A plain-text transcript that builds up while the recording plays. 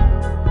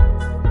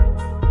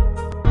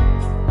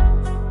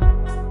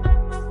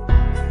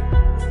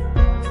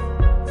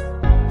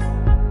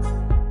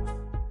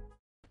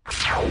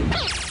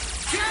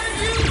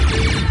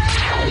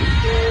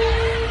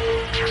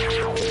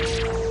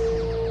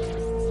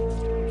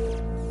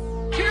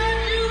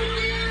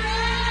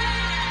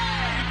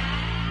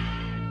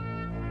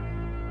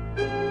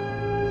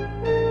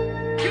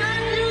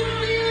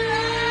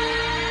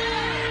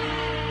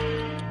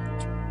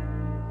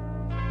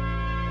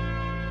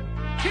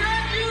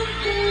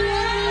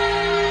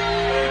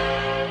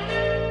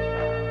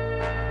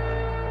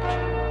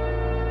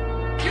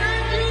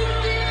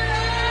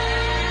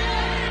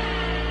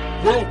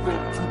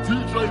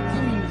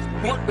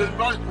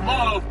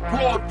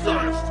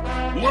broadcast.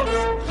 Let's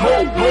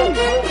go, go,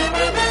 go.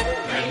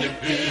 Can you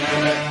feel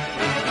it?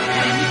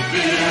 Can you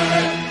feel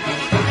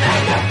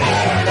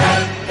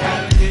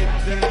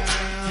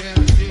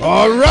it?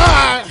 All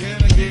right.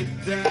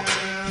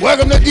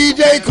 Welcome to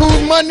DJ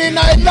Cool Monday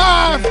Night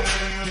Live.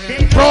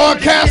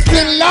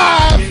 Broadcasting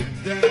live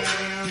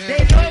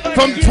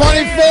from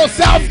 24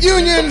 South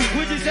Union,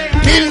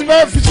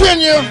 Petersburg,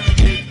 Virginia.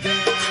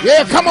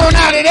 Yeah, come on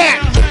out of that.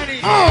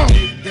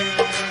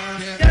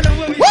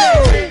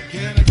 Woo!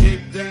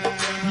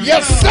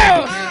 Yes,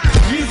 sir.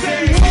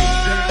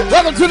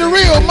 Welcome to the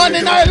real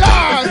Monday Night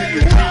Live.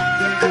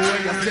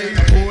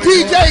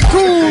 DJ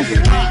Cool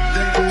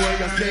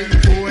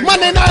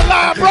Monday Night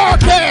Live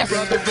broadcast.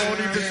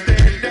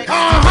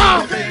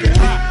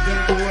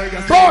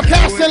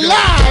 Broadcasting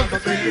live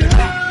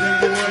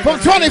from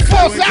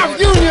 24 South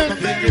Union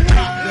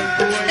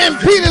in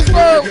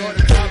Petersburg,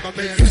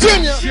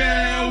 Virginia.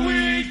 Yeah.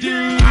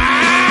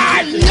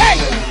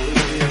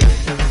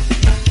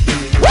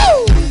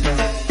 Woo!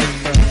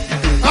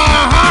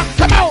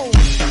 Come on.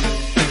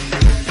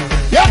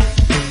 Yep.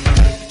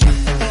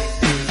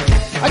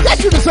 I guess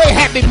you can say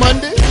happy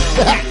Monday.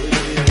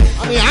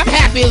 I mean, I'm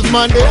happy it's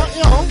Monday,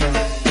 you know.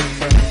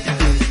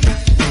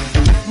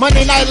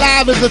 Monday Night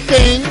Live is a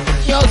thing,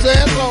 you know what I'm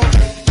saying? So,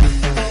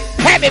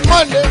 happy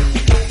Monday.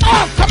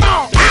 Oh, come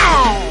on.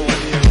 Ow.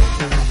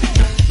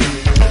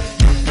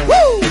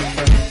 Woo.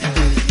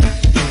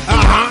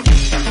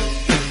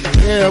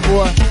 Yeah,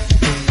 boy.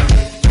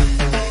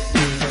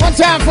 One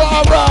time for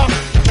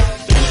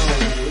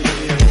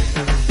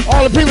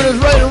all the people that's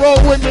ready to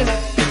roll with me.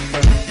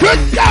 Good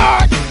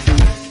God.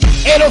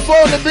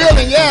 804 in the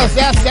building. Yes,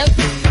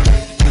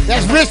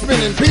 that's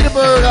Richmond and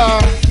Petersburg,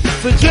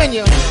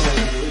 Virginia.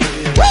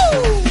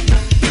 Woo!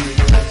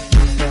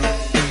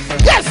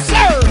 Yes,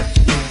 sir!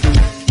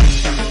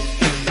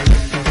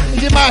 Let me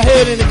get my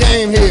head in the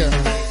game here.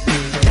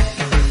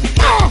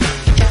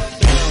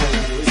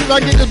 See if I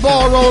can get this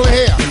ball rolling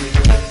here.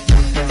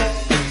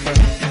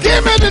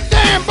 Give me the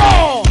damn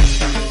ball!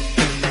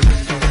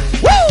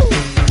 Woo!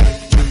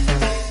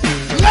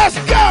 Let's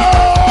go!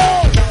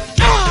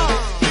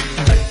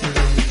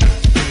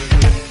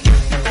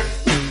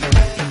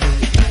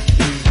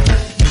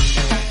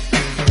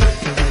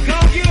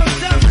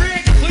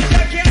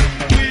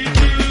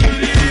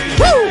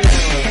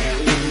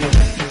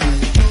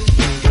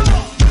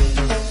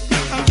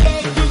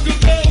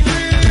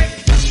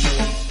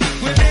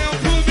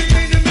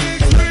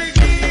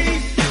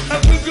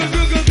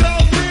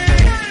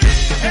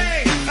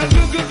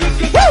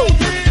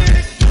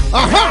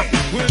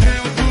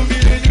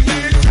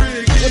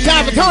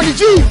 Tony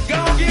G.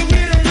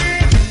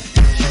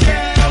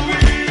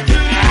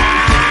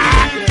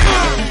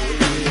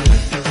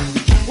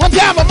 One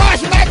time for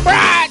Marshall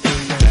McBride.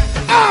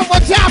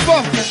 One time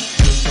for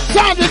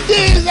Sandra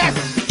Dees. I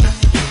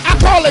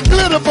call it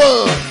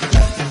Glitterbug.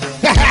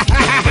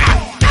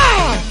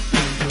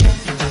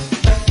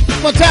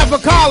 One time for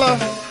Carla.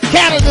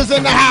 Canada's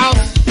in the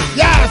house.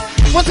 Yes.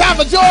 One time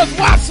for George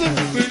Watson.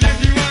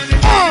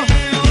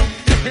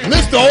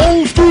 Mr.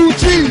 Old School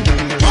G.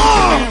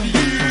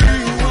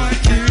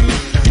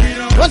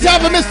 One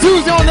time for Miss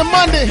Tuesday on the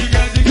Monday.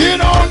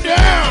 Get on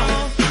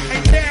down.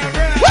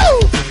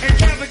 Woo!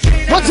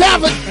 One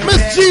time for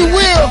Miss G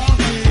Will.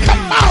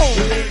 Come on.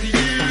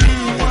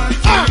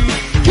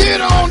 Get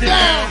on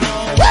down.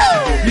 Woo!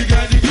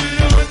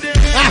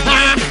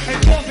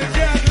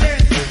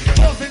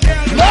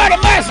 Lord of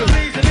mercy.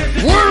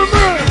 Word of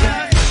murder.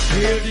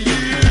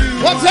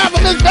 One time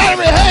for Miss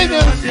Valerie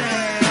Hagan.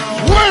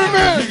 Word of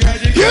murder.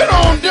 Get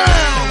on down.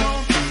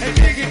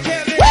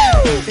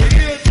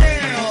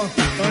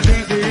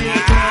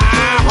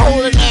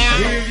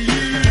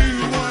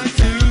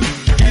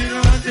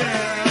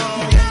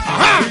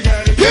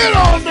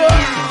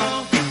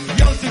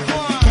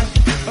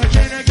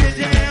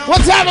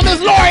 One time for Miss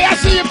Lori, I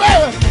see you,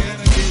 baby.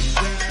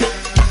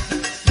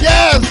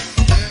 Yes.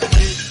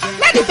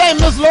 Let me thank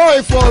Miss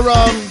Lori for,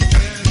 well,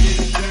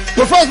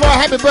 first of all,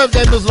 happy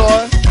birthday, Miss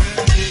Lori.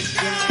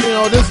 You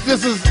know,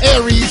 this is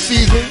Aries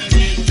season.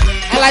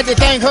 I'd like to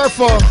thank her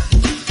for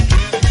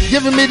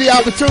giving me the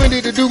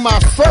opportunity to do my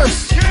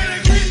first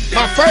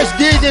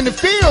gig in the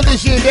field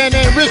this year down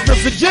there in Richmond,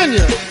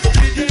 Virginia.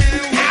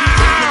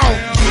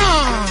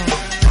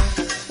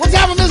 One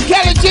time for Miss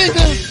Kelly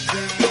Jenkins.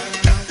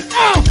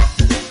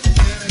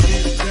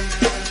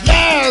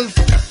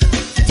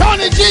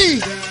 Tony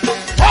G,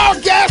 all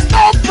gas,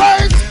 no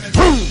brakes.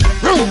 Vroom,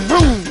 vroom,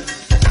 vroom.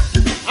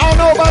 I don't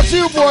know about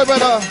you, boy,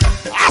 but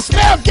I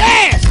smell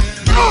gas.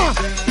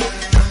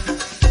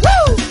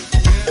 Woo!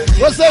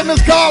 What's that,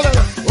 Miss Carla?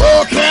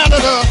 Oh,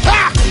 Canada.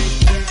 Ha!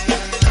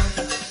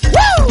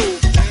 Woo!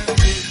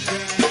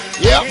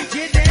 Yep.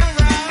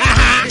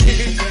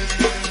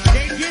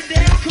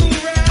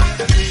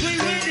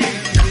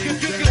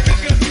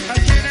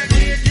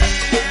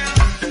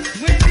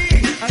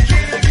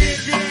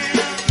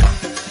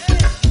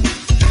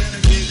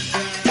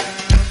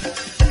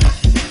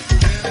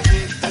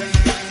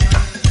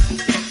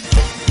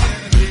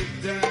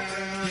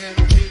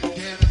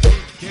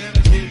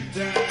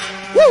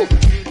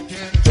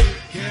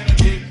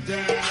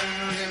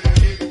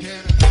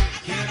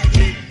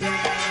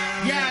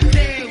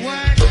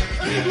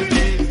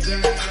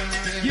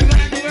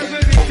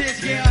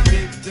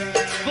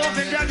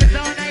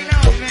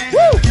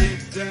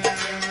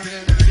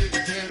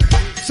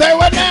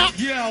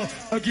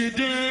 get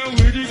down,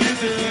 when you get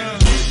down.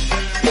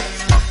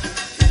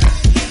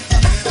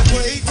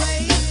 Wait,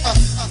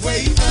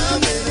 wait a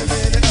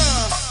minute.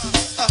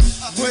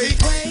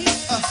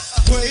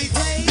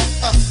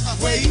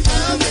 Wait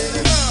a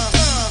minute.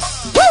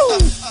 Woo!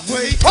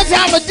 What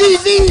time of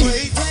DV?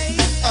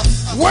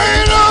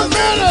 Wait a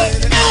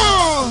minute.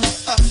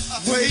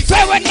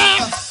 Say what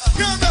now?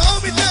 Come to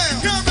hold me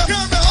down. Come to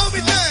hold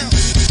me down.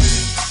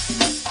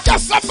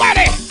 Just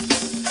somebody.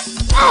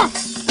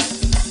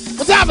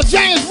 What time of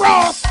James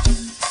Ross?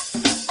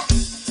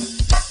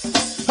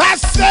 I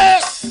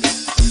said.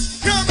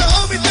 Come to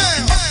hold me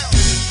down.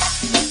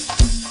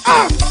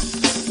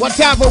 What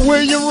time for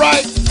William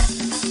Wright?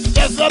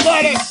 Just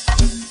somebody.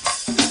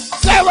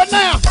 Say what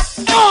now?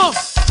 Come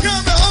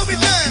to hold me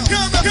down.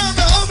 Come to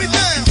hold me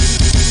down.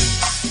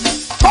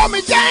 Hold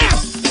me down.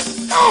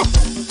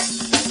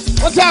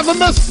 What time for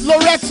Miss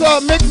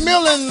Loretta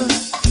McMillan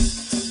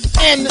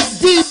and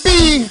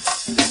DB?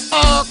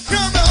 Come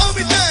to hold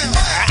me down.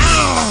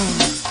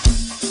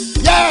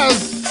 Yes.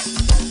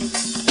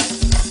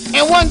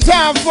 And one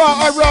time for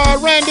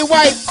Randy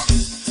White.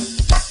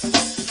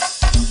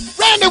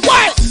 Randy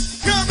White.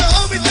 Come to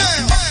hold me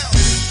down.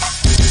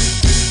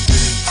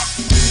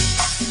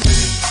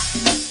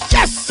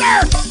 Yes,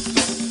 sir.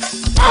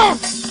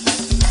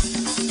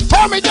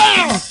 Hold me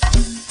down.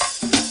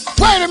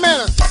 Wait a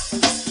minute.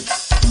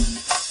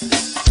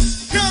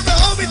 Come to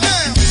hold me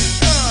down.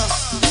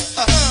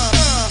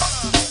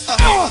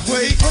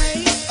 Wait.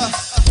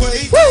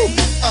 Woo.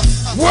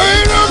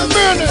 Wait a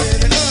minute.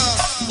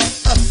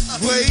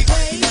 Wait a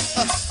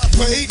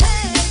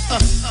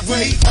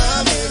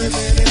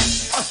minute.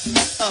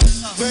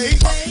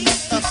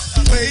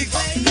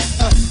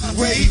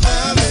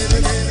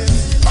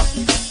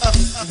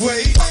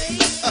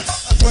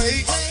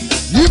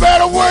 You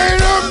better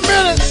wait a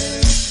minute.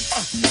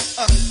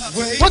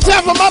 What's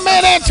up for my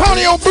man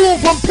Antonio Boone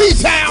from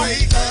P-Town?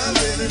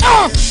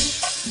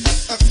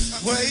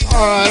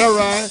 All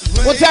right.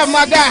 What's up for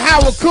my guy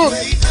Howard Cook?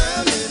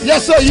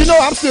 Yes, sir. You know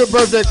I'm still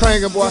birthday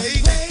cranking, boy.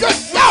 Good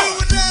Lord.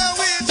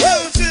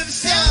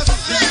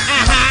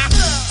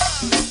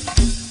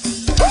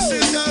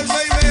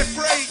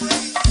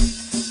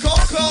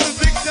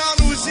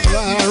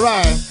 All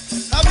right.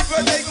 Happy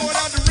birthday going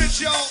out to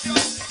Rich, y'all.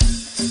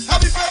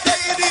 Happy birthday,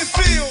 Indian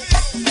Field.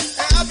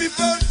 And happy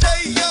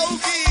birthday,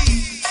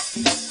 Yogi.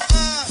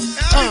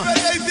 And happy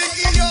birthday, Big E,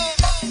 y'all.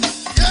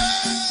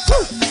 Yeah.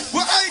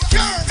 Well, hey,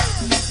 come.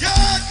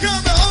 Yeah,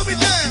 come to hold me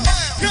down.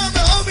 Come to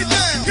hold me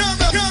down. Come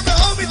to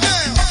hold me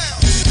down.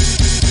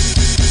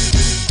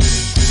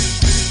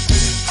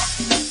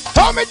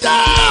 Hold me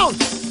down.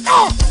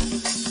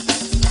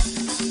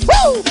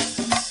 Woo.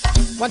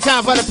 One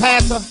time for the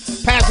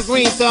Pastor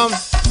Green Thumb.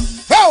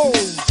 Ho!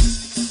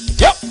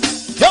 Yep.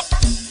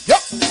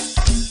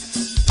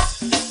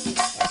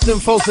 That's them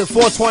folks at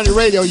 420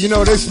 Radio. You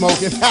know they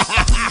smoking.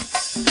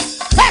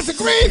 Pastor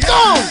Green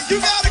Thumb. You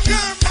gotta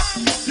come.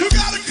 You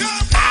gotta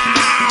come.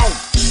 Ow!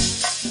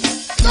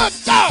 Good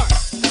God.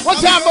 One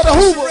time for the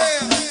Hoover.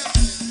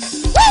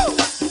 Woo!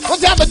 One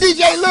time for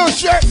DJ Lil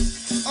Shirt.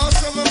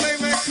 Also, my main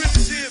man Chris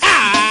is here.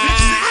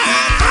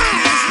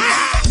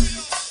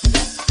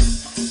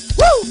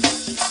 Woo!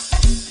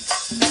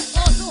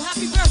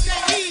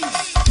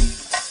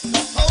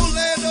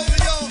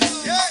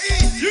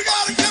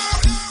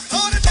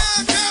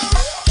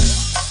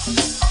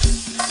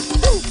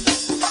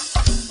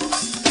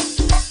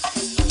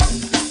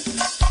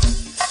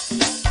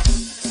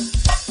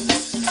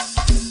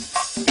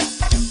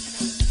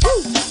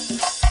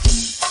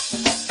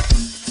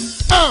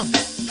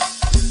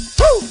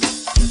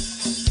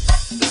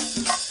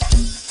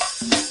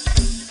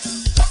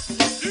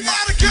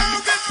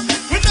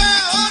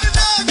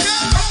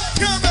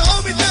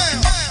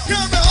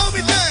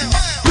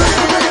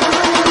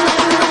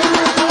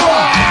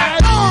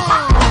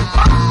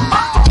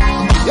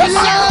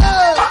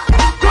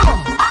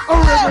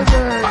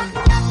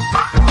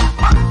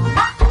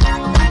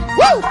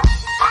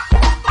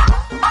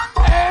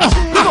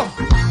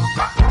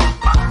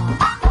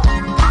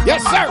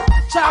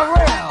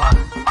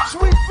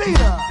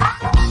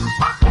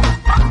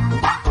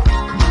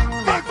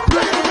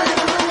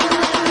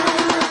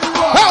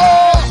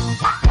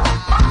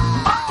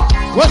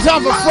 One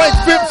time for Frank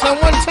Phipps and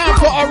one time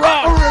for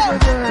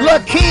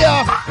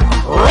Lakia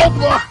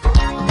Roper.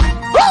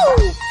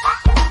 Woo!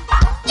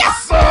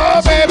 Yes,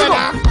 sir, baby.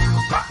 Now.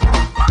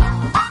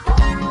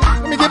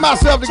 Let me get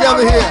myself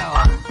together here.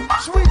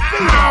 Sweet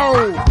Ow!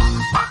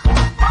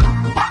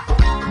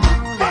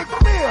 Big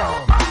Bill,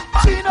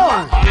 Chino.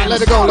 Right,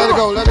 let it go.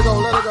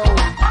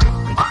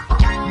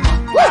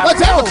 One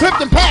time for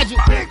Clifton Paget.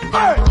 Big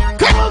Bird.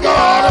 Good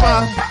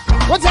God.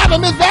 One time for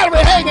Miss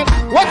Valerie Hagan.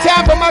 One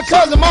time for my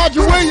cousin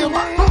Marjorie Williams.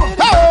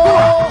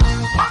 Oh,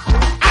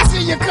 I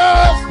see you, cuz.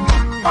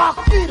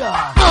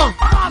 Marquita.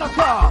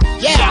 Monica.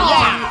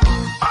 Yeah.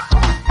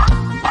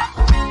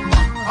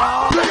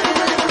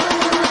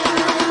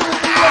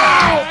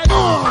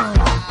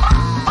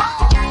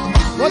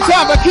 One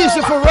time for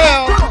Keisha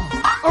Farrell.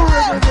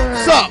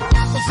 What's up?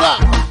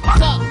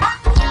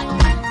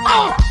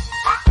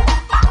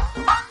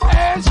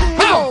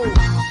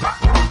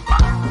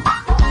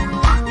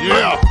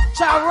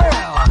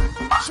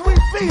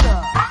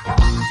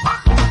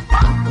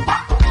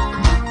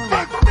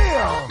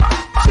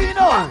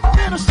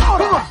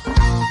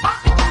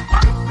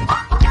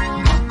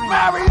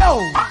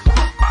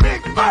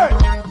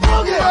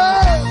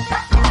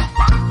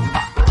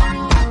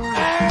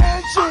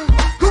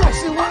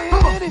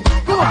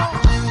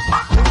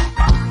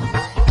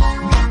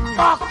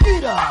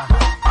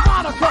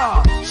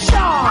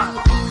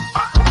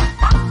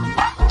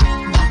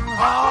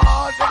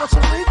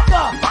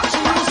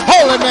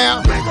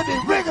 now. Riggedy,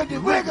 riggedy,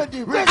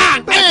 riggedy, riggedy,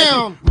 I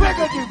am.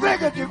 riggedy,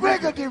 riggedy,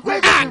 riggedy,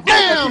 riggedy, I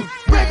am.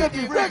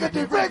 riggedy,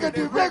 riggedy,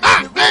 riggedy, riggedy, I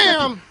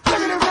am.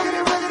 riggedy,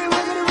 riggedy, riggedy,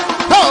 riggedy,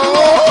 riggedy.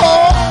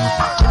 Oh.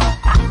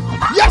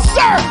 Yes,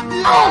 sir.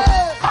 Oh.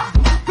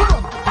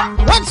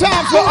 One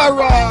time for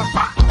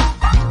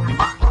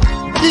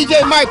DJ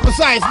Mike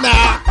Precise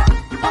now.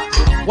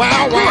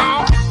 Wow,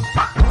 wow.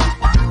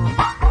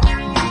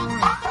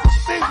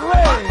 Big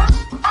Reds,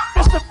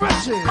 Mr.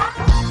 Frenchie.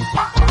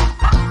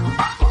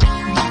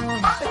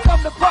 They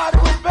come to party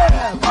with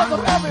Bear, fuck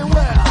them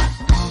everywhere.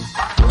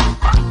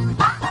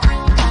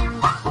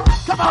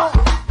 Come on,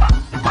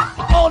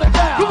 hold it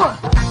down. Come on.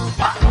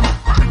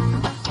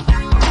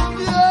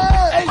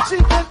 Yeah.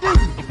 H-E-N-D,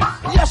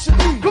 yes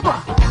indeed. Come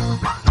on.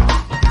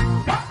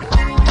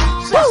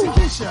 Sexy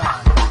Keisha,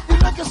 you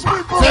looking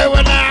sweet boy. Say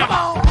what now? Come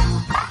on.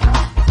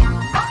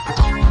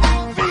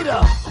 Vita,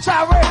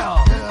 Tyrell,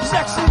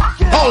 sexy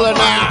kid. Hold it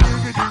now.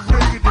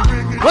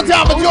 What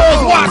time for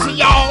George Washington,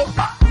 y'all?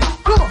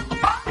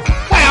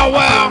 Wow,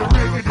 wow.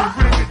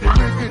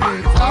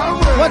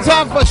 One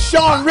time for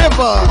Sean River.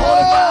 Hold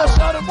it down,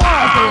 shut it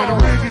down.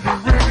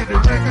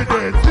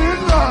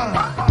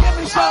 Give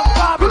me some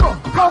Bobby,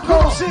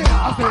 Coco Zia.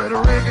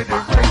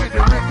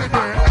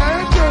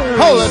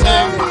 Hold it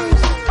now.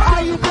 How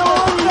you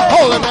doing?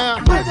 Hold it now.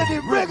 Riggedy,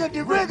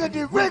 riggedy,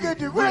 riggedy,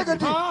 riggedy, riggedy,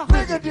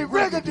 riggedy,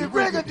 riggedy,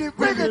 riggedy,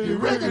 riggedy,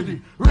 riggedy,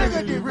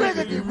 riggedy,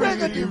 riggedy,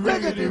 riggedy,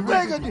 riggedy,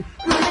 riggedy,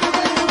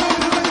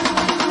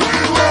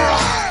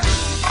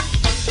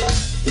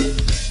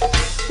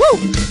 Woo.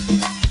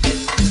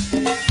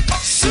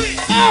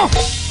 Oh.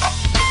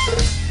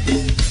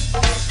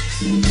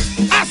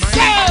 I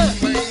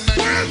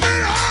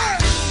said.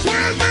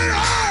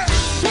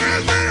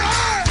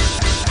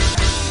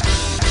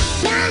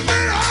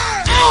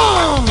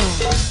 Oh.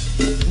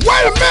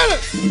 Wait a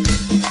minute.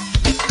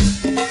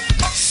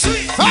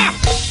 Ah.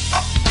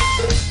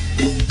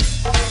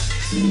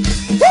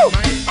 Woo.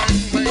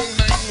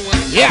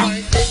 Yeah.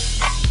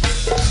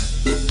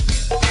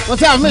 One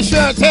time, Miss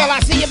Chantel, I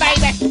see you,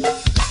 baby.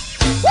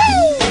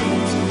 Woo.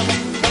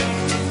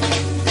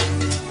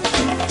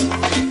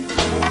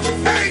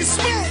 Hey,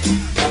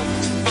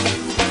 Smoke!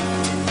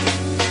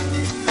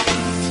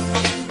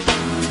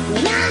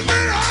 Where's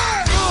my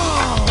heart?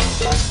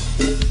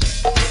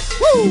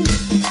 Woo.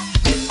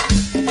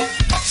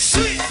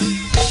 Shit!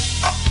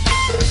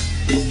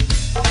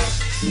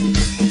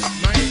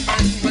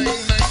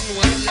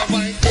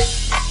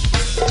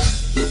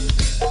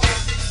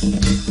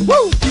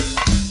 Woo.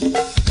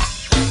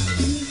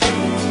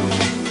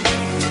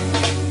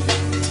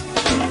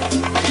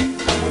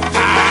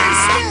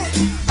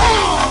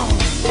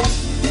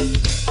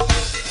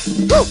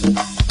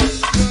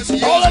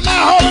 Hold it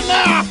now, hold it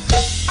now.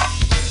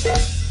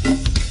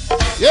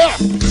 Yeah.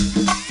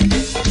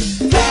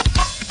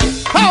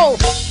 Ho.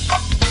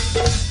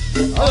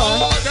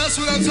 Oh, that's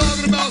what I'm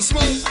talking about,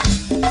 Smoke.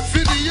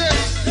 58,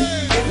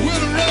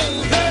 Willow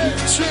Road,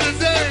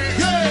 Trinidad,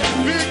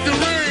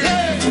 Victory,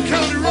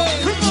 County Road.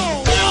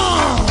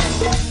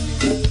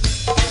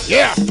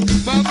 Yeah.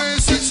 My man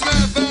 6'9"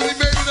 finally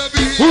made it up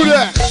here. Who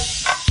that?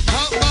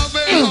 My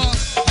man,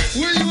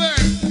 where you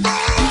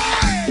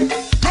at?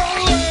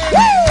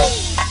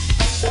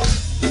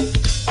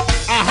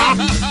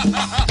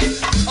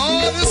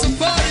 Oh, this a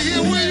party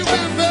here. Where you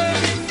been, baby?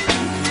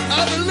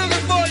 I've been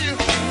looking for you.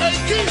 Hey,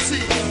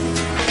 Keesey.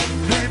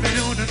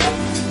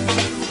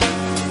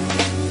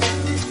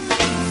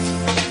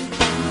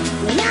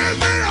 Where's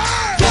my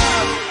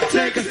heart?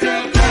 Take a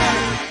step back,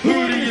 who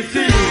do you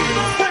see?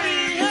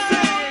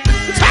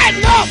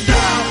 Tighten up.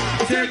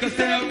 Take a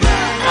step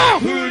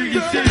back, who do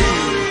you see?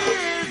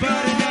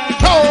 Body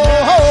now. Ho,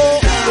 ho.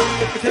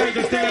 Take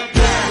a step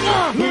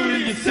back, who do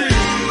you see?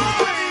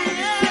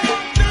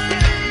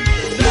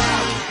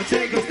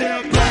 Take a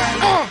step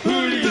back,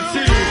 who do you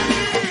see?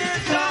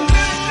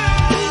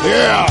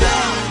 Yeah.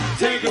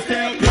 Take a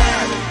step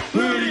back,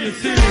 who do you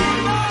see?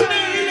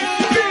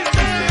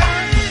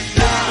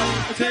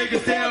 Take a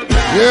step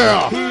back,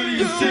 Yeah. who do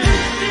you see?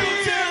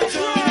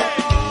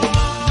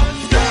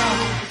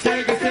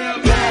 Take a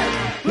step back,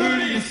 who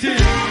do you see?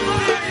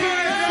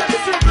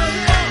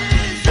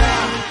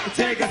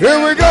 Take a Here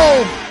we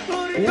go.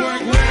 Work with it,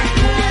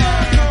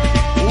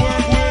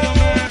 work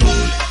with it,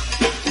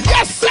 man.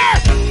 Yes, sir.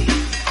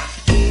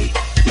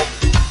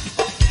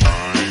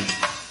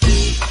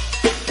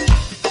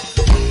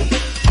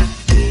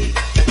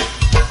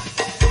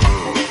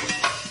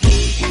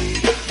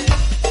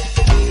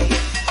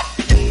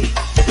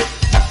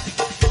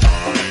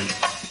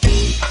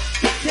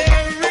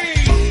 Terry,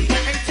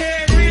 hey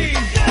Terry,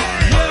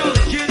 yo,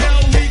 you know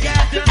we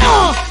got the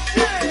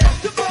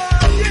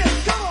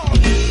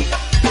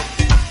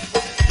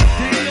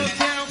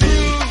Hilltown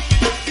crew,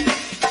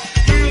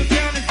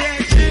 Hilltown is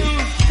that you,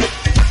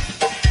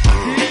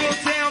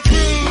 Hilltown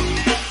crew,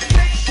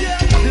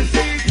 the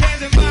city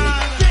planted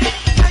mine,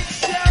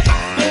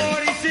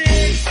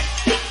 46,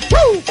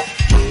 Woo.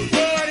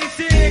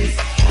 46,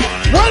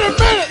 Wait a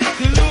minute.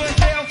 the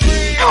Louisville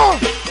free,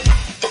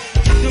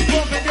 the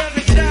bumping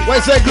doesn't stop.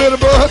 Wait, say good,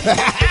 bro.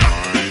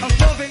 I'm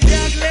bumping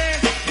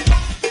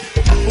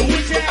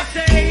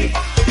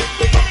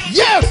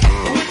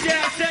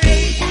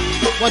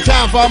One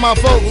time for all my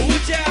folks.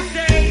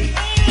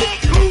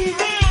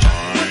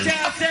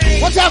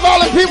 One time for all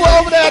the people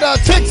over there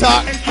at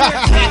TikTok.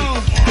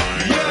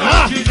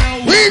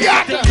 We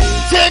got the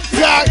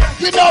TikTok.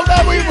 You know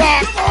that we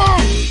rock.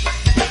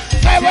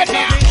 Hey, what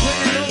now?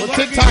 Well,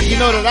 TikTok, you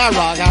know that I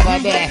rock. How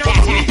about that?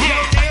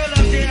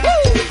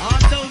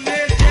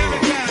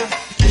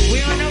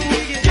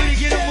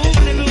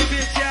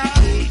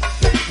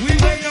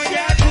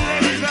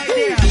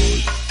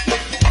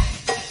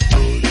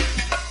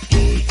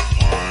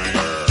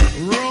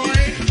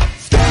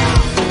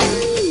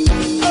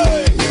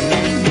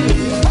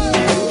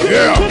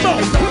 Yeah. Come on.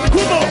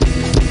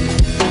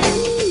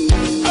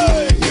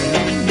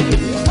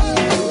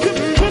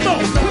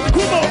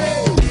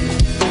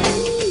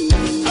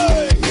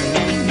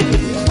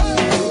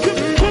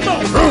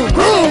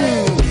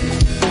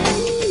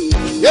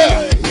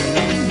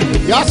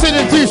 Y'all see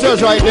them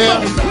t-shirts right there.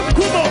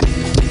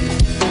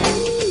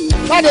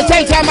 Like to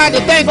take time out to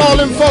thank all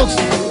them folks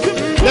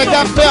that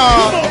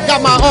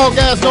got my All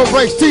Gas No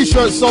Brakes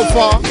t-shirts so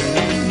far.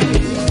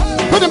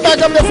 Put them back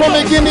up there for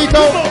me again,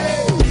 Nico.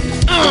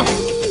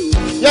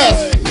 Yes.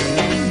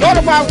 Go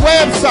to my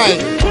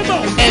website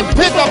and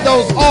pick up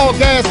those All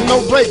Gas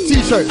No Brakes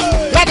t-shirts.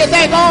 Like to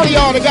thank all of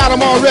y'all that got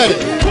them already.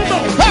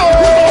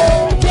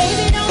 Oh.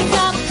 Baby, don't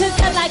stop, 'cause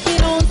I like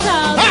it on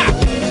top.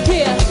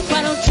 Yeah,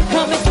 why don't you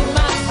come into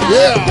my house?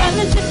 Yeah.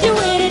 Fellas, if you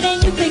with it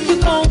and you think you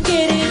gon'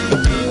 get it.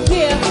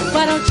 Yeah,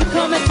 why don't you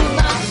come into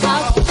my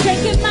house?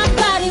 Shaking my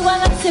body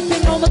while I'm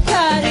sipping on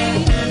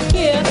Bacardi.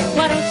 Yeah,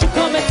 why don't you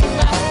come into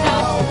my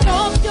house?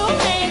 Throw up your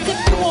hands if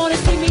you wanna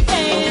see me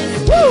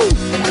dance. Woo!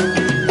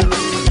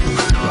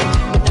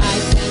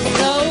 Nice and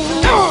slow.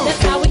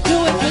 That's how we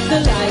do it with the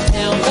lights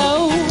down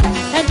low.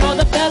 And all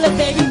the fellas,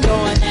 they be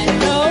going that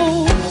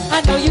low.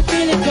 I know you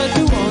feel it 'cause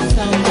you want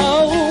some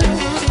more.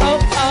 Oh,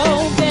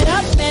 oh, get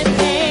up and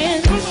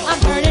dance. I'm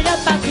burning up,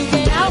 about to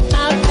get out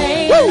my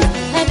pants.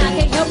 And I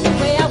can't help the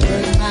way I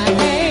work my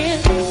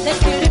hands. Let's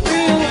get it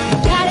real,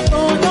 got it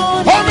going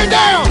on. Hold me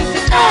down.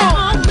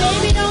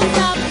 Baby, don't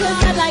stop, 'cause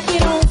I like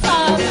it on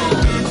top.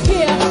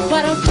 Yeah,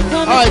 why don't you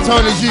come? All right,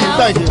 Tony G,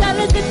 thank you.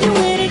 Fellas, if you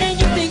with it and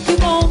you think you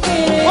gon'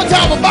 get it. One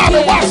time for Bobby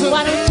Watson.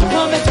 Why don't you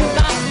come into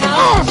my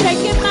house?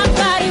 Shaking my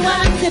body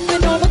while I'm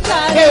sipping on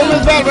Bacardi. Hey,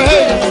 Miss Valerie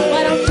Hayden.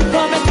 Why don't you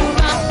come into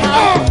my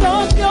house? Throw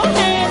up your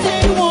hands if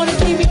you wanna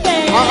see me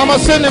dance. I'm going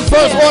to send them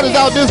first orders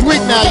out this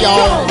week now,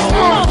 y'all.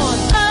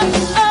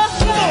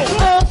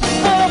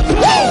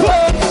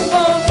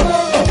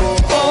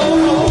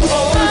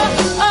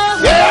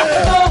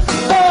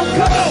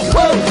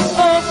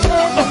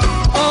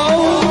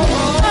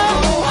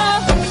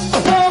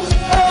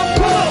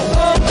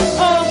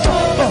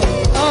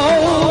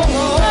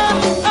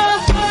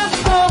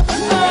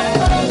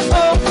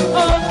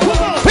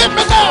 Hit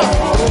me now.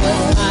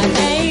 My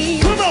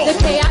name, the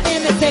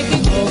K-I-M is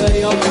taking over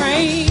your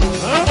brain.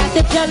 I got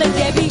the jealous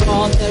Debbie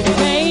on the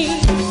train.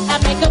 I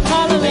make them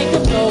holler, make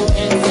them go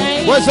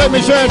insane. What's up,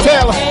 Miss Sharon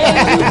Taylor?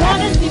 And you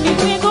wanna see me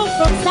wiggle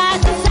from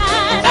side to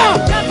side.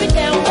 Drop it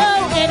down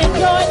low and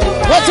enjoy the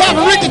ride. What's up,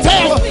 Ricky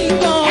Taylor? I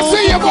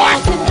see you, boy.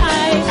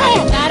 Tonight,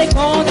 got it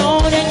going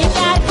on and you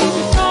gotta keep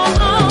it on.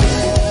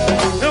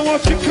 Now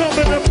once you come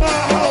into my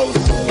house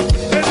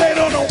and they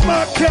don't know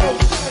my couch,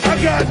 I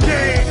got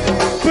game,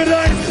 but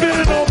I ain't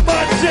spinning on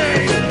my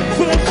chain.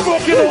 But I'm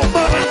fucking on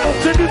my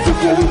house, and this is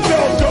what we go,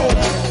 though.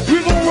 We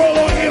gon' roll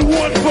on in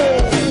one bowl.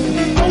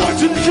 I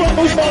want you to show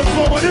me my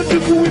flow, and this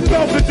is what we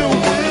about to do.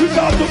 We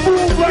about to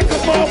move like a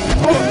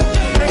motherfucker,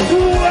 and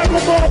fool like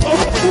a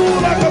motherfucker, fool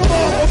like a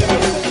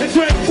motherfucker, and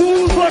drink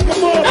fools like a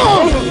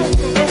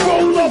motherfucker, and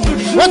roll up the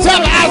truth. What's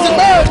up, Isaac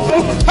Bird?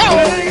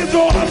 That nigga's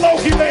on a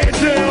Loki man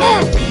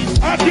down.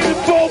 I get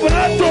involved, but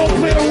I don't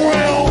play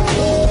around.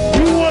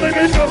 You want a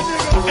nigga,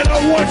 and I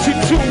want you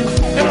to,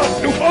 and I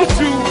want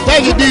you.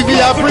 Thank you,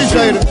 DV. I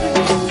appreciate it.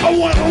 I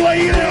want to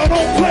lay it down,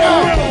 don't play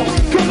around.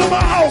 Come to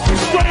my house and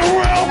stay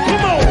around,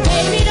 come on.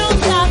 Baby,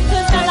 don't stop,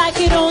 'cause I like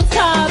it on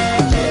top.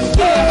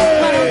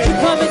 Yeah, why don't you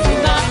come into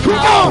my on.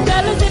 house?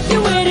 Fellas, if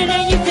you with it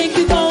and you think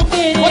you gon'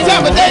 get it. What's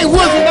up with Dave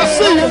Wilson? I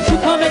see Why you. don't you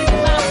come into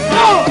my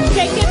house?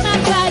 Shaking my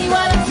body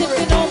while I'm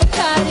sipping on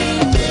Bacardi.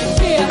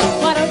 Yeah,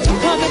 why don't you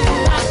come into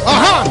my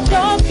house?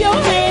 Throw up your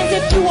hands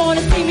if you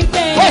wanna see me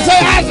dance. What's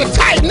up, Isaac?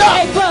 Tighten up.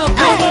 Hey, bro,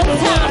 one more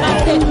time. I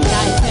said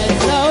nice and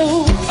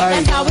slow.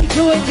 That's how we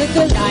do it with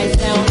the lights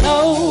down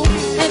low.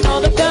 And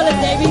all the fellas,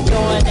 they be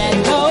doing that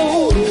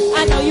low.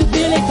 I know you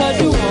feel it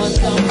 'cause you want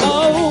some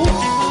more.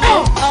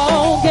 Oh,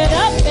 oh, get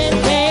up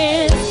and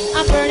dance.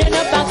 I'm burning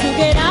up, about to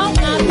get out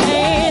my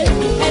pants.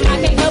 And I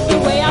can't help the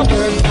way I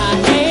work my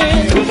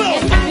hands. And keep it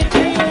real,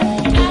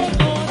 got it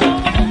going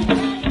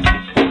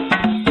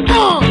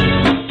on.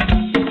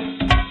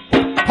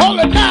 Hold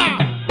it now.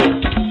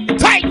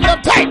 Tighten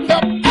up, tighten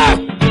up.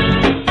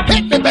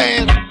 Hit the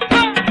band.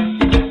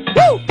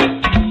 Woo.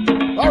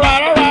 All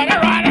right, all right, all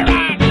right, all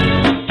right.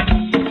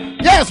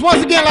 Yes,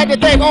 once again, I'd like to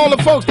thank all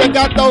the folks that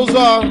got those,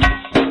 that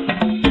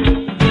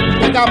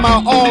got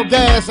my All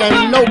Gas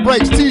and No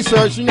Brakes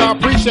t-shirts. You know, I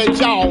appreciate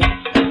y'all.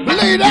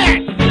 Believe that.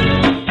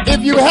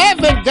 If you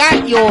haven't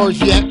got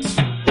yours yet,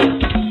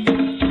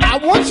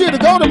 want you to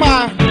go to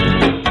my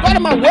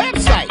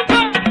website.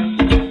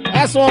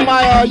 That's on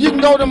my. You can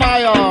go to my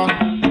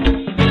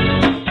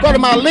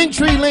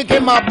Linktree link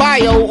in my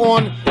bio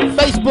on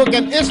Facebook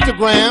and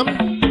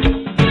Instagram.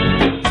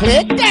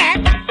 Click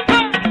that,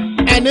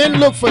 and then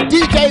look for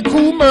DJ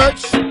Cool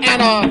Merch,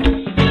 and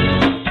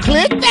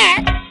click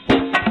that,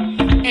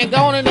 and go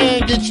on in there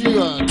and get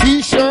you a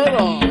T-shirt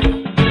or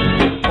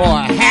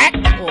a hat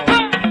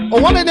or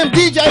one of them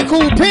DJ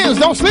Cool pins.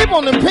 Don't sleep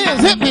on them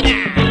pins. Hit me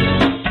now.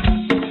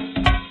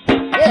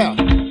 Yeah.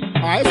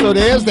 All right. So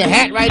there's the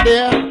hat right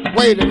there.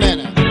 Wait a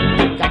minute.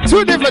 Got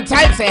two different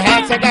types of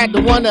hats. I got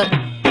the one that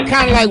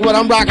kind of like what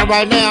I'm rocking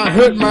right now,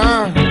 hurt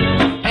my.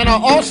 And I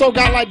also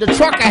got like the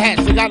trucker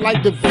hats. They got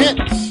like the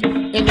vents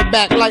in the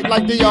back,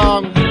 like the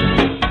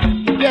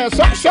yeah.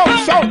 So show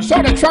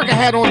the trucker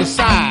hat on the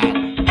side.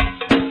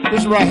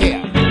 This right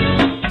here.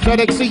 So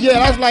they can see,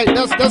 yeah,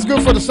 that's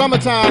good for the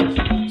summertime.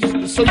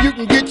 So you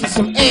can get you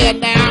some air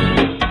now.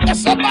 Yes,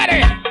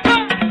 somebody.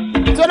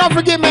 So don't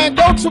forget, man,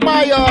 go to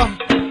my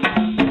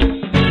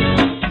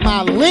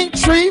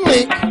Linktree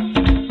link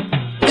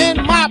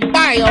in my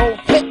bio.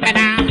 Hit me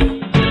now.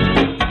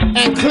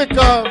 And click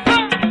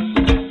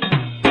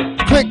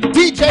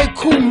DJ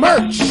Cool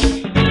Merch.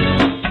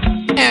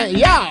 And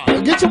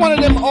y'all, get you one of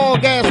them all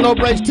gas, no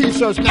brakes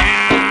t-shirts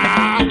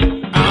now.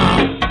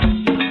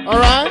 All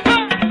right?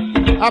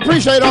 I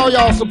appreciate all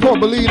y'all support,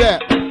 believe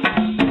that.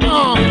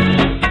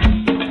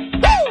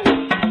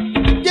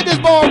 Get this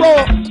ball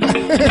rolling.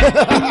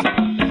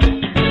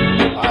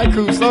 All right,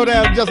 cool. Slow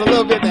down just a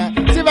little bit now.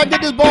 See if I can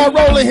get this ball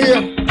rolling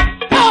here.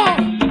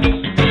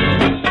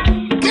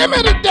 Give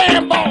me the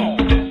damn ball.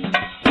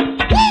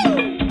 Woo!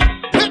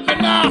 Hit me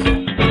now.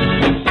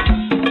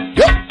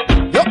 Yup.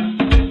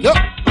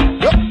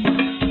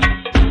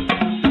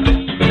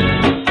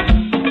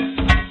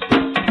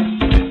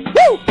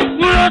 Woo!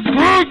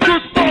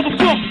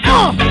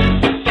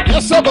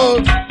 Yes,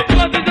 suburbs.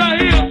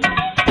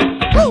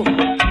 Woo!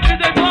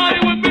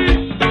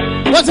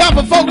 One time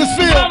for Focus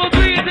Field.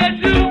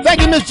 Thank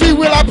you, Miss G.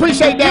 Will. I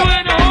appreciate that.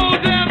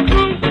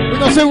 We're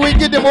going to see if we can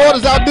get them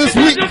orders out this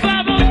week.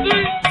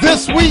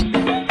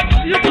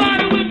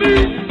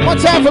 One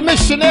time for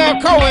Miss Chanel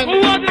Cohen.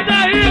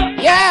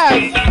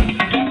 Yes.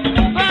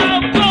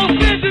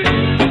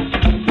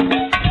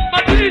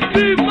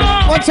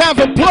 One time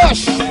for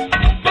Plush.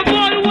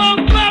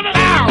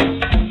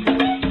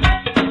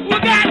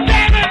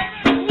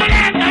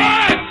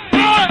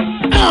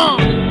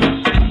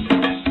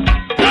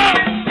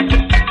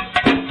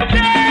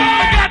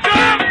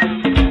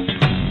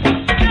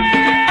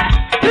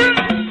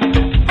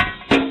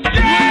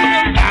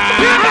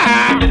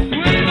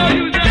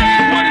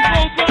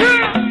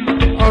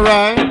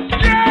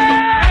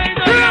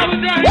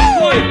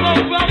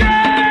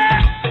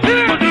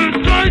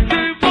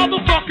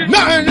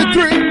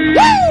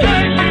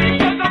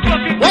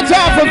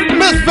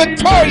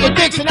 Victoria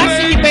Dixon, I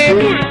see you,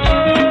 baby. Woo!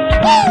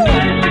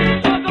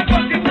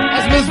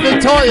 That's Miss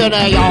Victoria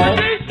now, y'all.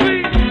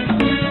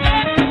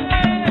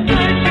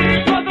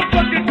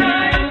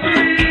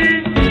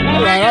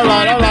 All right.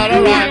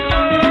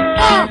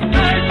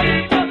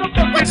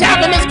 What's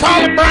happening, Miss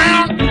Carla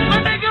Brown?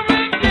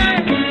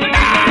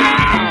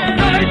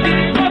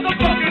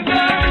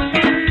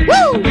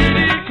 Woo!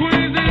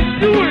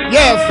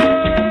 Yes.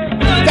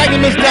 Thank you,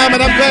 Miss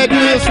Diamond. I'm glad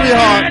you're here,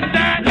 sweetheart.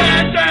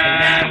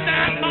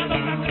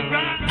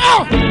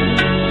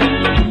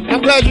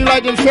 I'm glad you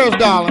like them shirts,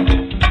 darling.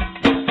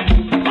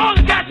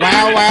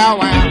 Wow.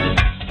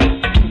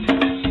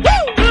 Woo!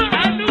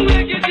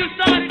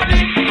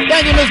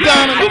 Thank you, Miss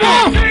Diamond. Come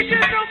on.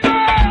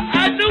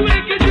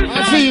 I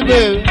see you,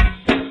 baby.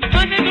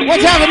 One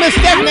time for Miss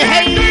Stephanie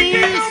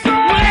Hayes.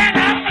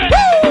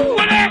 Woo!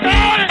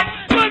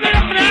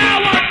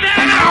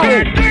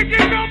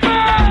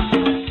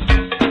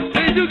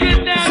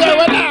 Say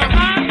what now?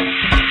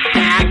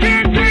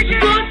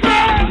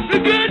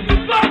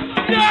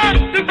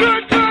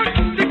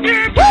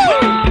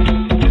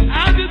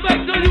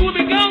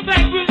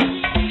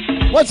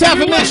 What's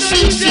happening, Miss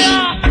Shishi?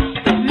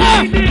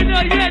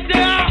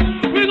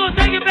 We're gonna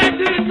take it back to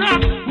the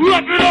top.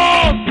 Rock it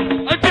off,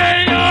 a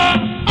day up.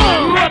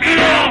 Rock it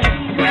off,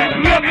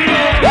 rock it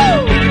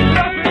off.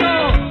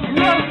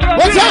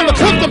 What's time to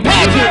cook the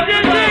pageant?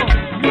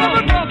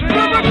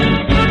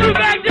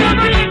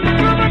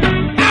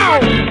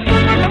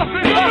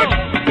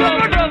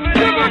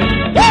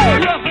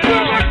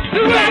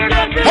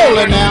 Hold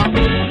it now.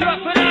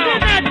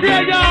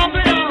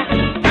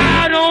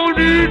 I don't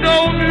need no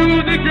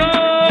music,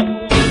 y'all.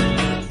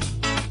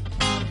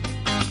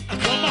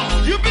 Come on,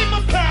 you be my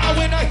power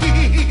when I hear.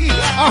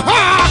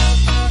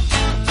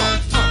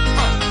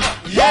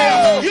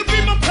 Yeah, you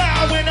be my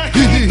power when I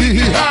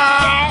hear.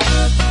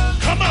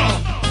 Come on,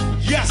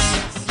 yes,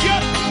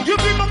 yep, you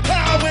be my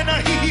power when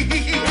I hear.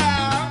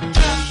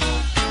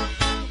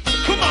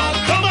 Come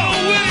on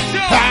with it,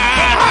 y'all.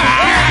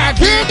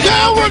 Get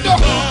down with the.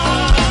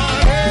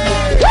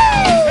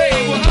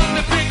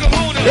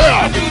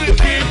 Yeah.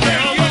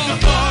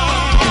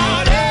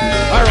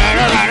 All right.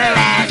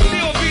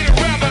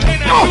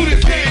 Oh.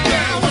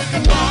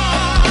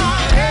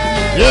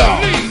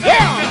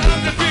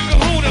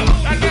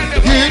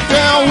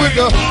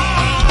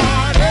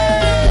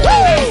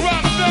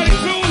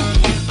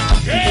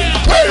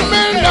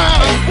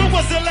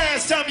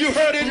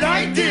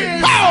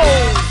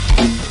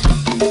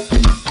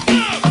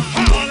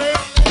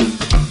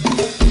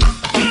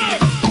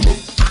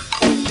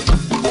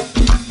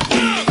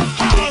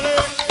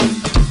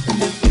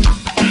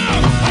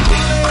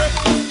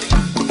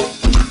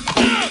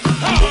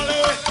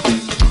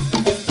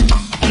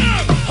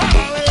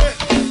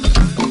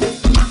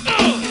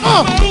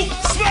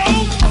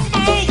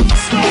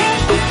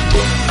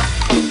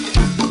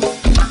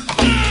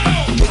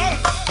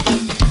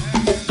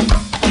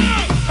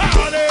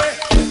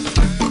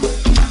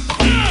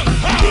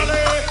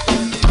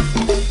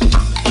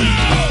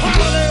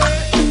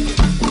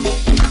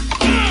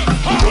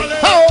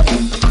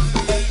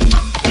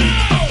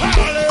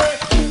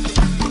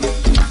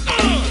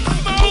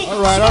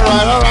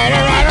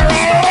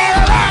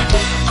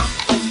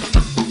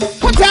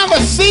 What time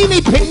for Sini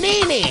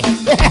Panini?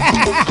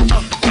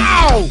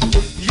 Ow!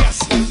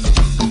 Yes.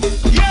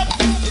 Yep.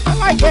 I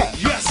like that.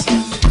 Yes.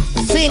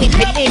 Sini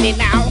Panini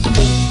now.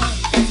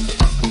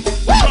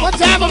 What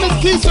time for Miss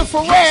Keisha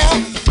Farrell?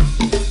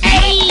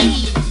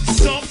 Hey!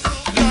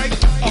 Something like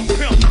a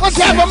pimp. What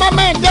time for my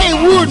man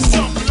Dave Wooden?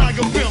 Something like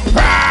a pimp.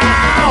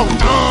 Ow!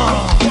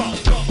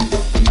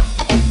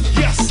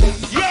 Yes.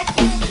 Yep.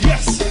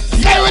 Yes.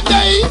 Sarah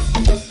Dave.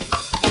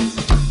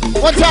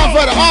 One time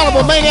for the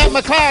Honorable Maniac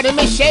McCloud and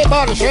Miss Shea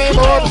Butter, Shea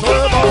Butter,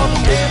 Shea Butter,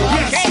 Shea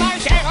Butter, Shea Butter,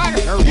 Shea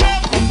Butter.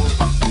 Yep.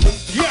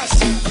 Yes.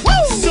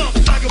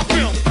 Something like a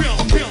pimp.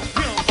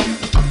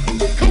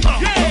 Come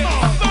on. Come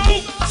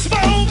on.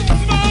 Smoke.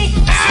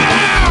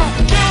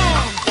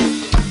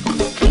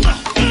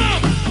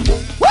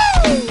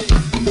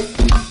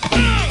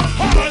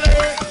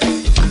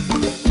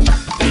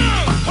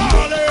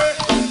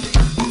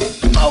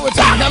 What we're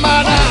talking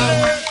about now?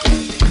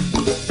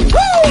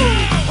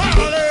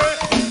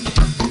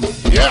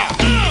 Yeah.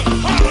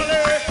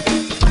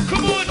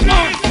 Come on,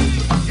 Johnny.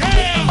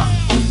 Yeah.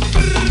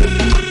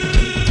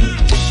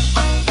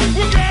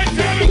 We got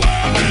Johnny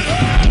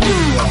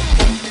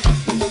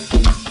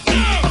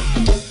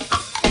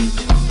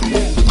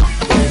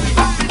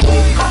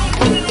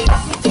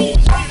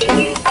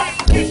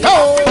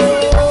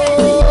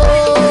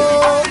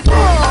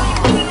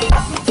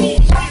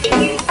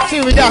See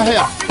what we got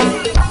here.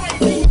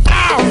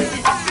 Ow!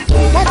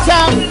 One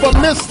time for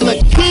Miss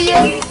Lakia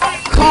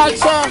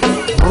Carter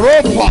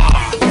Roper.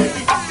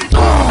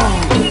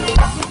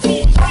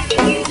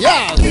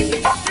 Yes.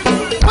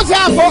 One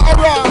time for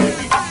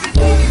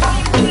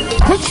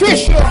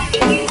Patricia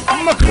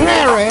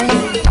McCrary.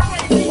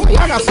 Boy,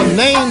 y'all got some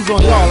names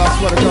on y'all, I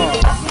swear to God.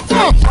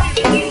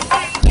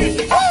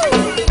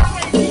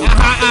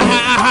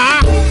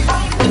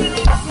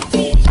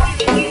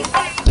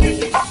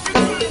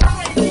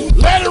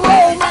 Let it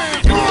roll, man.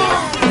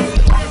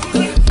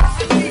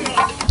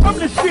 I'm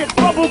the shit,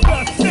 bubble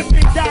gut,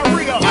 sipping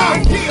diarrhea.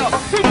 Idea,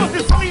 who wants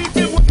to sleep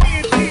in with me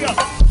and Tia?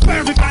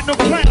 Barely got no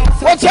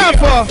clowns. One time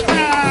for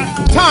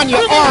Tanya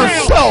R.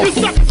 Self. You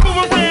suckers move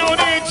around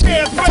and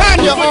chairs.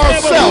 Tanya R.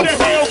 Self.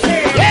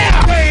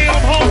 Yeah.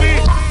 Damn, homie.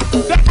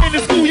 Back in the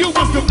school, you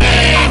was the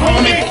man,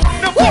 homie.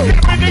 Now what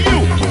happened to you?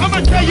 I'ma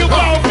tell you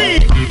about me.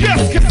 Yes,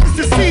 cause it's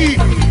the seed.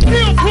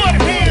 He'll put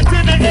hands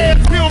in the air,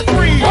 feel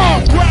free.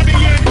 Grabby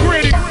and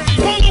gritty.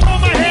 Pull him on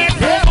my head,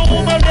 pull him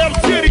on my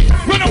left titty.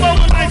 Run him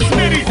over like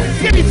Smitty.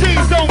 Skinny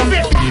jeans don't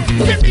fit me.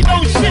 Get me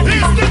no shit.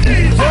 It's the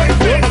DJ.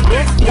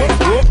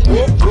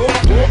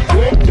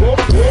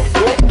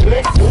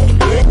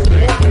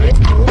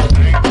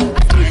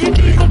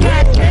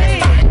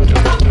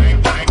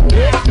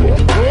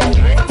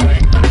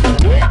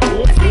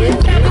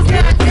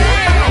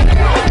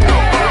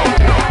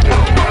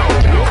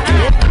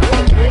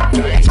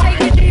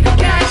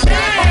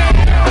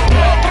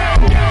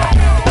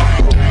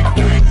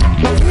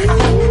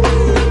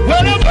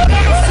 Well, I'm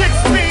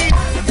 16,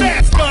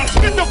 faster,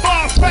 spit the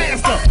bars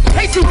faster.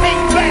 Hate you hate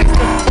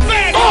faster.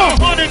 Man, I'm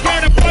 100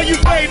 grand and boy, you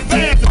paid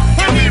faster.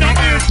 I mean, I'm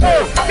in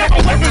full. Got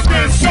my weapons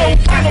that show.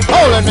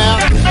 Hold it now.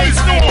 That face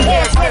no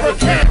horse never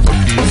can.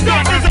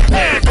 Start as a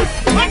panda.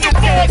 I'm the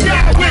ball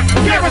guy with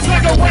carrots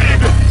like a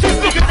wagon. Just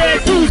look at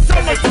that dude,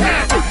 summer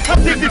tapping. I'm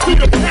addicted to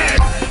the pad.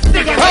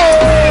 Nigga,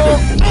 all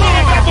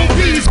I got for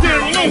B's there,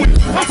 Louis.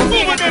 I'm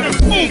smoother than a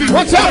smoothie.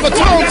 One time for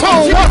Tone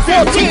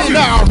 114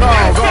 now.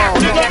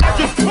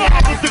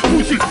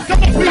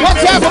 One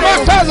time for my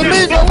cousin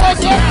Mimi.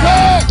 What's up,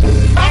 cuz?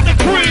 I'm the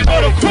cream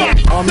of the crop.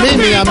 Oh,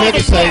 Mimi, I meant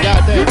to say, You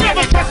goddamn.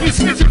 never catch me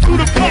snitching to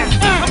the cop.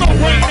 I'm gonna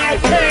rain out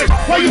cash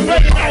while you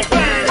begging out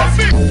fast.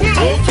 We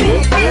don't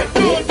drop that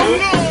gun.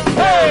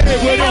 Hey,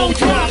 we don't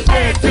drop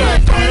that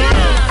gun.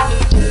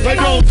 We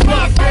don't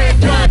drop that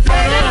gun.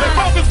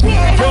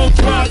 Don't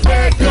drop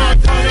that gun.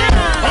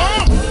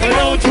 Huh? We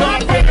don't drop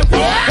that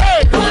gun.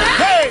 Hey,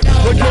 hey,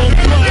 we don't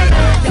drop that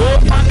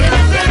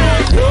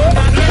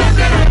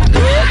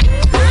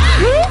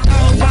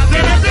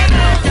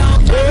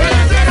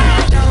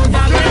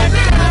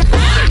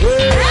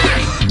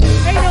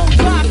They don't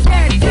drop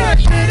that dirt.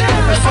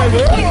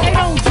 They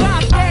don't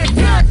drop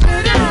that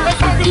dirt.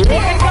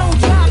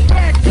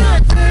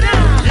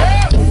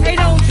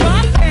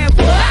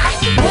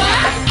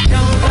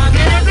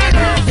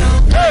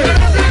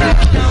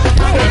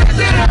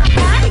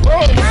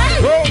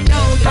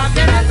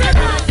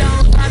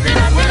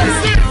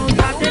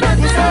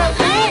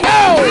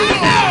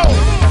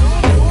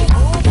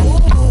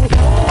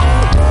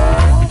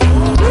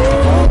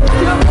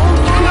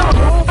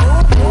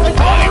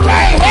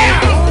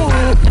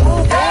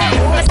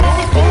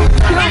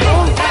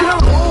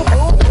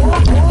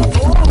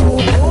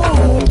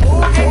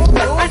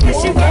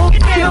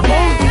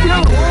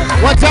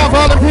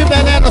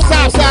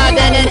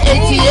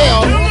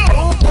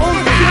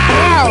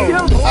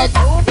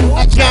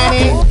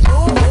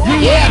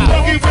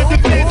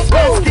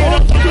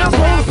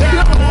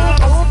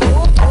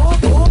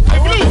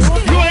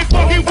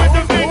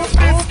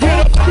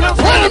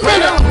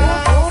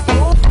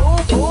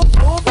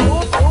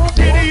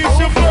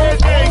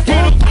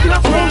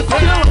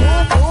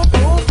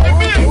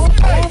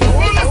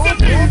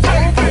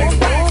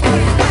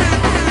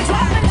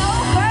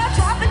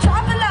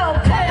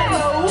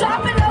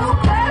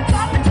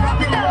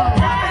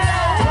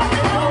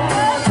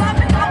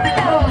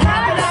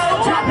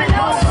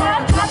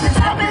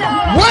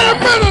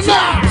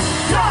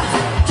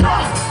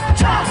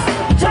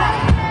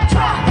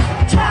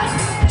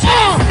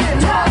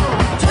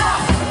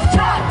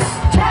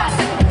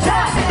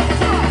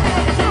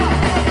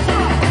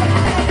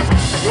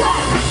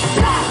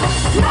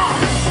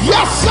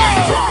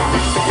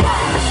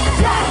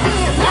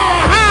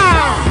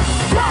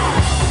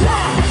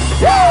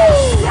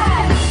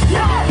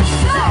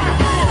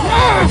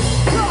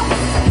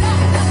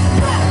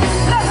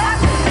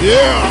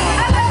 Yeah.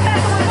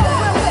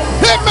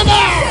 Hit me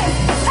now.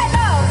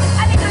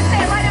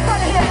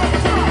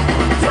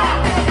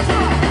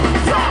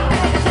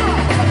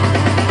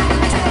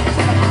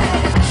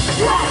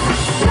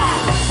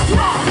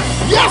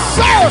 Yes,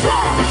 sir.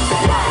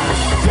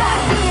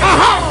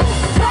 Uh-huh.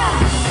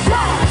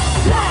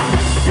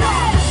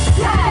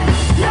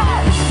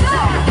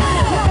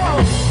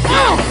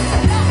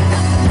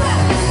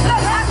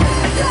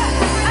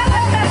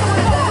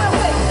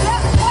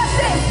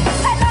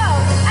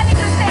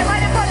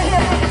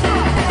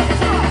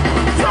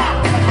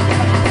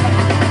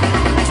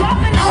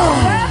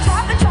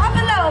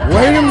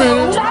 Wait a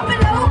minute.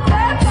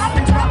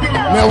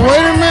 Now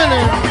wait a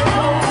minute.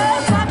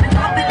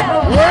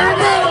 Wait a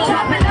minute.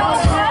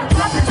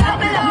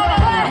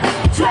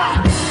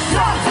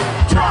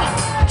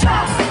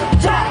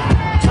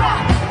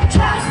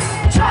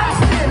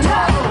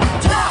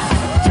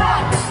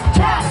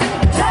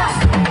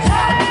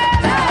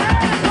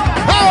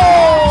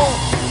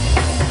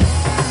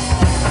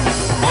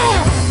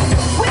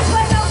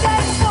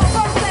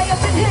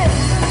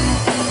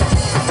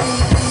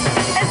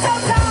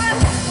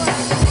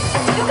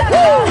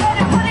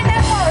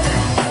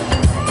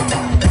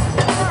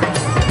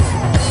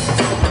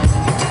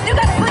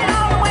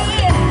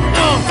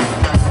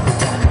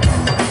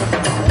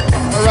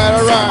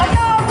 All right.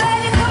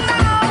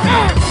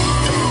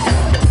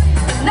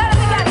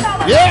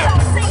 Yeah.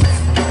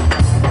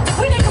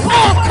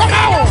 Oh, come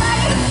on.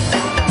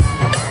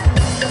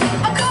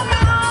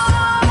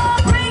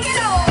 Bring it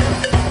on.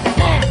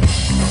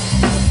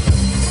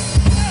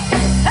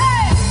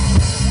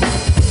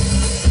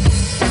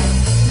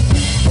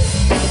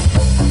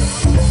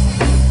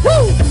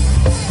 Woo.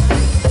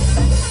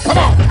 Come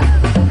on.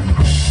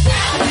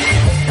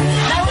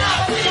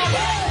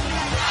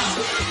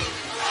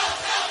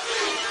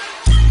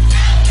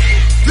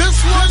 This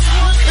one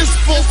is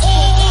for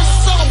all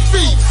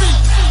Southeast.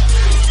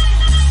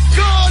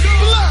 God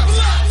bless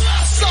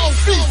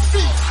Southeast.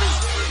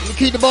 You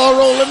keep the ball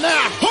rolling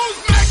now. Who's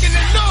making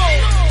it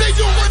noise? They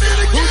doing it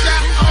again. Who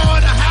got all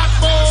the hot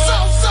boys?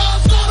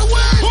 Southside's gonna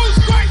win. Who's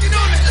cranking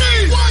on the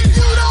east? What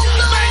you don't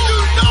know? Man,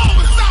 you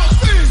know it's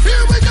Southeast.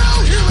 Here we go.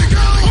 Here we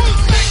go. Who's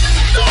making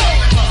it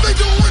noise? They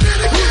doing it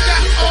again. Who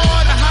got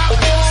all the hot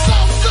boys?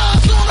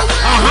 Southside's gonna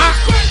win.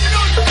 Who's cranking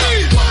on the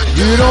east?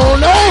 You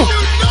don't know? You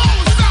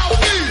know it's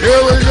Southeast.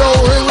 Here we go.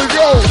 Here we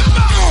go.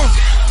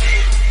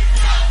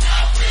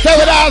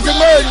 Kevin Isaac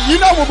Murray,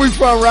 you know where we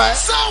from, right?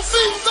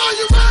 Southeast, are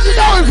you ready? You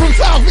know we from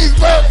Southeast,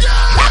 bro.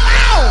 Come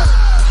on.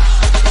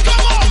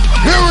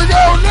 Here we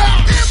go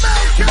now.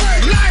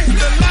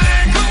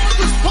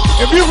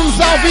 If you from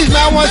Southeast,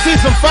 man, I want to see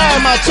some fire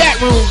in my chat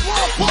room.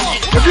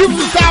 If you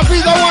from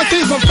Southeast, I want to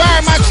see some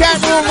fire in my chat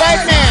room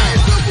right now.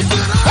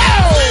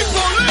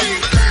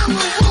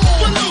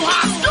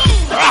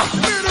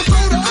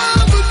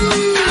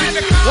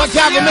 One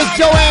time for Miss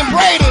Joanne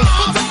Brady.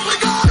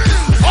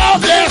 All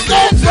gas,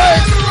 no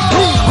brakes.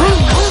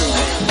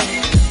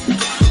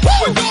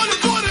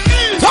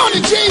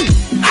 Tony G,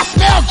 I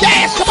smell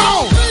gas. Come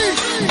on.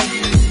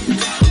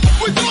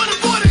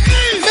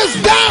 Miss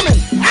Diamond,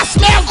 I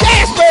smell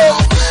gas, bro.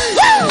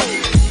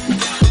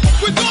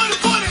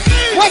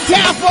 One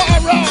time for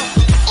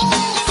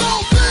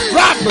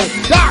Robert,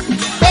 Doc,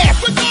 Beth.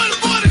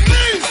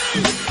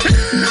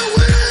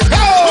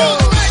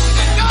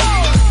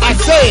 I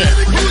said,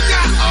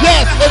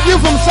 yes, if you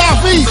from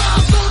Southeast,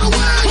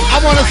 I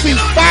want to see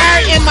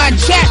fire in my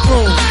chat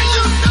room.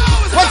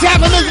 What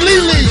time of Miss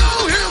Lily?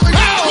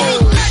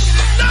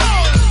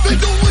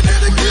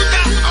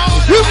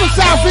 You from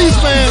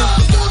Southeast, man.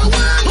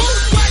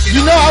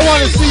 You know I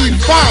want to see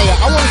fire.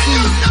 I want to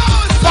see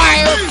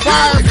fire,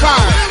 fire,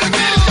 fire.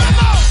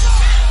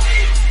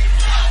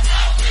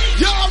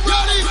 Y'all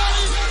ready?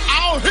 I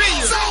don't hear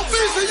you.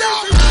 Southeast, are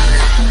y'all ready?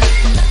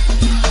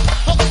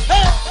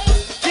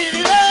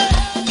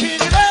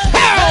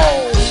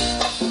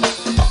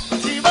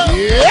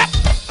 Yep.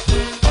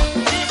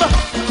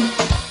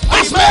 I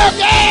smell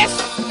gas.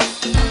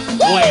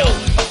 Well,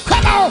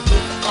 come on.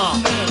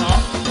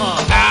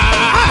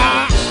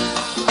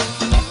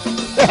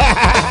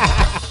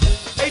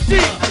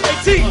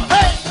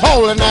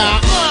 Hold it now.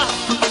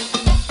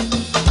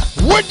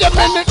 Wait a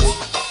minute.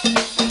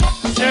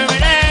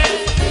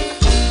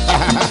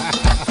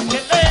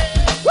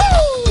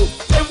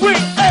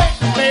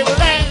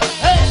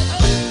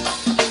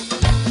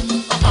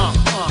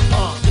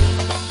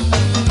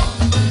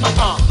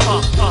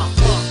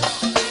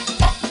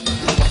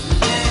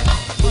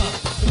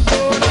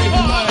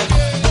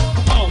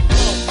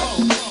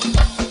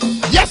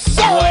 Yes,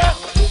 sir.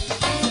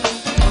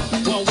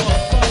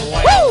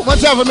 Woo! One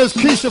time for Miss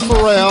Keisha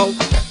Farrell.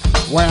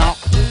 Well.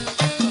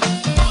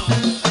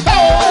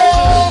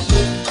 Oh.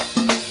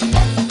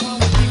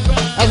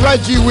 That's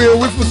right, G Will.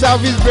 We're from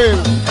Southeast, baby.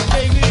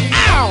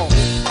 Ow!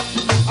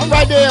 I'm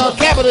right there on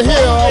Capitol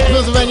Hill on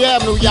Pennsylvania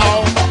Avenue,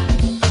 y'all.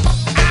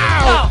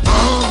 Ow!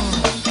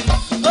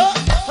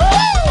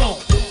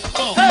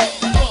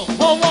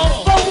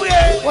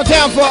 One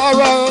time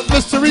for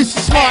Miss Teresa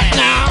Smart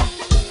now.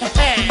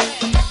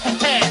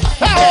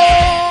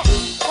 Oh.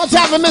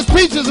 out for Miss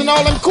Peaches and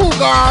all them cool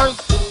guards.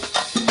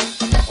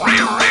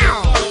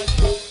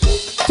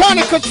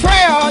 Tony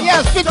Cottrell,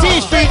 yes,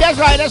 15th Street. That's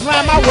right. That's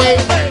right my way.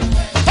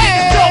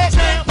 Hey.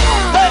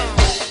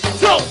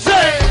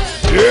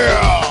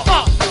 Yeah.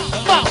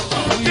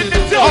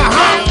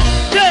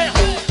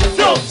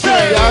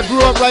 Yeah, I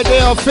grew up right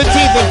there on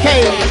 15th and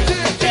K,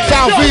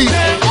 Southeast.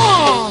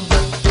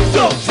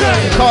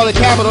 They call it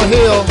Capitol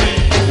Hill.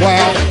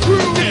 Wow.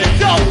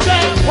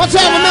 One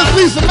time with Miss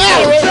Lisa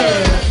Mallory.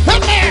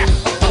 Come there.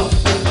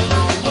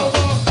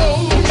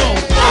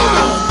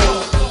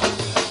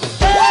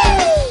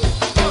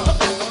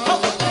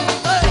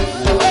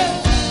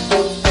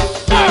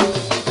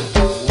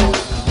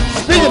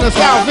 Speaking of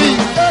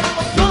Southeast.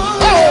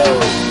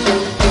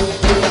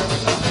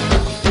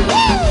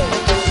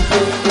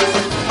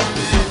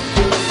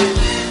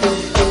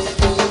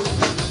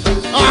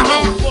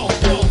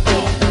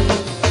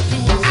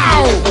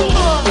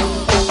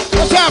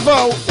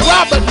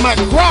 Robert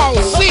McGraw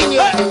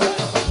Sr.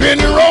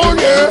 Benny Roll,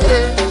 yeah.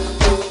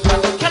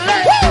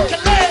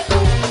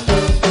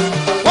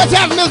 What's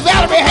happening, Miss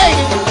Valerie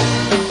Hayden?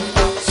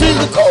 She's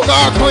the cool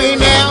guard queen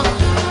now.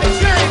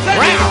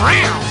 Round,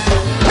 round.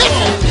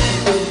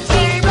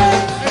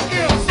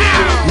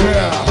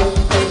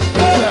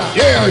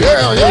 Yeah,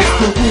 yeah, yeah.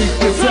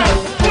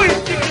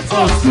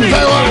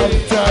 Say what?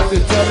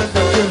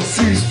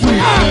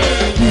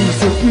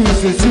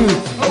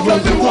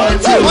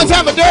 One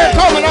time with Derek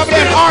Coleman over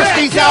there in R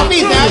Street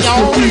Southeast now,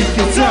 y'all.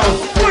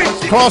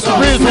 Across the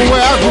bridge from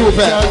where I grew up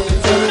at.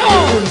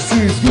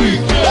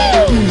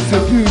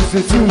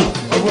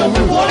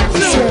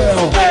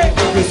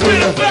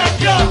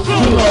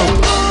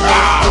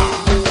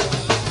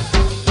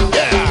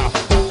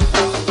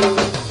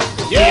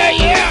 Yeah,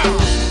 yeah.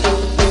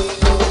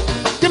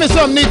 Give me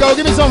something, Nico.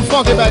 Give me something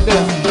funky back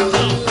there.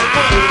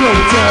 Go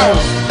down.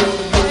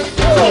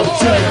 Go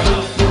down.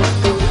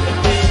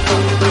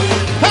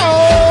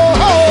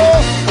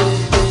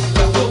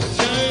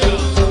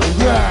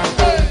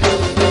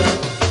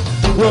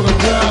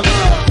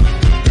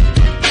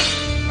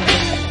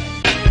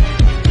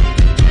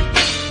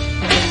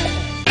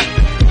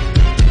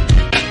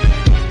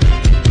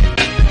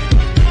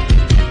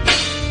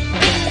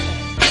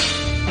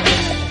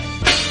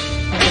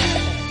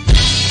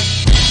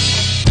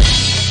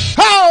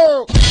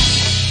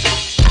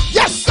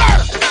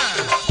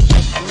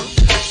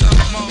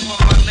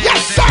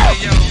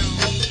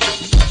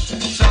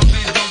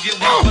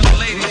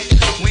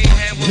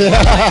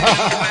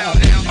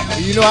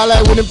 You know I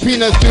like when them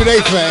peanuts do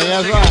they thing,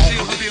 that's right.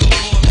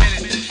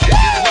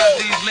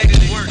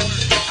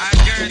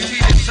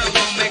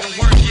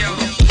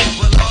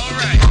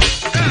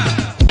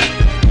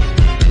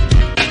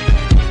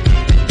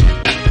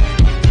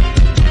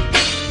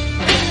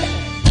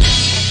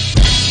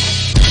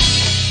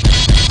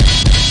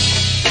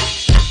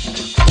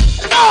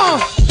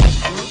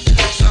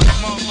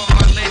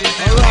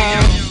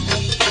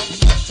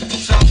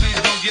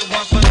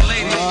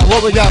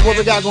 What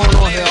we got going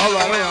on here? All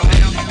right, all right.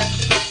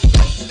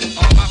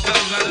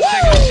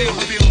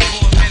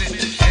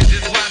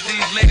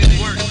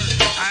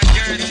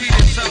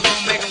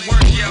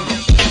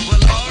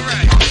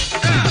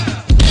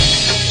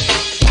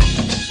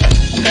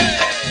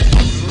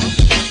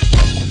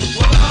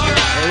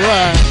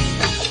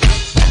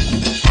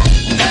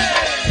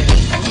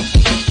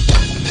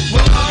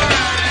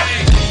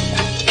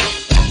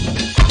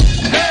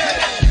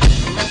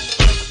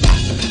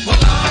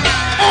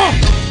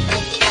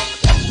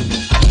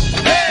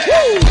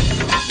 Woo!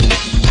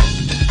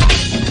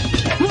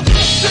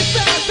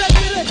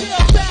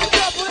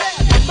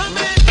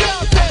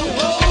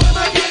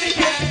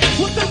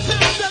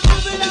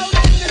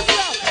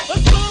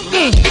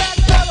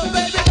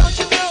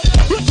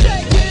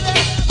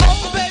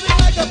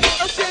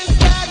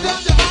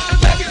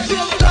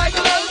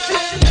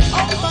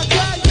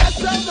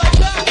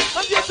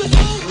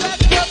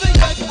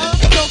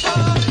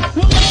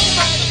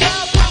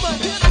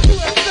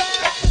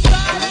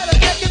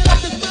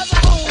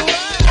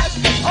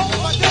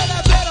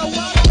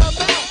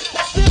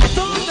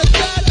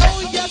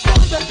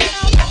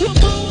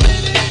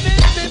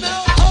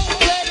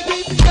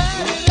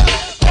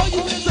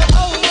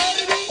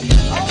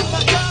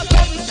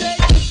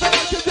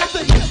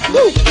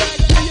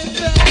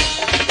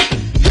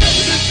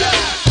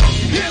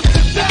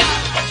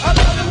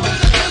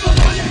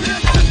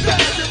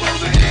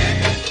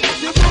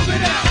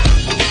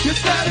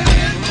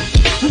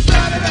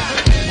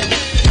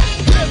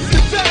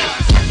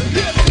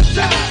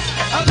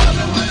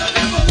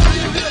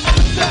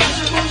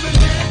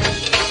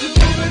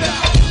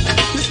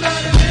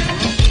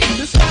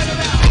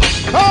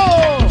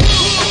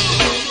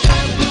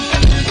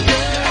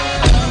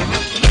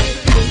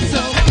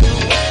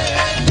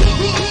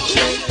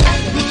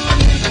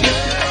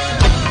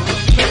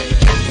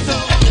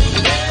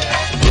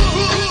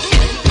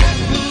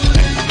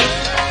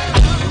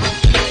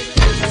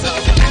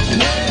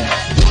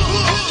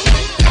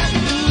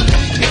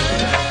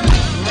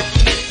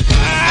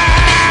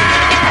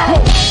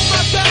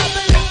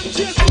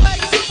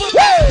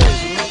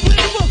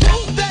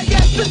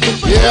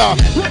 Yeah.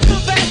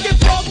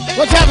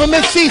 What's happening,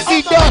 Miss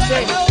CC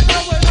Dawson?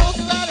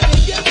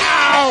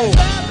 Ow!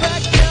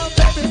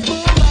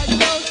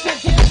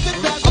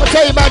 I'll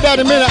tell you about that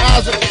in a minute,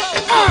 Isaac.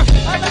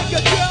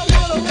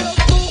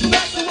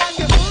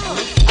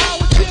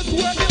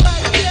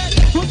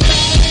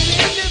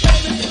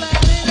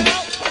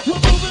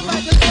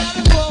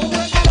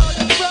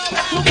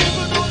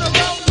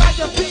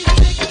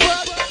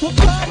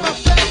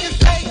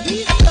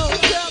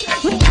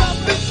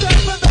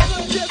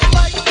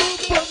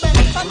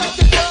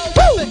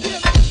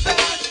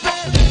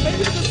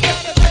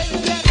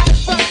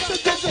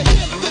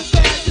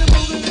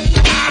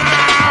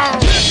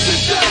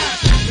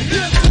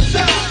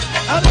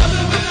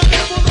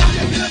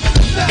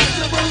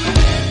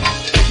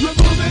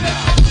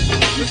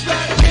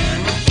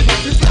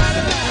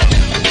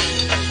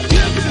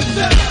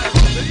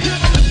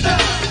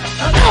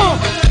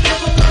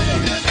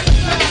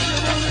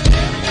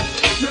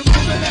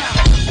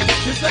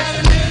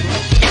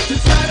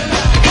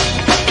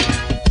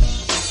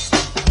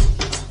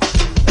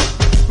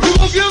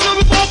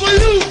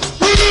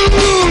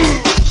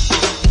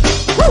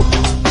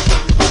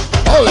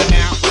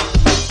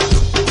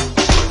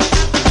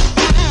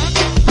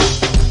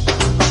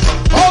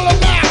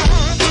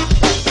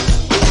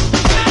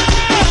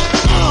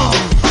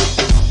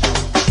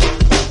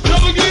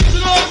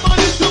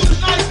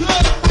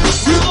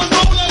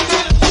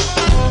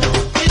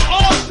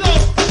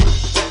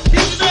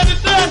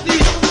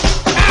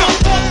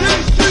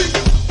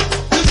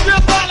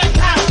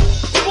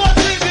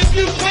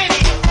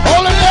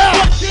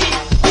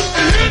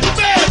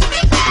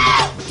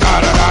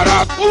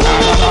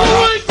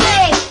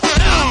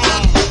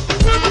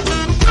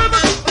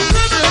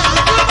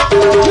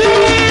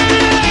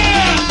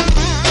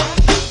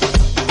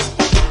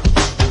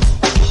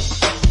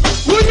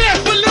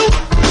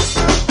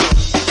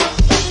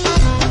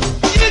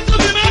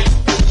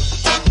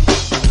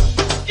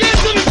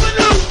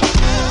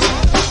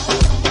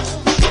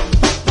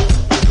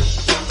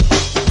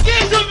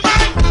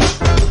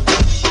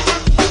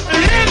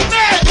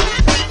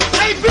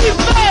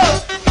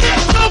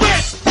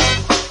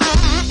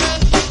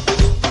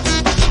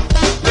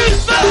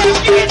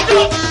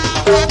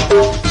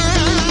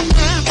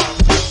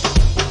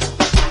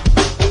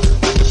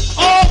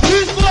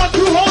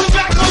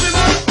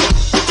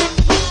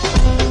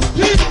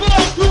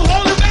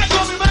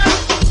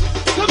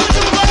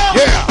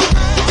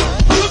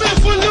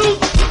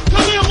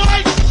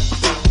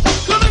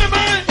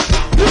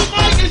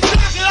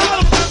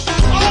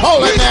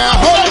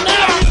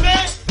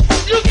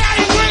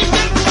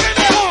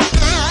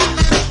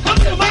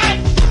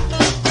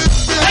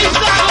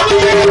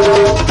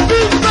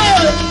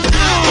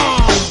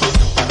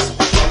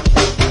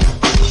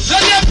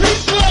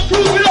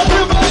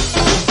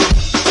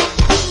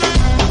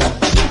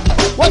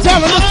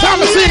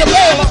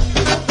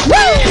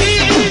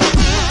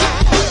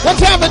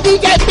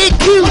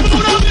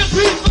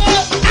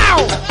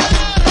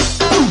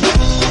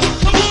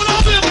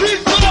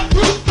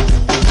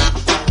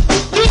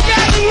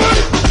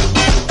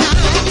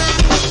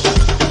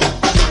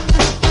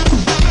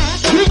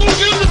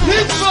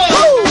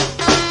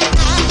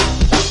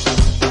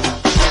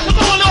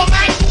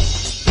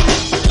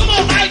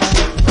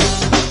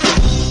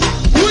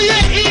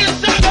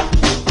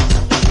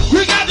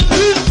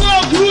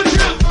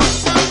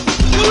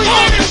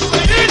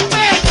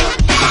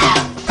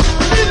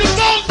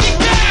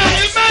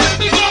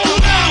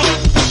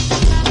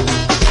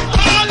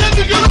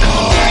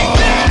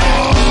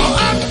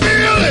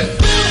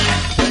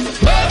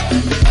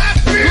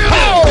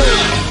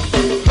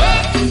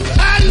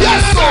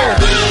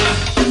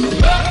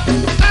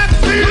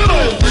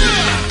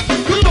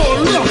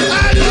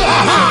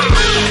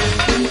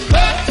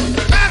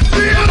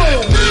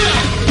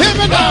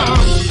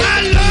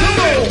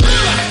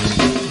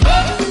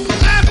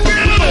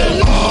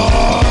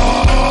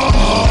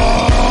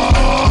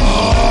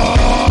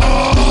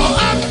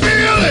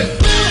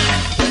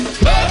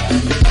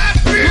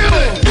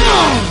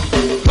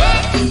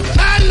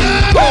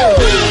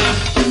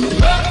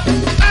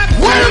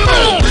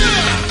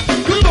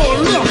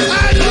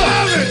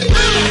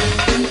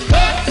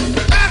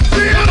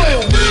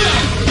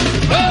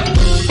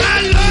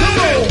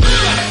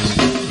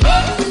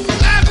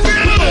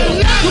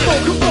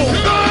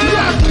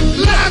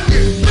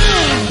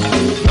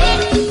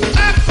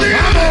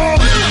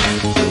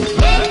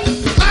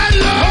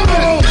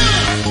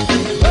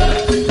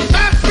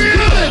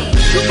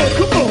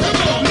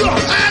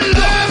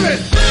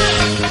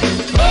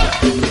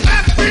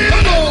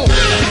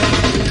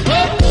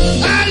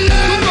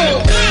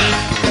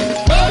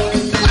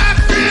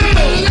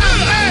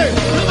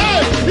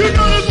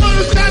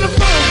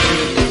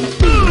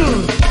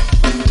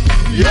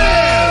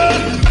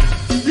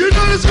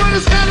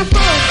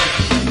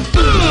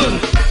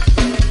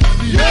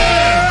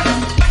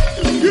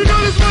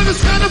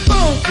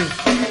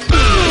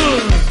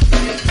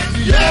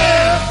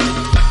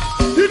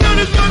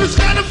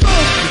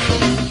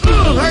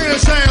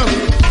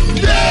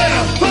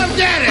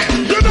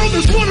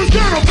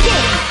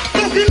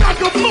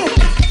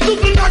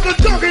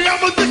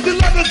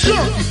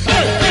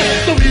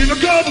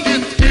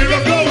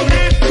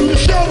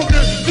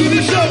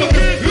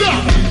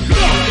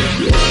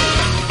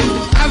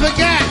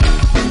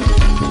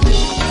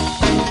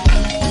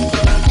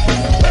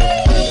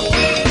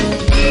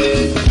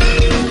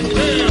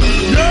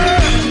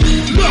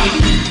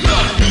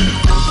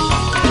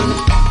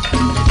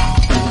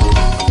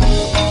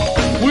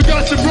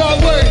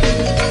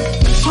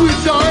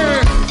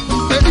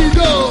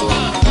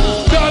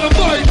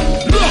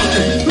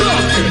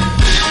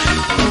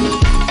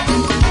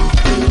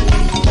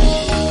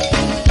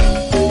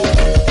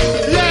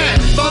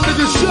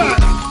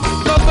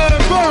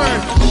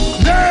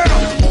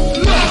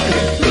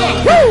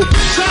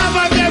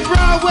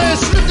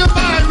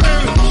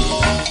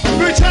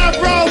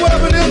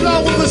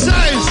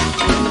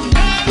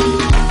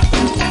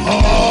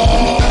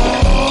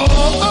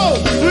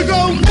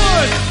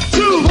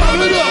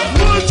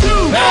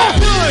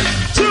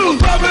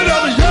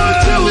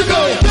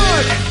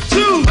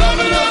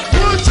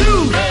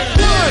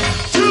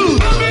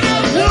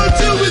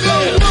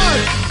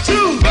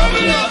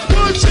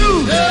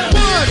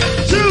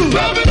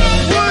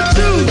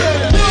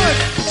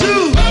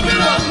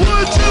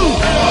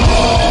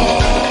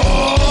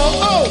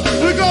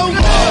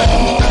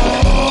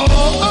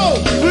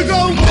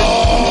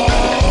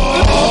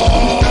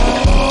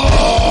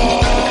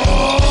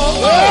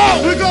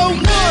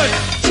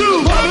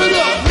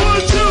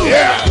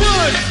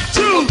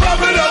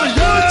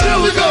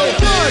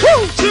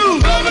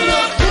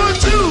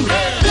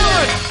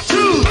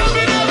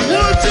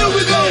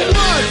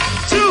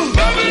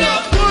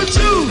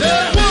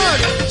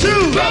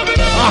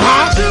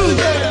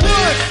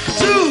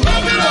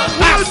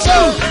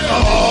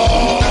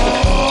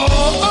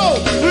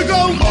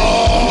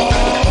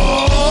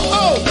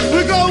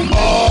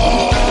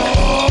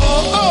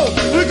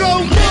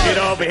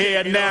 over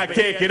here now,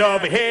 kick it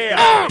over here.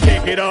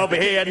 Kick it over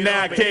here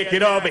now, kick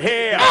it over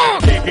here.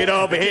 Kick it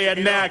over here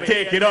now,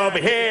 kick it over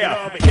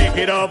here. Kick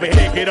it over,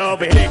 kick it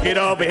over, kick it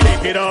over,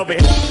 kick it over.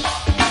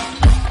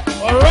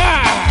 All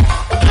right.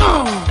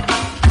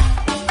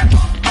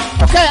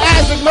 Okay,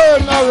 Isaac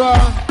Merton,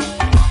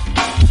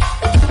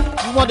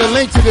 you want the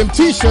link to them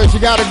t-shirts, you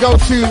gotta go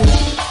to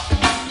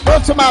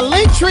my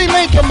Linktree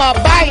link in my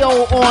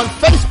bio on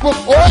Facebook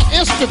or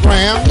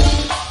Instagram.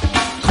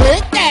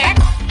 Click that.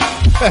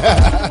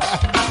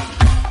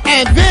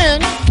 And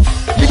then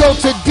you go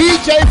to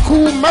DJ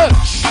Cool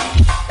Merch.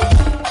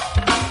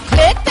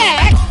 Click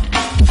that.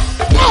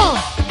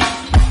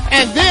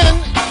 And then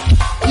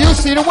you'll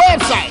see the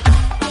website.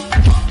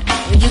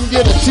 And you can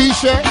get a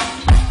t-shirt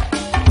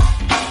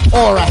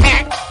or a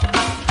hat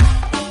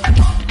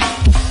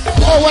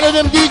or one of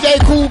them DJ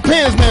Cool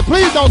pins, man.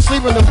 Please don't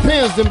sleep on them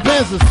pins. Them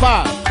pins is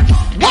fire.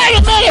 Wait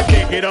a minute.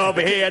 Kick it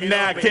over here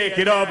now, kick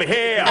it over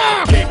here.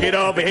 Kick it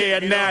over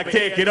here now,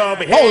 kick it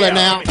over here. Hold it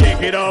now.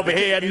 Kick it over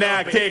here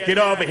now, kick it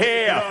over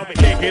here.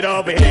 Kick it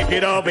over, kick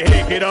it over,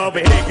 kick it over,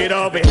 kick it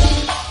over.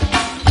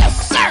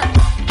 Yes, sir.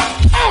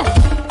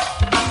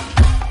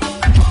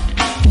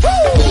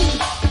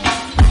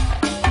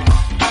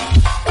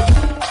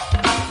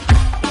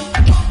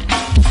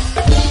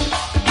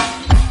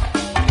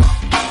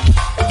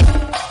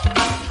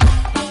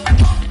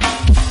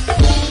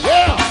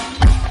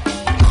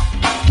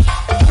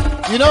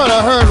 You know what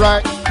I heard,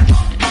 right?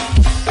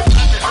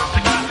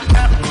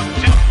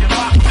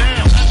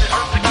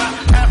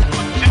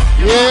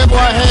 Yeah, boy,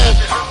 I had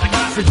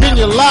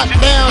Virginia locked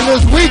down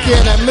this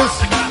weekend at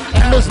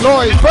Miss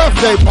Lori's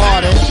birthday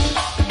party.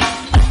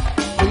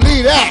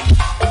 Believe that.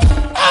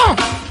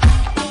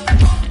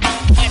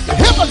 At the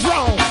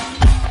Hippodrome.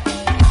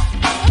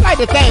 I'd like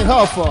to thank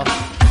her for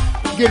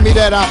giving me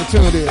that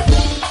opportunity to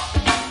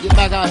get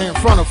back out here in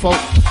front of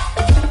folks.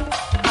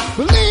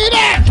 Believe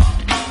that.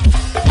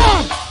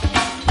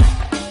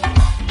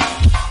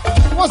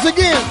 Once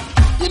again,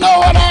 you know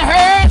what I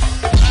heard?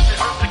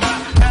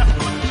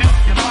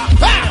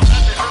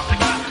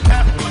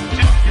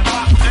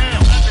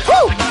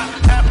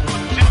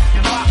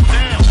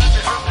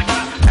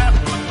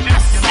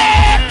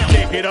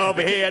 Kick it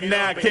over here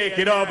now, kick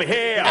it over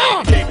here.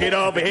 Kick it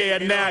over here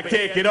now,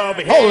 kick it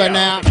over here. Hold it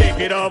now. Kick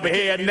it over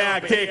here now,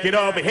 kick it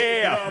over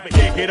here.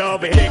 Kick it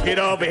over, kick it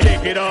over,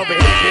 kick it over,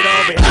 kick it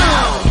over.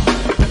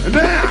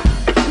 Now,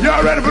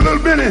 y'all ready for a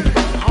little minute?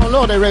 I don't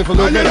know if they ready for a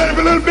little Are you bit. ready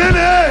for a little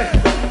minute?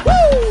 Woo!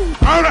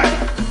 All right,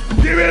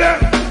 give it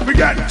up. We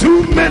got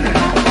 2 minutes.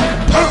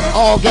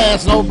 All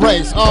gas, no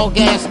brakes. All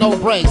gas, no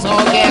brakes.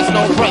 All gas,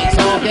 no brakes.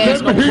 All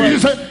gas, no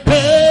brakes.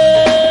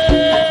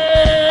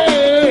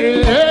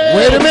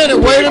 Wait a minute.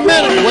 Wait a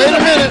minute. Wait a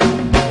minute.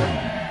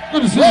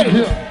 Good to see you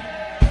here.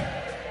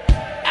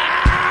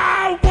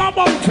 One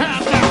more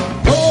time now.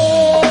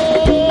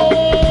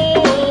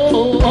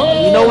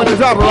 You know when to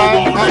drop it,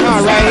 right?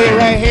 Right here,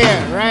 right here,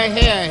 right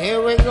here.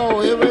 Here we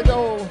go. Here we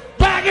go.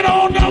 Back it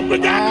on up. We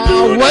got to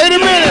do it. Wait a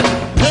minute.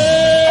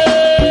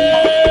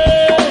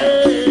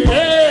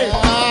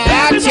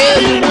 I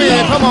tell you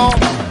when. Come on.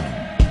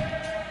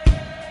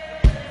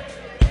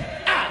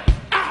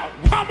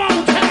 One more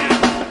time.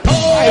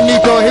 All right,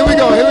 Nico. Here we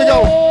go. Here we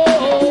go.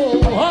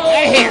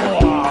 Right here.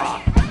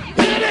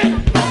 Hit it.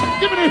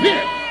 Give it a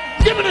hit.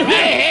 Give it a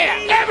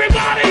hit.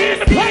 Everybody in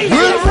the place.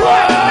 Good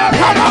run.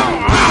 Come on.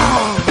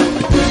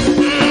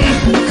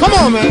 Come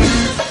on, man.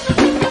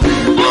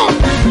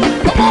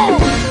 Come on.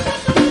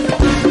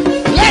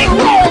 Let it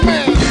roll,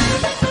 man.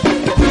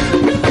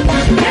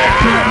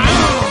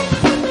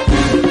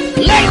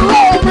 Let it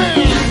roll,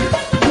 man.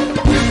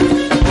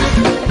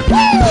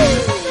 Woo.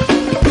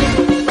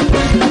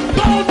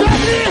 Go,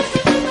 Daddy.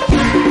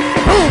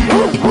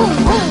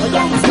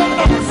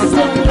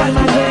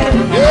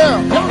 Yeah.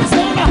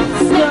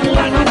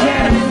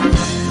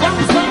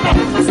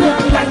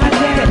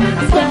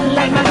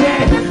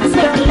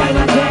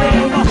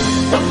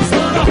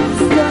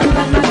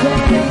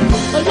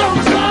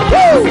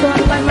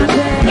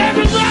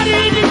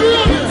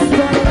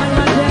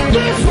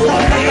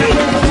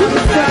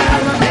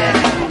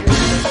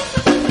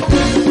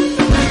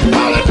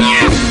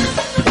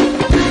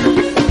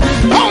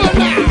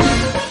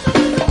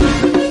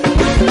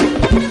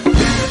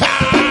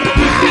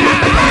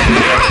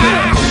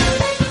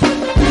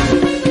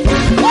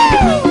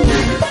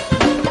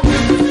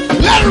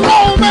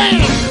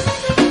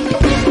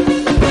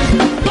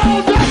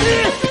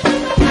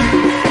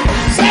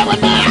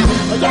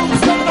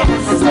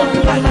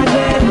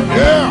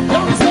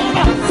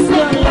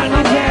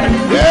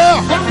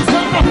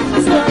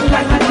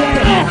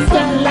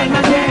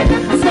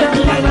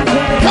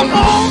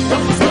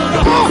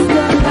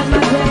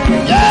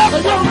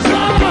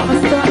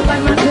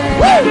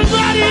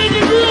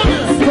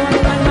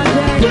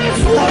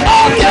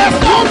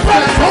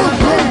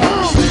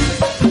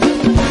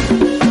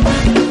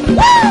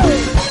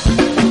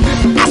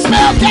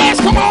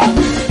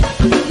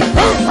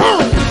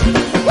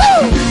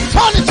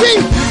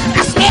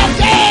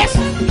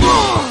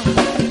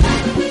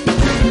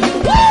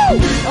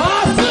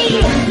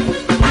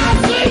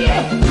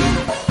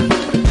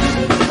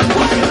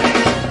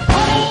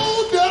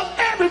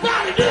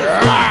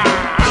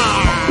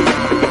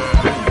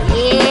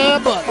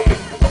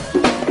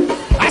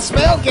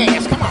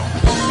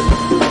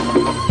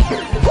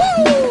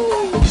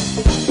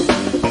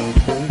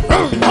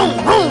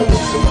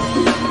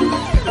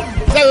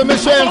 Say with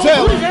Miss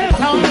Chantel.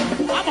 I'm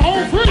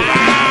home free.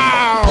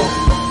 Ow.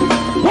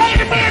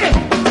 Wait a minute.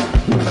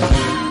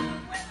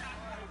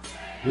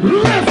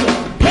 Listen.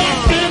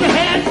 Cat in the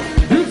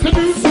hat. Used to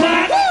do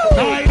flat.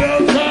 Night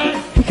outside.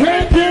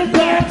 Can't get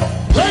back.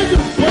 Take it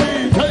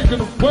away. Take it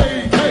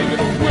away. Take it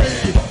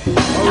away.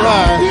 All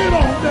right. Get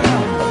on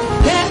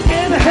down. Cat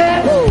in the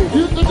hat.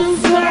 Used to do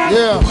flat.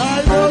 Yeah.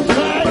 Night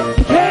outside.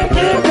 Can't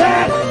get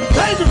back.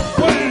 Take it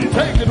away.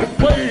 Take it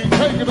away.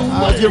 Take it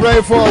away. Let's get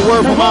ready for a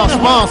word from our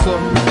sponsor.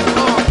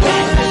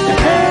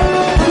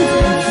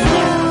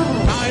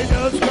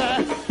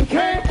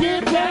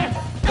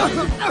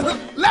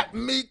 Let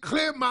me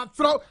clear my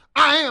throat.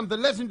 I am the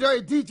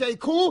legendary DJ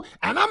Cool,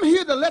 and I'm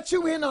here to let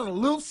you in on a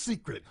little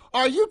secret.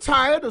 Are you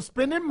tired of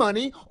spending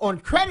money on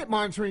credit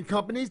monitoring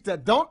companies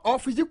that don't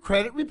offer you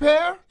credit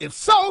repair? If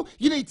so,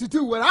 you need to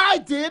do what I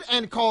did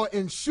and call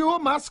Insure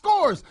My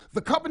Scores,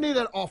 the company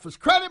that offers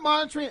credit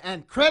monitoring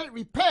and credit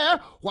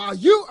repair while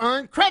you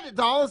earn credit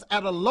dollars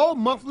at a low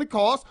monthly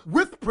cost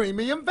with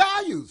premium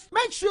values.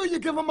 Make sure you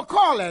give them a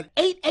call at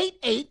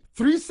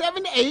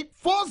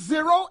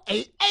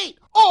 888-378-4088,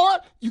 or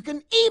you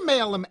can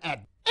email them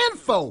at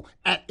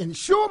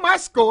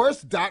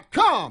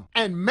info@insuremyscores.com,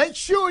 and make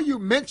sure you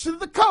mention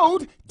the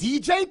code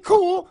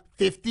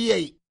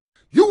DJCool58.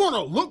 You want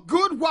to look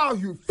good while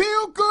you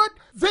feel good?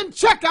 Then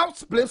check out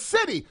Spliff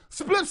City.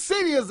 Spliff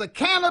City is a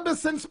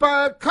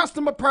cannabis-inspired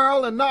custom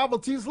apparel and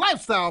novelties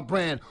lifestyle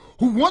brand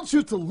who wants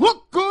you to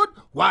look good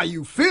while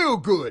you feel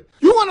good.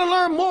 You want to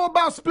learn more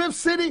about Spliff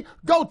City?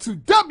 Go to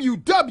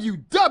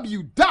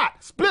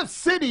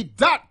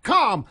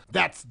www.spliffcity.com.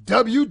 That's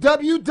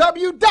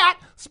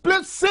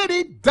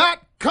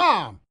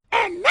www.spliffcity.com.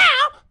 And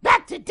now,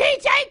 back to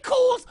DJ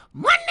Cool's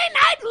Monday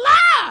Night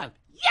Live.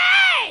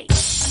 Yay!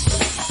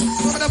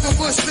 Coming up on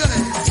Bush Billy. We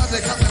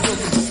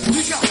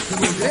got the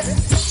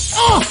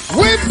boogie.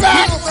 We're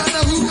back. We gonna find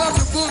out who got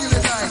the boogie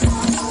tonight.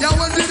 Y'all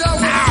want to do that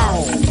one?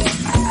 Ow.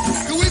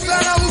 Can we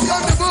find out who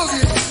got the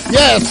boogie?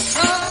 Yes.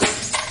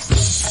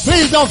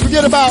 Please don't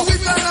forget about. Can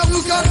we find out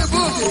who got the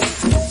boogie?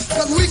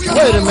 Because we come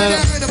Wait a all minute.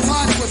 down in the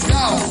party with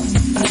y'all.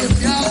 If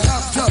y'all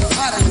come tough,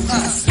 hotter than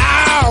us.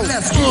 Ow.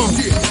 Let's get on.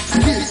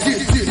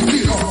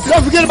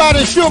 Don't forget about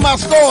Insure My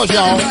Scores,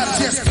 y'all.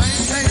 Just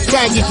maintain.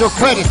 Try and get your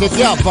credit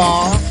together,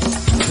 Bob.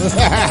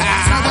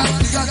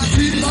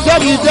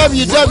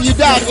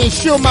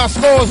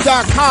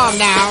 www.insuremyscores.com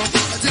now.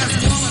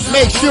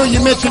 Make sure you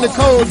mention the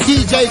code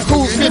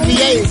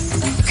DJCool58.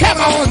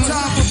 Come on.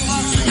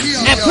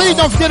 And please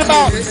don't forget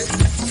about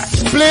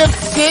Spliff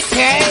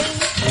City.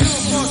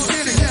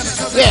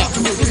 Yeah,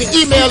 you can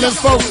email them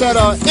folks at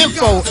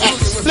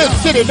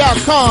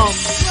info@spliffcity.com.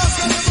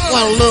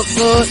 Want to look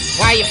good?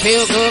 Why you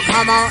feel good?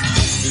 Come on.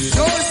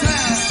 Georgetown.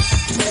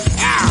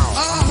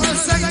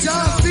 St.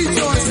 John's Beach,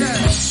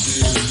 Georgetown.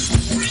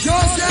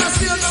 Georgetown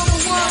still number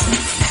one.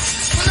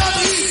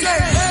 Whatever he say,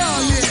 hell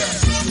yeah.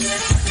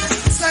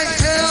 Say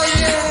hell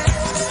yeah.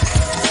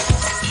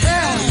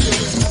 Hell yeah.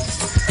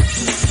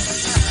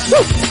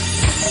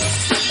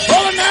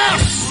 Hold it now.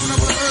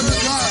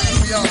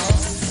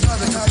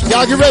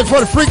 Y'all get ready for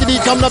the Freaky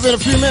coming up in a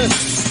few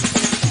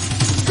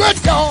minutes.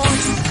 Good God.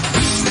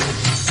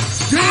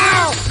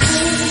 Ow.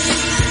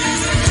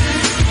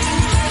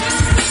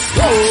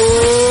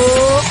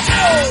 Oh.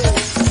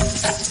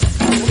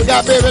 What we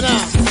got, baby,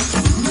 now?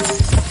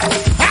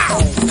 Ow.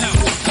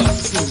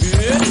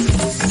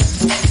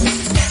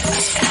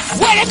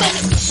 Wait a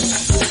minute.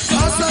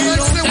 Also,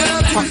 like say when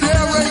I'm through the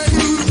airway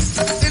crew,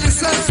 in the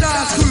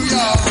sunshine crew,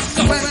 y'all.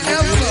 Whenever you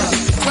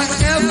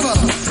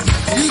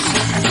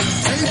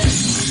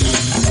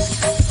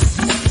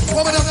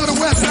warming up for the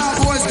West Side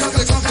boys, come to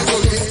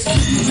boogie.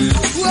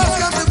 Who else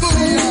come to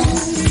boogie, y'all?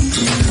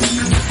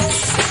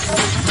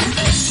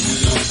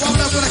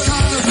 Warming up for the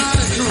Compton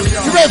Mountain crew,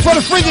 y'all. You ready for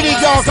the Freaky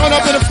y'all? Coming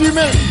up in a few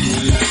minutes.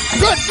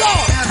 Good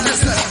God.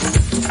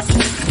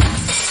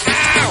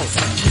 Ow.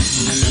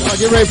 Y'all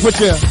get ready to put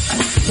your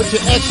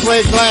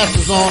X-ray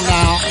glasses on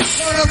now.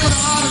 Warming up for the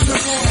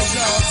Arlington boys,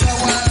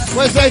 y'all.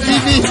 Where's that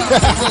DB?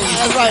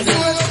 That's right.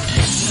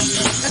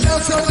 And now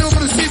tell me over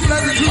the people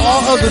every crew.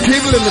 All of the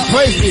people in the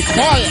place be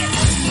quiet.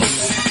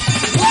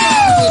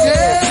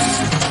 Yeah.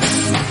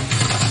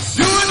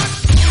 Do it.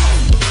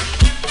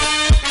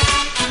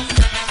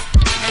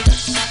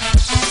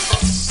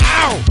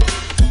 Ow!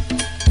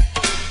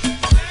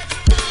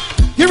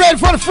 Get ready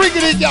for the Freaky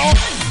y'all.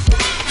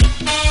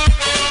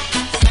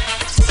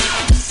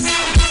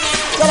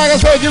 So like I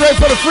said, get ready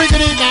for the Freaky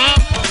now.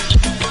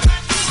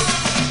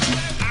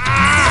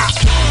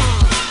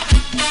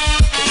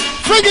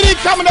 Freaky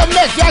coming up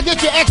next. Y'all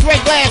get your X-ray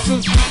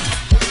glasses.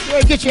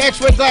 Get your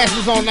X-ray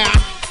glasses on now.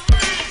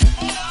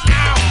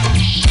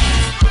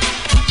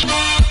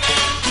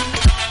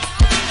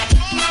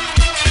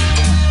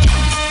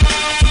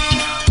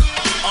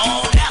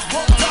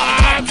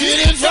 Get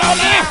it on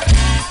now.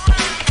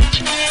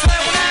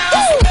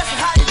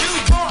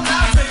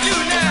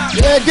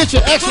 Yeah, get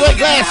your X-ray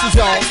glasses,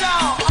 y'all.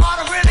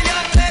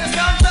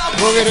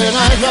 Boogie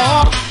tonight,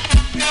 y'all.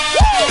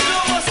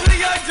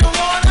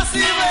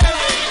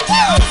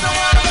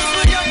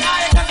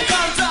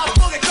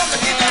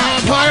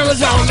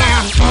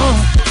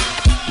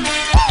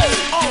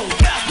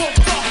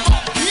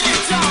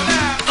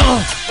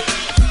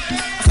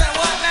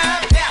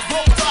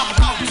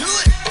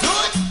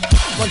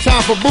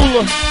 for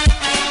Bula.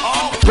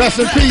 Rest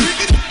in peace.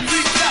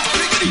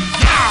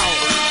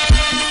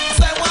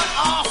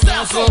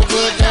 Sounds so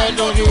good, now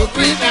don't you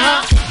agree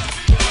now?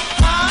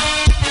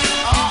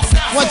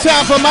 One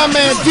time for my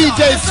man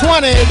DJ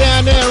 20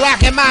 down there in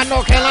Rocky Mount,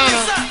 North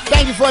Carolina.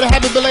 Thank you for the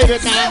happy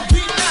belated now.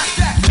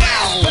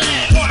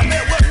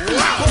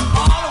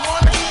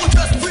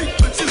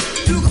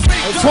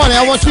 20,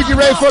 I want you to get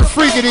ready for the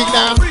freaky dick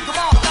now.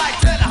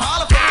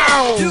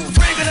 Ow!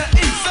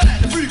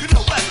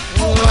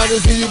 Oh, I can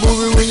see you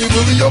moving when you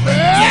moving your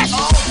ass.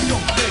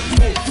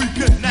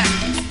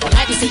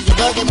 I can see you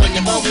bugging when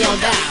you boogie on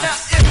down.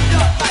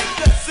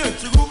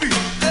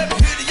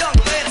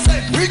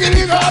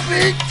 Freaky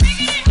coffee.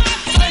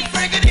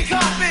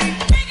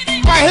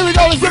 All right, here we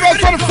go. Let's get ready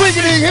for the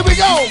freaky dick. Here we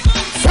go.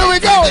 Here we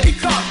go.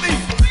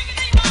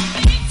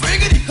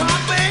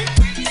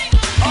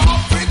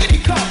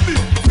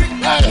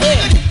 Right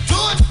here.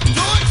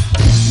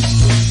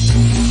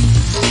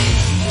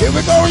 Here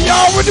we go,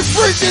 y'all, with the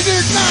freaky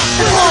dick now.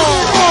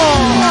 Ow.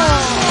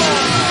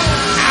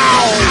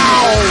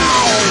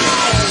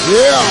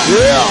 Yeah.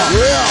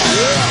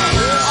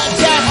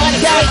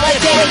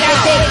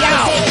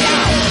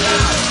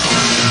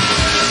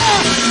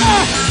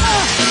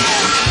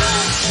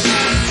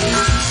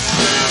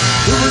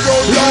 Here we go,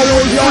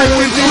 y'all,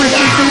 with the freaky dick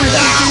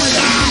now.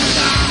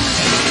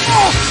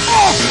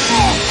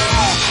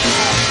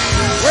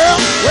 Well.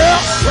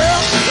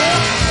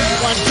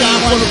 One time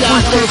for the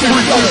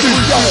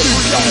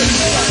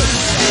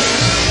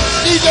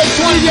DJ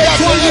 20, you got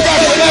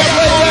the left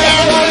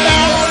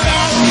down.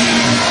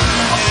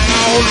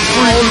 All the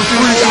free,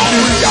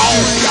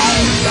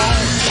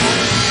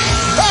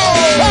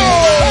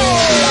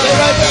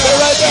 Stay right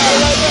there.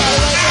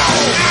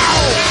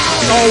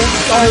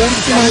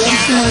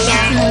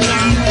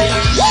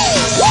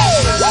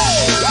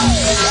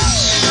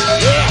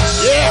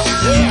 Yeah.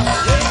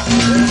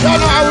 Y'all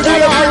know how we do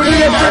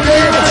it.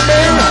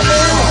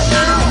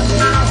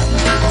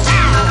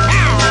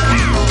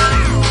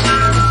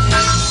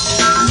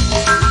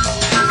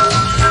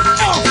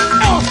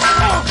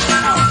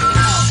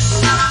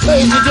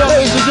 Ladies and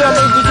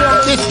gentlemen,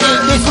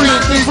 this free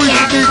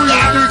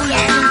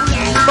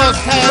must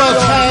have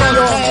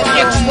your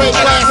X-ray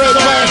glasses.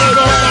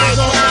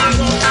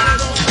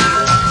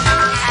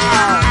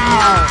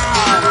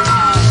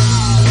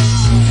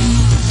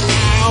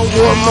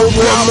 One more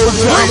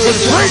drink.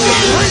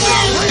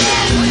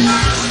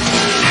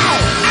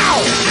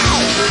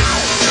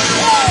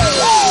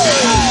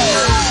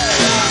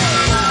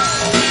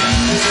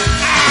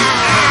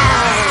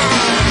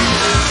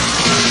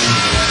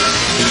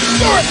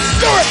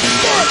 Do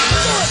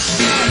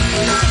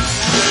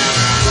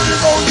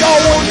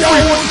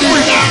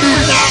it.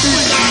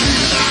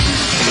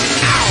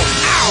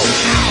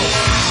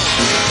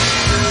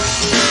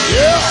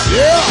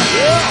 Yeah.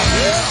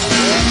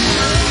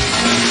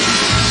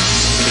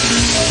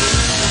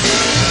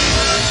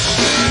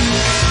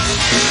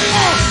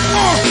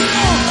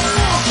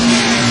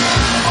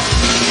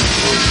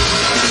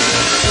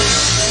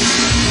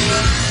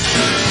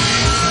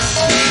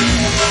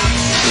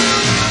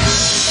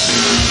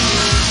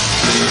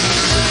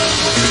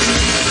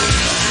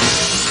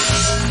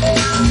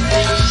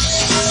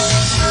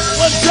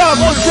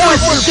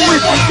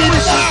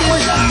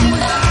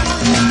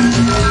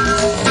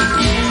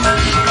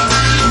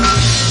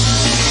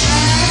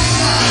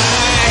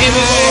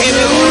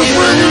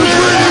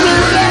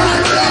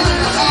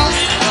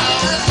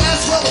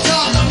 That's what we're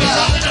talking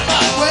about.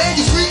 When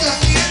you freak out,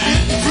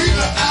 freak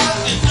out.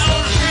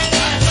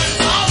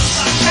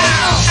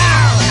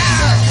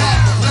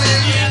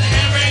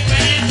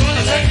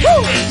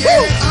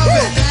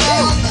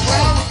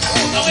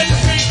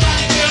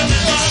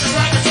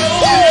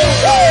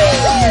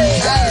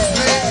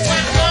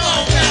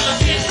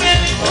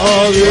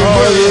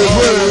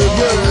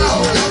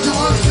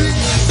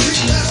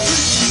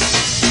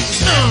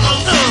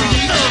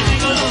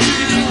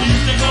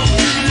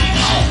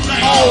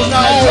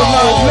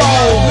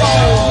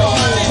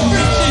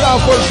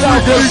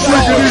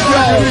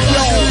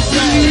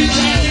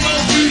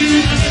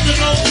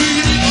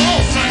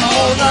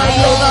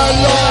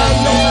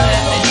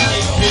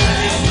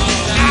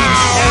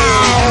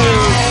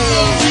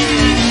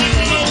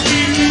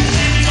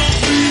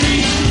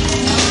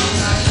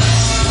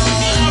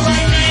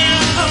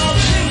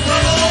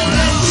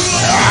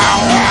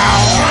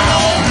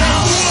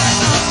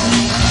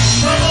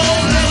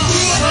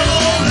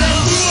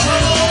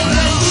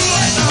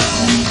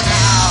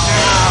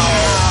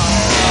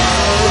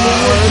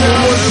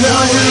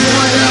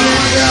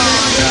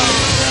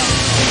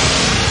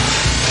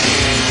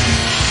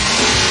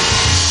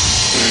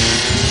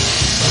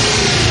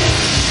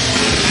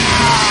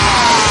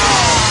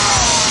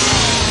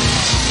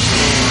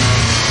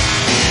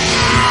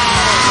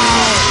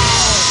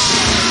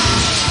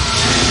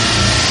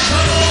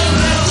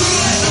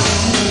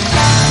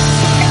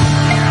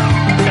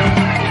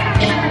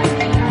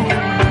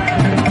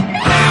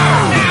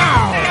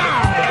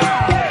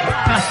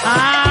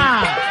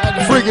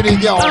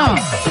 Y'all.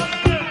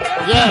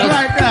 Yeah.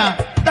 Right now.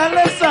 Now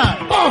listen.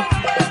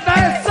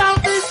 Now it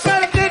sounds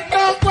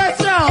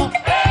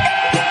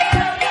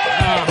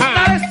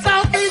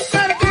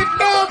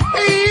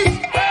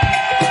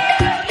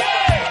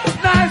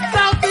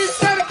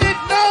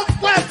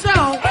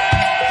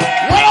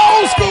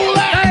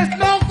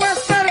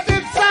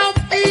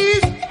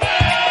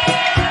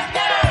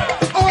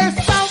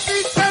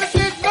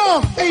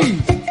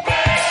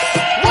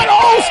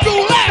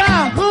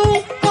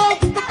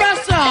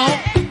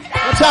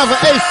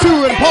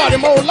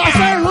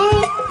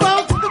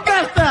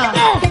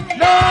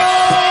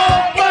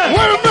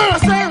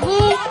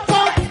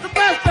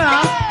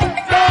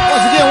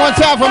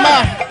for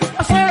my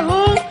I said, who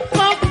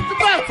smokes the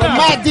best? for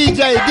my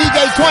DJ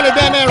 20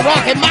 down there in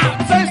Rocky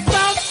Mountain. Say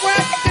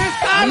Southwest is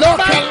dynamite. North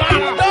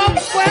Carolina.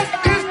 Northwest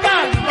is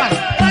dynamite.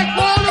 Like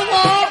wall to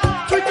wall,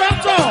 tree top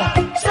tall.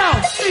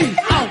 South, east,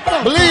 out,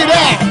 west. Believe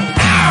that.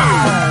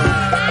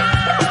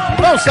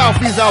 No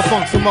Southeast out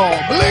funk some more.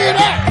 Believe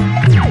that.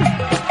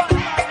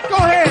 Go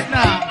ahead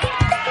now.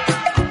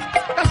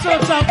 That's what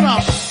I'm talking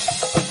about.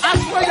 I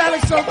swear y'all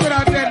look so good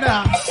out there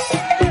now.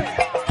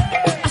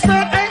 I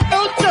said it ain't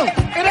no joke.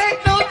 It ain't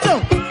no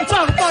joke. I'm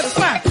talking about the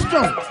back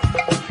stroke.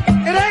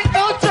 It ain't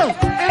no joke.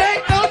 It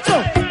ain't no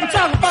joke. I'm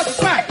talking about the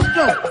back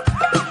stroke.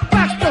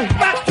 Back stroke,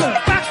 back stroke,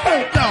 back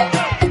stroke, y'all.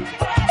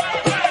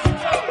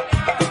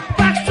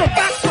 Back stroke,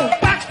 back stroke,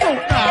 back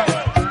stroke, y'all.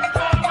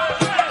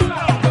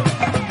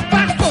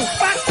 Back stroke,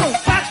 back stroke,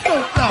 back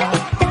stroke, y'all.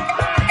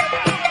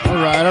 All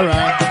right, all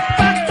right.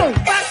 Back stroke,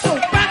 back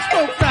stroke, back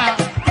stroke, y'all.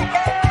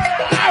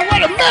 Ah,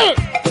 wait a minute.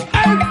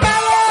 Hey,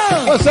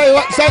 fellas! Well,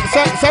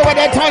 say what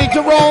that Tony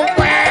Jerome.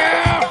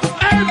 Well,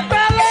 Hey,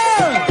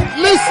 fellas!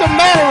 Lisa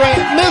Mallory,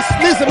 Miss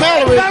Lisa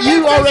Mallory,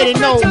 you already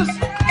know.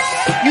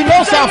 You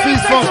know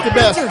Southeast Funk the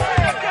best.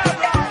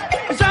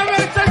 Is y'all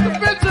ready to take some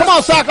pictures? Come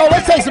on, Sacco,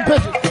 let's take some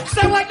pictures.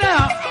 Say what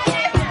now?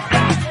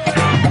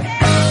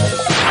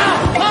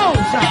 Out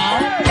goes y'all.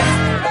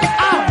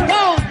 Out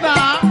goes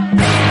now.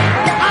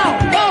 Out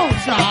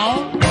goes y'all.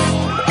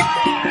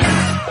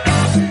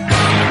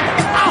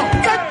 Out,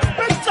 take the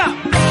picture.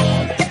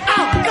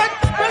 Out, take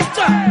the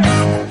picture.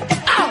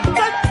 Out,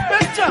 take the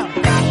picture.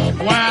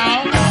 Wow.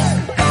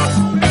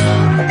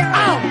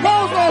 Out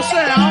goes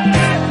Rochelle.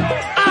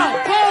 Out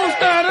goes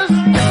Dennis.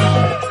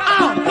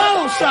 Out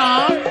goes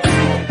Sean.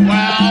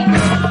 Wow.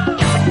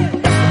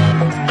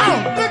 Oh,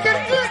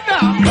 looking good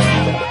now.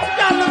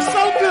 Y'all look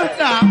so good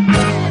now.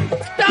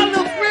 Y'all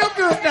look real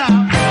good now.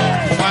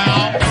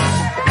 Wow.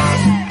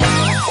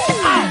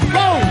 Out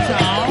goes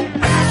y'all.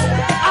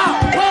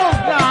 Out goes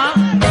now.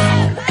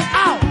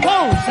 Out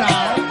goes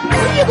y'all.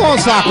 Where you going,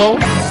 Sacco?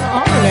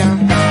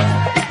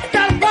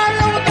 Got a party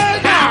over there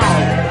now.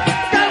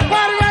 Got a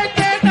party right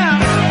there now.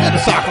 Get the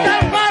Sacco.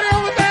 Got a party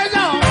over there,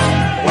 y'all.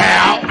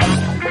 Well,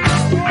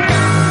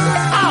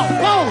 Out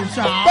goes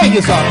y'all. thank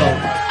you, Sacco.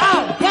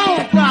 Out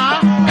goes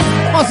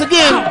y'all. Once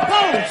again, Out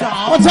goes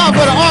y'all. one time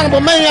for the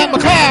Honorable Maniac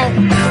McCloud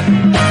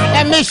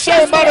and Miss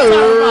Shea Butter.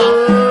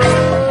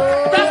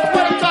 That's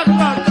what I'm talking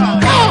about, y'all.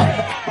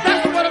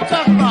 That's what I'm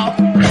talking about.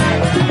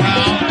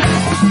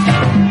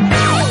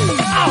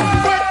 I'll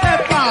work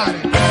that body.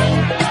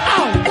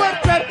 I'll work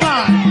that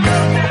body.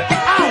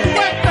 I'll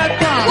work that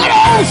body. Where the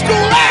old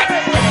school at?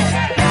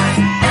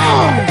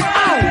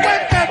 I'll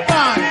work that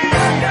body.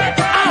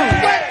 I'll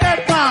work that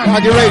body.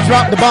 I'll get ready to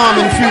drop the bomb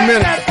in a few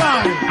minutes. That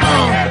body.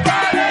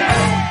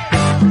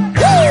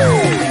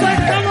 Say,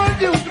 come on,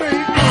 you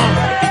three.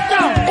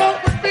 Y'all walk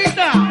with me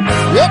now.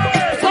 Yep,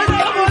 Say,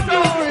 come on,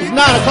 you three. it's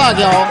 9 o'clock,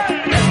 y'all.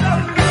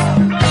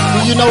 Do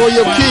you know where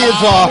your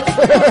kids are?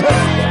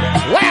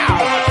 Wow.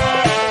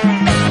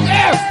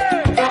 Yes.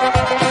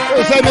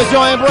 What say, Miss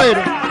Joanne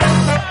Brady?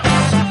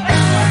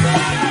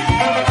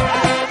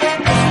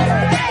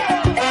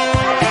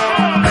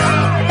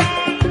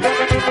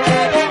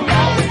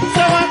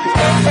 So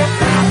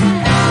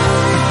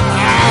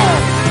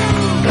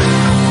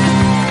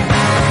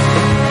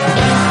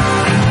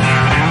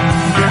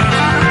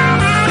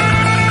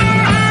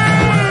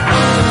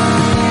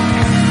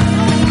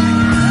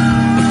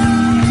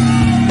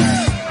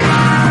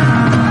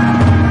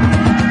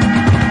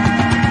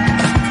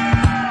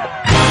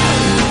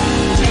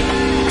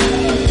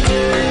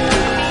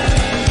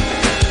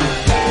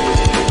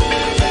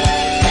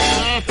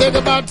Think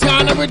about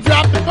time that we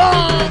drop the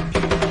bomb.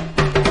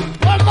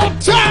 One more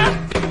time.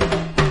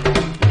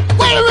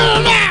 Wait a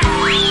minute now.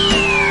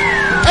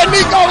 Hey,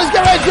 Nico, let's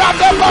get ready to drop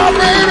that bomb,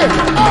 baby.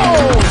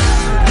 Oh.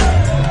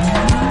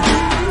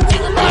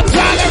 Think about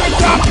time that we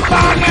drop the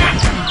bomb now.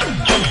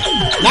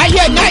 Not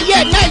yet, not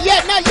yet, not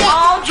yet, not yet.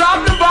 I'll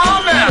drop the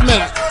bomb Wait a now.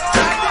 minute.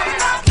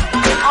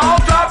 I'll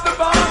drop the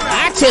bomb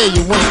now. I tell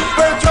you when.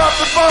 Baby, drop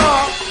the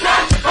bomb.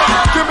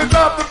 Give me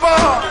drop the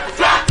bomb.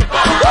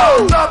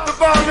 Woo! Drop the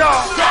bomb,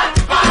 y'all.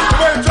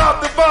 Baby,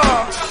 drop the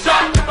bomb.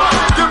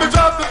 Give me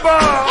drop the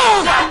bomb.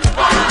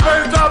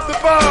 Baby, drop the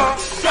bomb.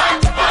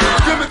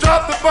 Give me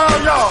drop the bomb,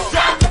 y'all.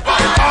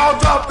 I'll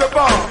drop the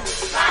bomb.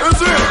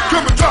 It's it.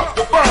 Give me drop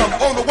the bomb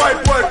on the white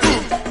boy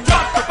crew.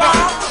 Drop the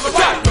bomb.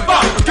 Drop the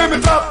bomb. Give me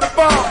drop the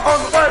bomb on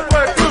the white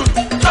boy crew.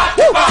 Drop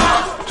the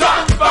bomb. Drop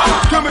the bomb.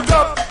 Give me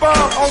drop the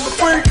bomb on the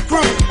freak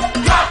crew.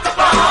 Drop the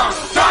bomb.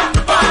 Drop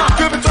the bomb.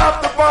 Give me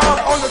drop the bomb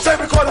on the tape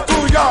recorder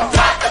crew, y'all.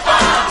 Drop the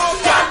bomb.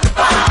 Drop the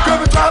bomb. Give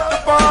me drop the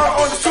bomb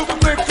on the super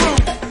quick crew.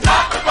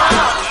 Drop the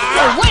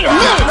bomb. Wait a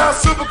minute. Now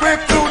super quick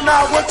crew,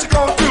 now what you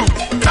gonna do?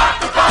 Drop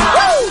the bomb.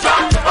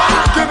 Drop the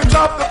bomb. Give me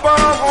drop the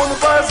bomb on the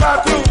bird's eye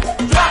crew.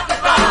 Drop the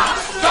bomb.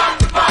 Drop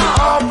the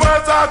bomb. All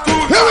bird's eye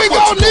crew. Here we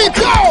go,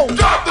 Nico.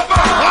 Drop the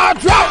bomb. I'll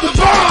drop the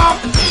bomb.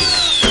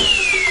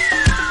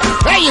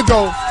 There you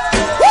go.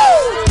 Woo!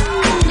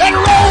 Let it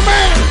roll,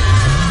 man.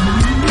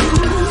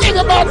 Think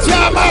about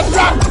time I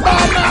drop the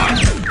bomb now.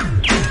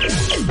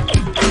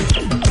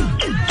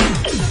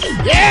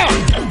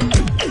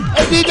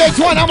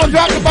 birthday 20, I'm gonna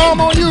drop the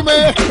bomb on you,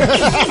 man.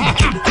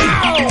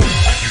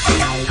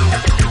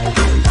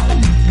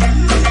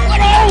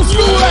 What old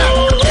school at?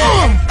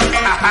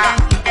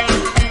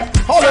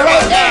 Hold it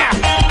right there.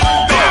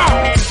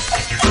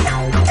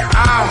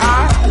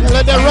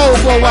 Let that roll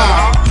for a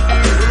while.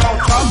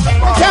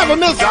 Time for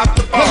Miss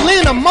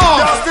Helena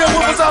Moss. Y'all still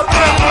with us out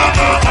there?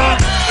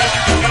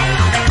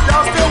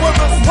 Y'all still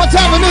with us? One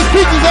time for Miss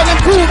Peaches and them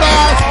cool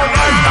guys.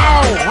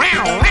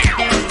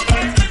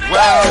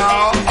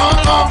 Well,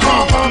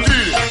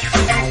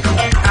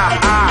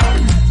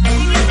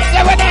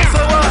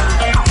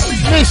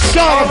 Miss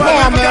Shauna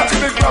Palmer. got you,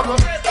 big brother.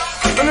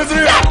 And listen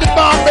here. Drop the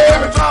bomb,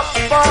 baby. Drop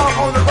the bomb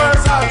on the bird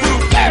side crew.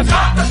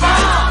 Drop the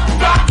bomb.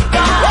 Drop the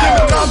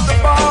bomb. Drop the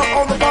bomb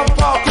on the bumper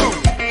car crew.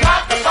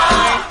 Drop the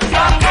bomb.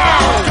 Drop the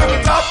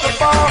bomb. Drop the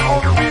bomb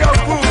on the Rio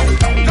crew.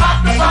 Drop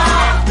the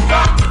bomb.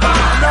 Drop the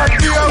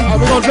bomb.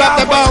 We're gonna drop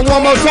that bomb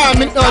one more time,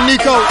 Nico.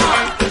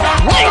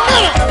 Wait a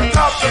minute.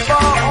 Drop the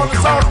bomb on the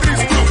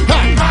Southeast crew.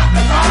 Drop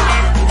the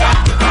bomb. Drop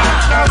the bomb.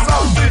 Now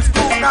Southeast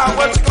crew. Now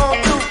what you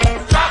gonna do?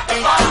 Drop the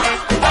bomb.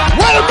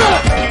 Wait a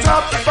minute.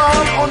 Drop the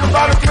bomb on the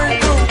Valley Green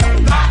crew.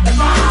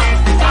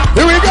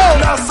 Here we go.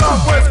 Now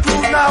Southwest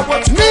crew. Now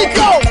what you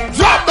Nico,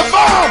 drop the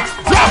bomb.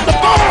 Drop the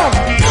bomb.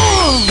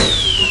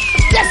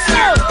 Yes,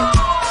 sir.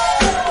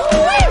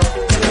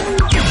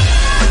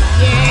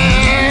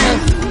 Yes.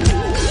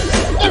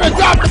 Let me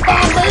drop the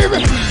bomb, baby.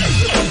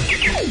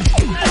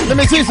 Let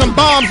me see some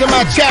bombs in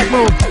my chat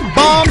room.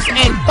 Bombs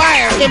and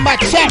fire in my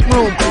chat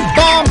room.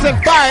 Bombs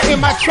and fire in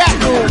my chat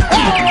room.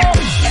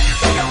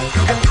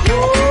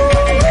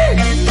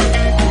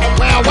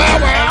 Well.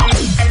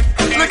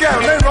 look at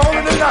them, they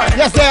rolling tonight.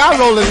 Yes, they are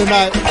rolling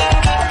tonight.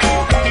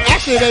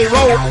 Actually, they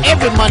roll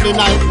every Monday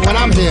night when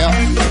I'm here.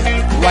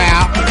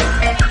 Wow.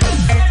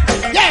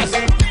 Yes,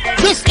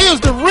 this is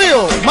the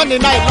real Monday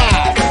Night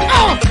Live.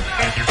 All right.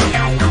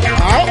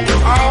 I'll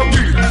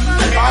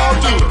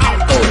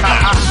do it.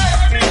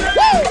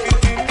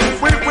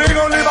 We ain't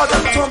gonna leave out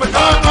that tournament.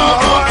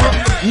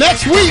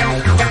 Next week,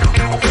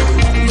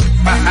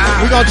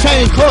 we're going to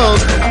change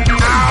clubs.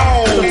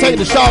 We'll take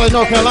the Charlotte,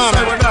 North Carolina.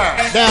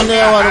 Down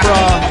there at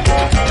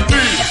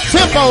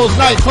Tempo's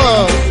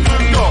nightclub.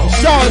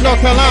 Charlotte, North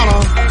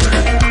Carolina.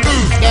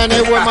 Down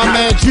there with my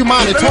man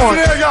Jumani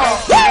Torrance.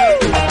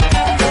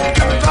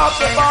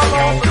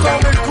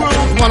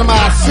 One of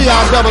my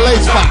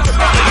CRAA spots.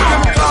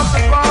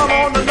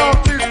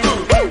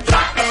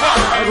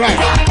 Right.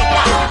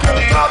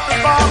 Drop the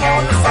bomb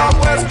on the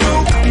Southwest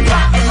crew.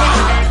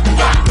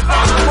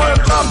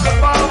 Drop the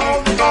bomb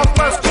on the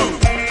Northwest crew.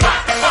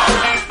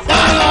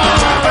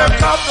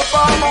 Drop the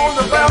bomb on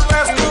the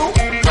Belfast crew.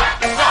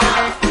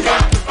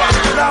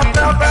 Now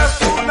Belfast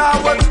crew, now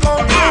what you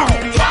gonna do?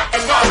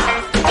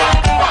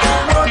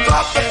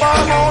 Drop the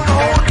bomb on the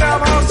whole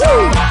damn house.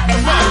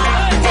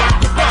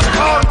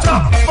 Oh,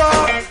 drop the bomb.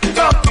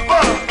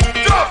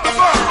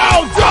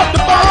 Oh, drop the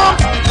bomb.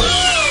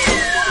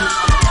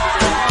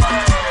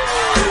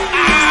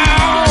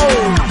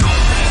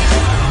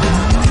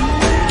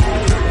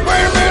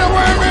 Wait a minute.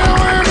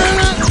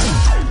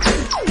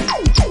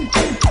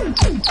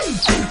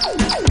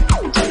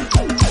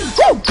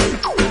 Woo!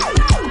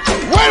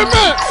 Wait a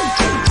minute.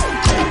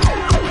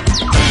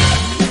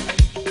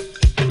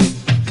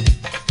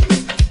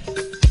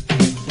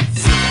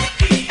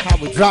 How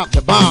we drop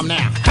the bomb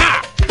now? Ha!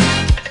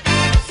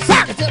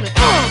 Sock it to me.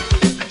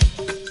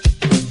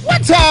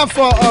 One time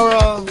for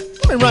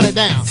let me run it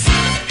down.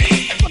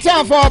 One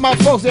time for all my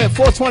folks at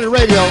 420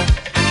 Radio,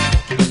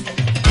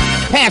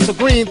 Pastor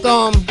Green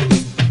Thumb,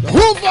 the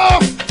Hoover,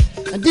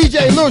 and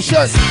DJ Lil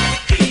Shirt.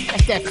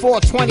 That's that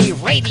 420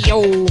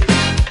 Radio.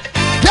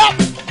 Yup.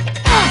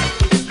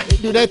 They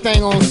do their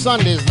thing on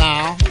Sundays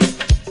now.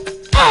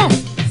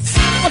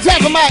 One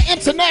time for my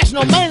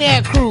International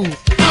Maniac crew.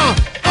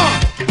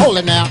 Hold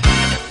it now.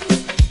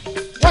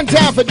 One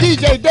time for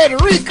DJ Daddy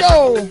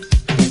Rico.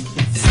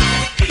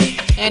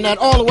 And that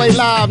all the way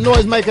live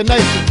Noisemaker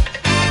Nation.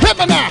 Hit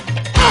me now.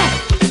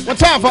 One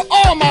time for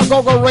all my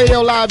Go-Go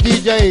Radio Live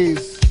DJs.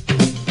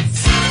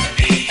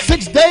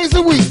 6 days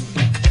a week.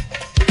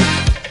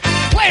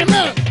 Wait a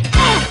minute.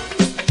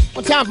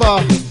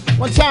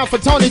 One time for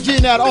Tony G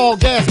and that all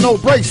gas, no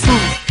brakes crew.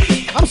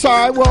 I'm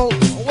sorry, well,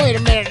 wait a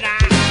minute now.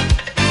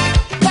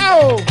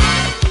 No,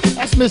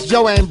 that's Miss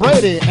Joanne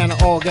Brady and the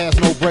all gas,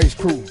 no brakes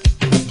crew.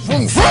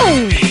 Vroom,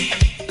 vroom.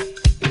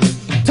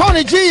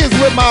 Tony G is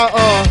with my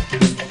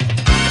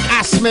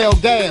I Smell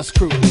Gas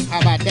crew.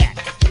 How about that?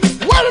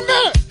 Wait a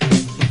minute.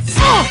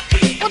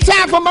 One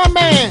time for my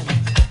man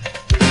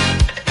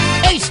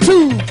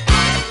H2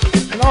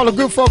 and all the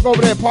good folk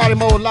over there at Party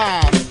Mode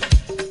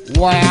Live.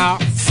 Wow.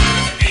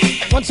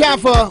 One time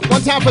for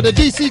the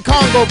DC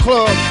Congo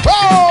Club.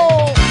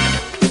 Oh!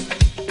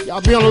 Y'all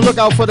be on the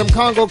lookout for them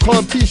Congo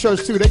Club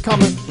t-shirts too. They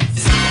coming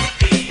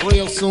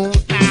real soon.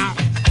 Now.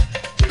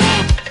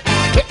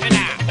 Hit me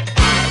now.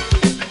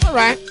 All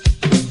right.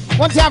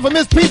 One time for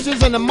Miss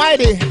Peaches and the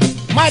mighty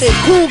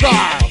Cool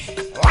Girls.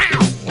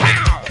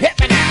 Wow. Hit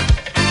me now.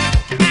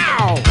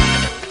 Ow.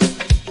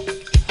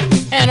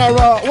 And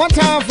one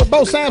time for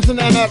Bo Sampson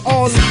and that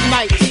all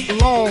night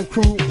long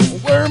crew.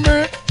 Wait a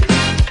minute.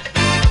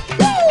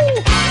 Woo!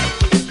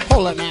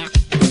 Hold it now.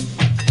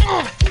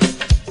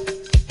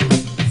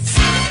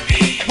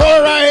 Hold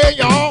it right here,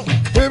 y'all.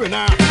 Hear it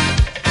now.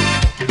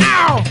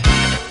 Ow!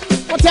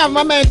 One time for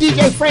my man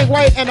DJ Frank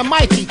White and the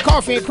Mighty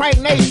Coffee and Crank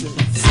Nation.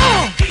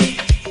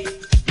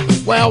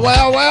 Well.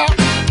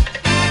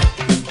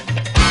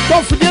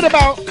 Don't forget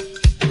about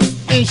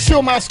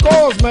Insure My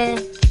Scores,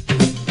 man.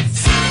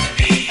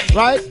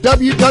 Right?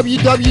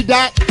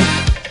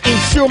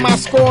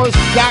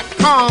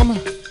 www.insuremyscores.com.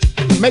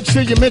 Make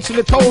sure you mention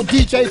the code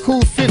DJ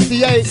Cool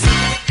 58.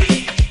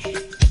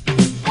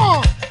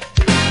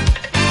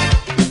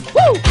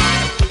 Woo!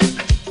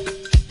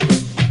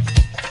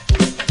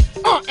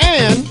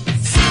 And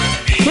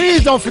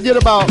please don't forget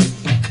about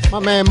my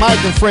man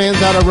Mike and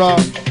friends out of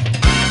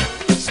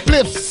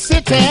Spliff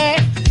City.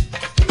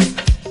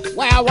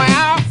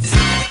 Wow.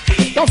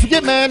 Don't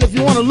forget, man, if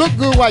you want to look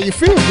good while you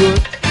feel good,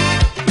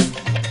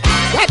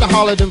 got to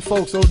holler at them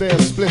folks over there at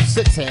Spliff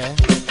City.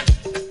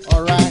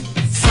 All right.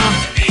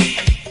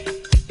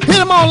 Hit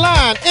them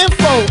online,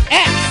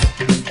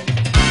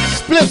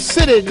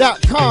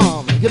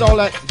 info@spliffcity.com. Get all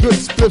that good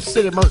Spliff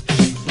City merch.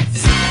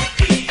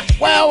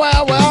 Well.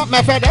 Matter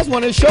of fact, that's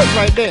one of his shirts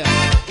right there.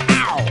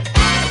 Ow.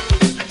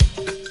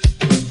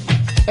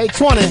 Hey,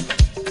 20. I'm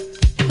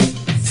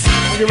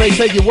getting ready to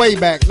take you way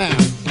back now.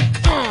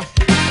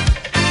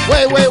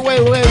 Way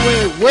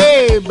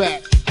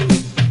back.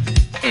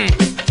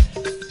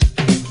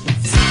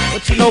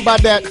 What you know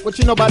about that? What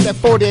you know about that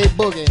 48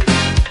 boogie?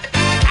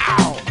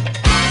 Ow.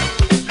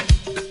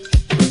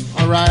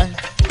 All right.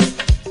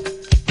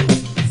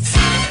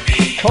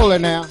 Hold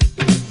it now.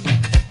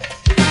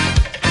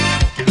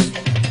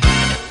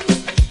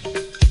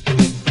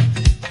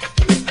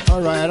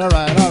 All right.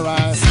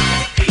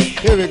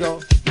 Here we go.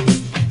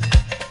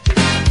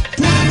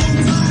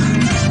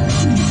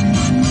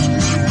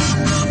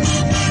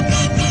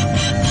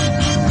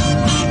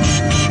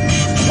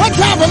 What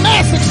type of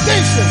mass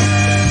extinction?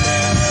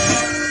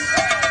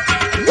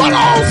 What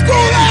old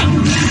school that?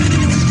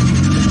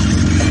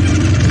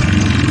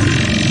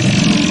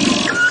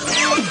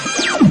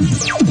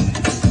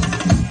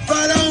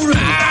 Right on,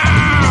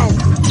 right. Ow!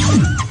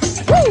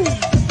 Woo!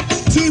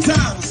 2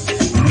 times.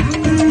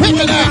 Pick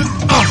it up.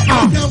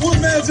 Now,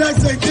 one man Jack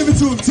said, give it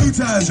to him 2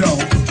 times, y'all.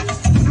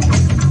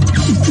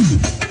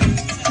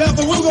 Now,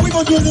 but we're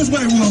gonna do it this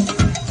way, Will.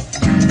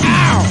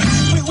 Ow!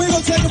 We're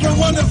gonna take it from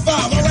 1 to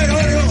 5. All right,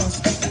 hold on.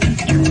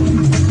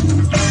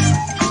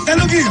 Now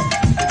look here.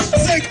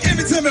 Say, give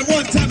it to me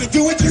one time and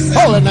do what you say.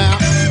 Hold it now.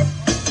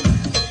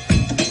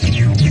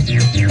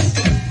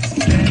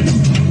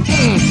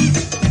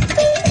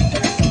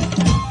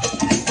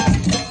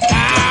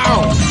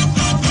 Ow!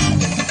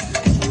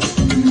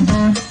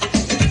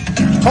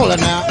 Hold it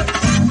now.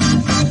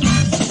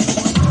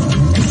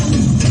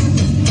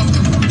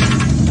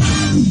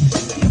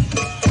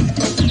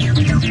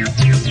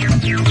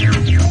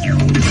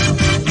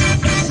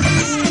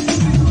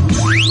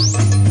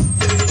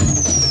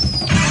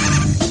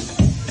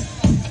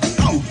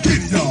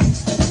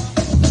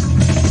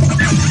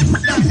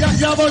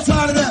 Y'all more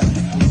tired of that?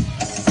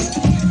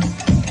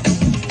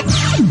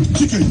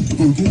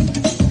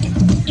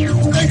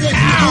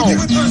 Ow!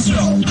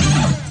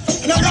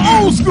 Now The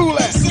old school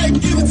ass. say,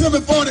 give it to me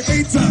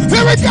 48 times.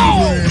 Here we go.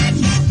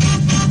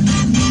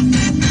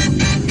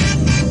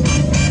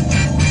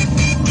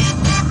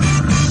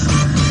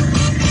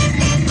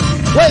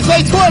 Wait,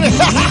 say 20.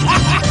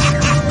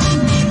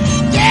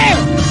 Yeah.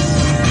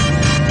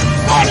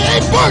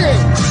 48 boogie.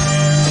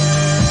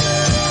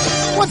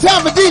 One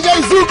time for DJ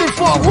Zukin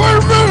for wait a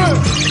minute.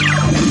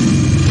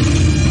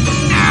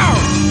 Ow.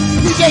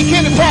 DJ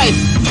Kenny Price.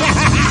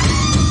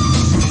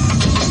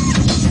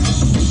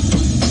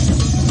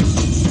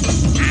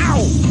 Ow.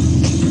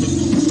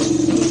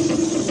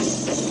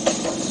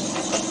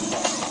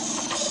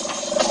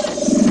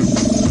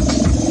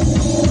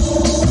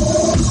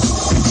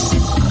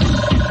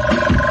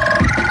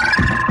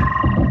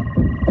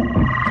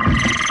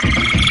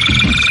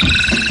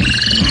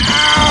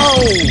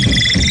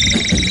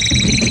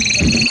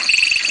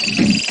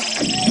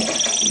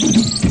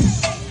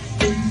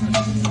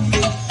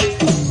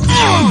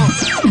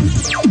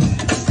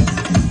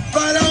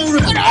 Right on,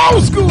 right.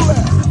 Old school.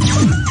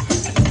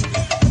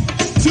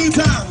 2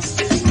 times.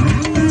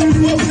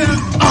 Whoa, now.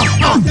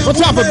 What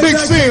type of big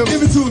Sims?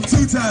 Give it to him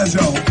 2 times,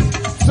 y'all.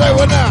 Say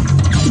what now?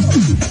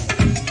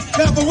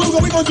 Now, but we're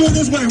gonna do it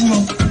this way,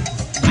 Will.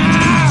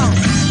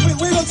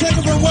 We're gonna take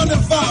it from 1 to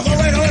 5. All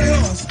right, hold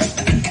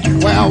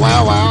on.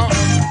 Wow.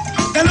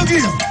 Now look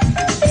here.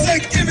 Say,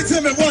 give it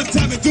to me one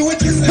time and do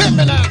what you say. Hit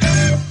me now.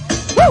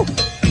 Woo!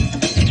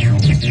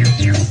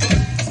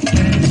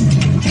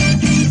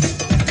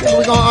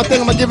 I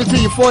think I'm gonna give it to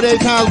you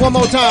 48 times one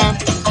more time.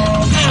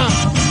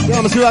 Yeah, I'm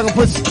gonna see who I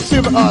can see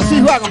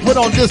who I can put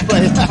on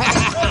display. Wait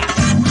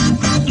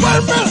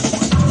a minute.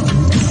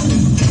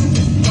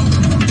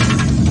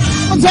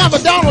 One time for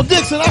Donald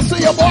Dixon, I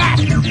see your boy.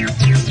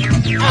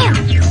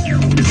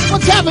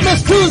 One time for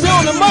Miss Tuesday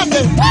on the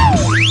Monday. Woo!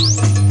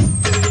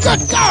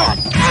 Good God.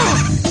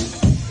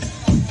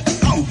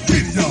 Oh,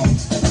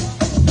 videos.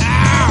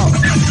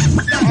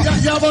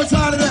 Y'all both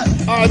tired of that?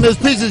 All right, Miss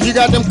Peaches, you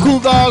got them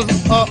Cougars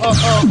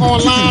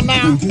online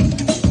now?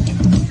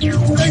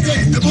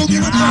 Hey, the boogie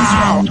with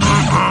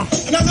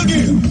the now look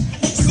here.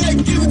 Say,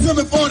 give it to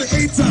me for the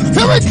 8 times.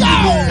 Here we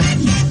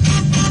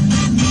go.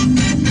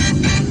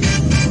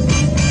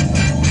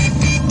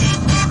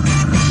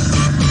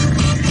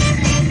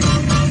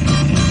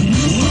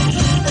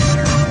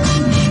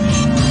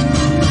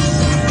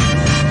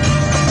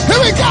 Here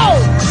we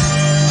go.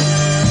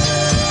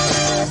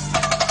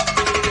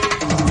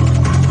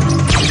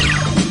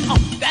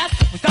 That's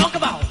what we talk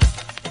about.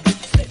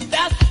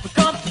 That's what we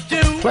come to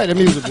do. Play the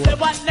music, boy. Say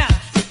what now?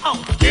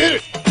 Oh, Get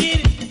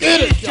it.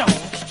 get it, Joe.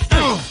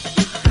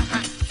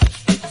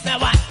 Now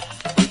what?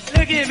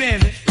 Look here,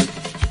 baby.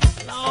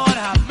 Lord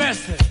have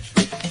mercy.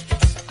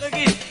 Look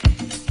here.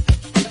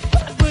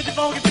 I put the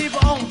funky people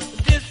on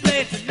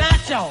display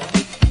tonight, y'all.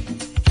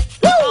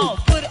 Oh,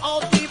 put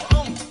all the people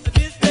on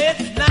display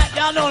tonight.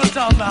 Y'all know what I'm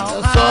talking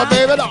about. That's all,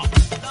 baby, dog.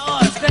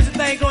 Lord, special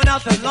thing going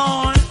out to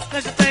Lauren,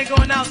 special thing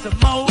going out to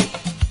Mo,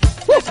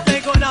 special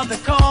thing going out to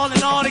Carl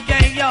and all the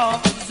gang, y'all.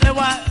 Say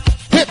what?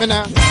 Hit me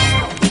now.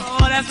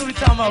 Oh, that's what we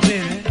talking about,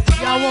 baby.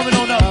 Y'all woman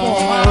on up for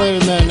Oh, wait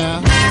a minute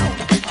now.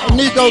 Hey,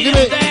 Nico, give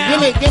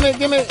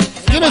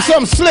me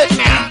some slick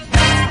now.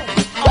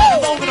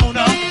 Woman on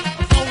up.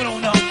 Woman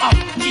on up. Oh,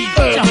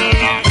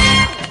 yeah.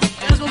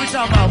 That's what we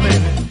talking about,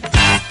 baby.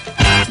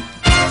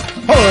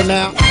 Hold it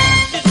now.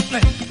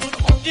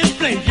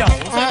 Display, y'all.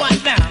 Say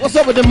what now? What's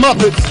up with the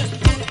Muppets?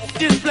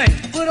 Display.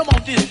 Put them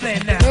on display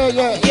now.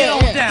 Yeah. Get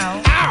on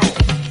down.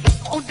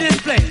 On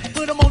display.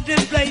 Put them on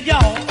display,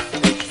 y'all.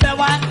 Say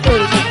what?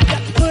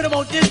 Put them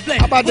on display.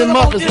 How about them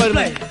Muppets? Wait a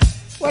minute.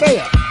 Where they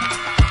at?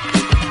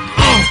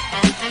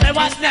 Say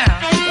what now?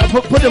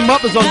 Put the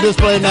Muppets on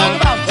display now.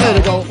 There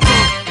they go.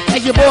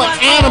 That's your boy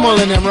Animal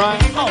in them, right?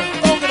 Oh,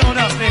 focus on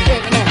up, baby.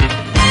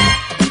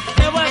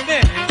 Say what,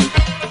 baby?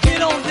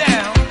 Get on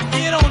down.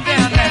 Get on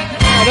down now.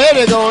 Oh, there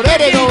they go. There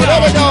they go.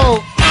 There they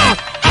go.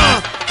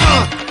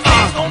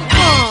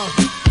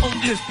 On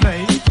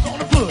display, we're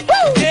gonna put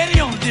Daddy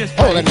on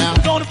display. Hold it now.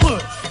 We're gonna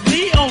put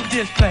Lee on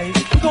display.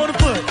 We're gonna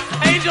put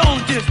Angel on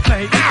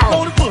display. We're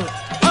gonna put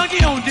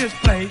Hunky on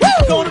display.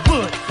 We're gonna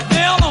put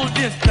Nell on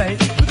display.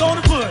 We're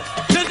gonna put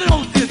Lizard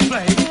on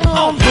display.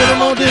 Oh, Put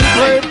them on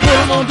display. Put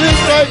them on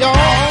display, y'all.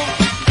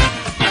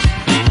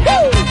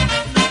 Woo!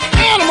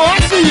 Animal, I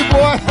see you,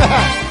 boy.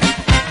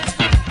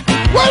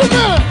 Wait a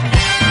minute.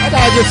 I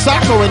gotta get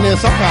Socko in there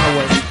some kind of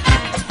way.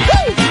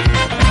 Woo!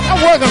 I'm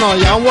working on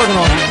you. I'm working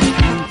on you.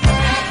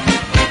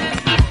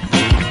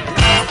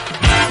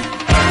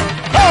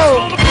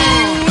 Oh!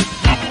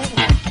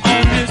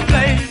 on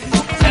display.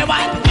 Say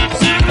what?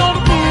 She's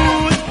gonna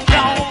put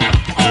y'all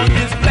on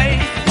display.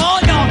 Oh,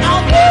 y'all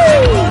out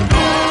there.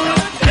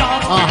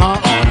 Y'all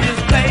on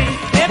display.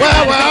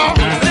 Well.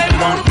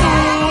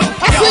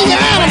 I see you,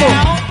 Animal.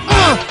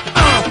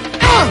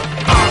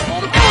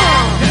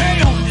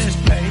 Daddy on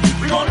display.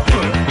 We're gonna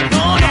put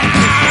Dawn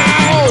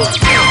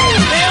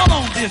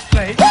on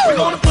display. We're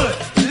gonna put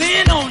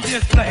Lynn on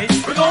display.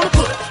 We're gonna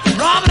put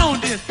Robin on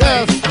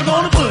display. Yes. We're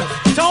gonna put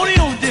Tony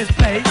on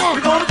display.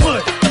 We're gonna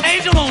put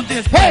Angel on Hey,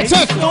 display.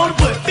 attention. We're gonna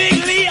put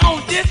Big Lee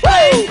on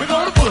display. We're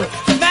gonna put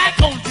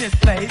Mac on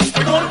display.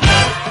 We're gonna put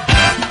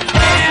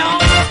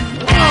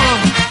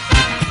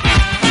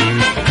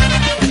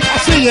I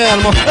see you,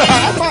 Animal.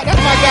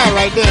 That's my guy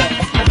right there.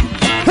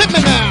 Hit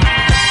me now.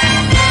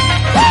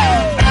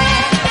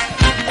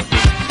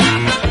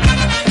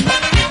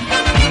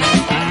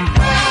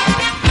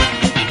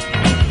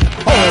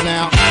 Hold it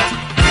now.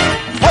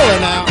 Hold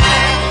it now.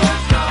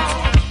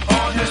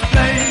 on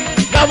display.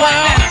 Now,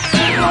 wow.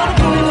 We're gonna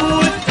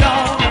put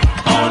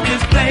y'all on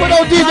display. Put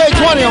old DJ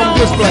 20 on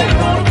display.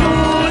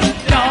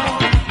 Put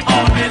y'all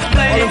on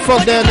display. All them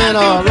folk down there in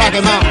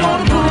Rocky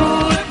Mountain.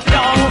 Put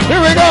y'all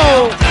Here we go.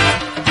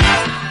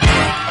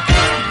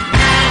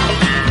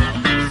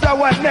 So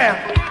what now?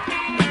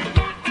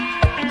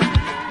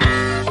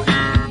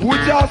 What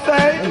y'all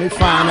say? Let me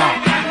find out.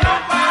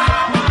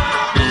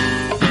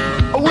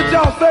 What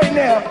y'all say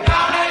now?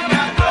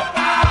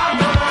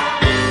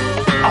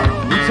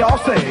 What y'all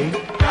say?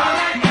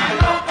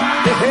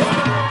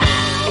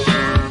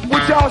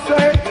 What y'all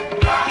say?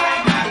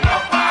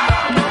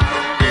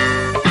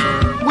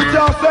 What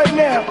y'all say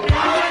now?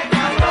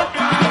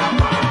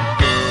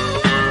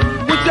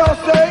 What y'all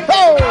say?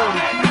 Oh!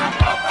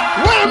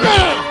 Wait a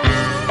minute.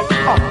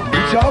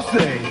 What y'all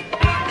say?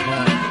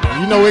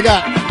 You know we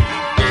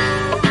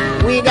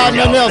ain't got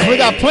nothing else. We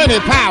got plenty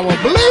of power.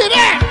 Believe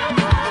that.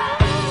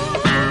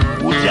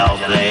 What y'all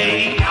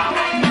say?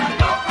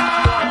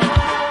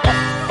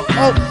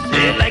 Oh,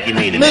 Say it like you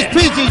mean it. Miss man.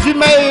 Peaches, you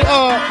made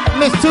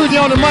Miss Tuesday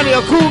on the money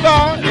a Cougar.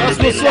 That's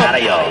Little what's bit out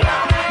up. of y'all.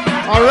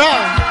 All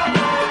right.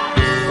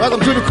 Welcome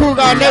to the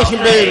Cougar Nation,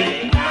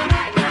 baby.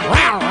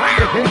 Wow, wow.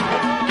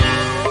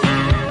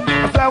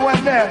 So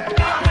what now?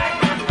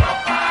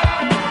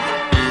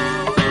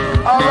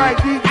 All right,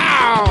 these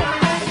Ow.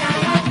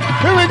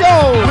 Here we go.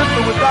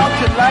 whistle without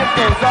your life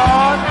goes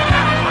on.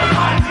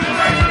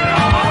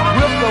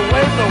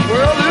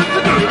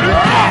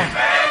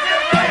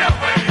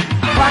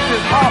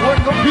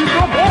 hurt the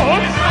people,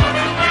 boys.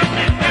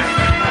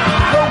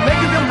 So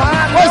making your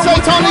mind. What say,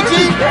 Tony G?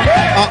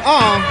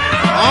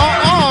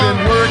 Been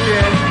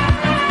working.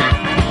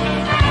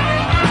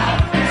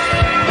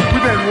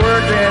 We've been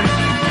working.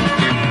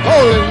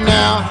 Hold it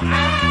now.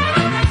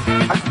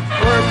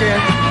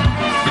 Working.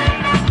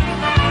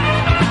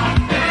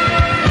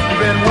 We've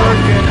been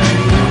working.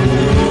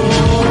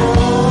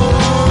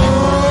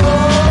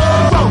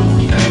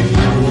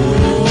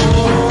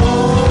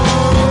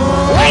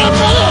 Wait a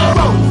minute.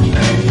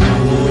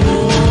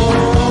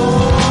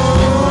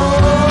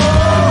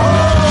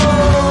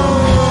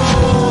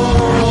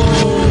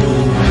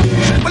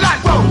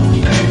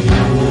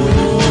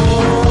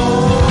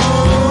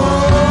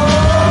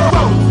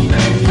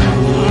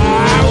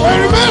 Wait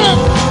a minute.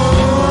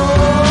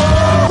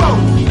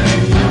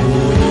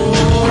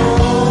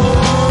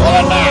 Hold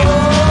it now.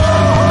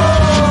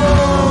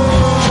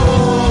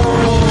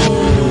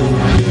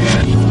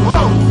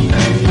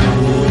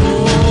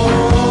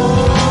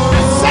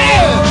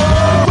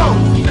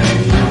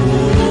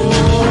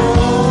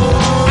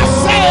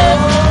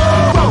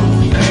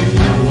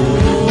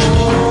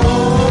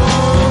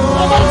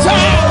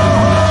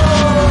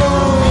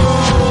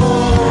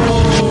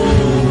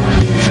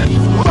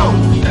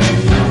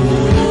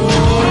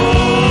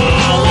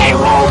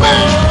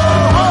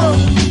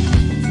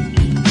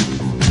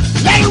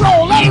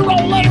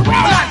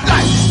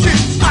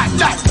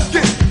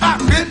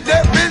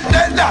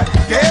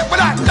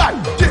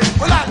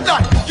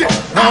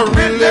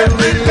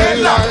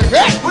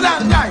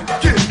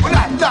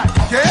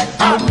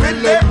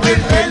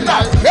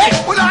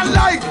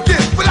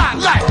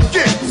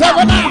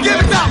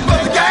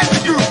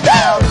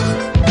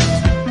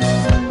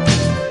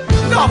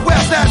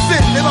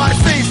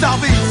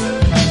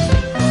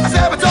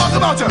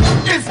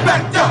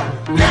 Inspector,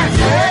 that's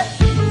it.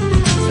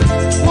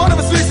 One of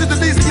the streets in the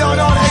DC yard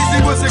on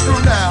AC was a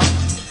crew now.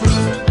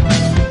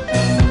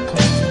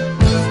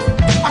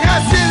 I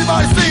can't see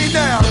anybody seen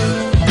now.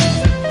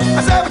 I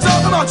said, ever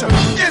talk about you,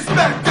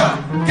 Inspector,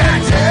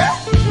 gotcha.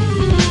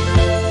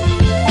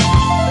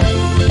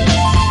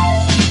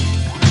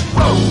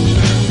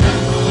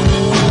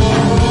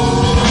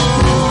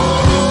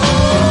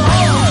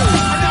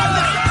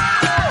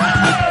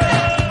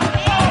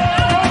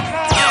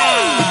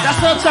 That's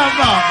what I'm talking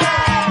about.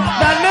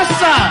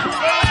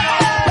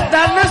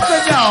 Now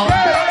listen, y'all.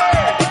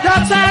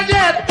 Y'all tired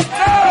yet?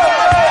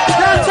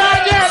 Y'all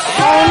tired yet?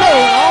 I don't know.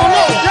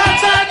 Y'all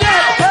tired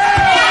yet?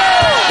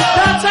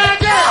 Y'all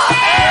tired yet?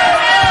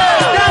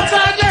 Y'all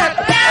tired yet?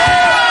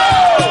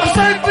 I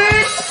say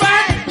big,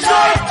 fat,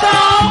 short,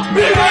 tall.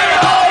 Be ready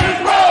to hold this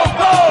roll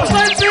call. I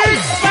say big,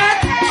 fat,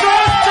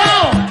 short,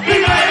 tall. Be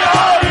ready to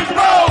hold this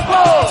roll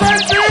call. I say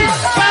big,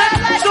 fat,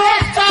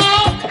 short,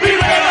 tall. Be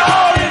ready to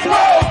hold this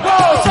roll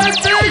call. I say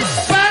big,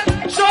 fat,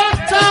 short,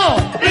 tall.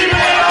 Be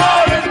ready to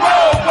hold this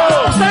roll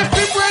call. I say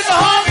be ready to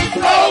hold this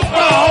roll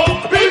call.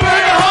 Be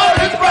ready to hold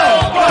this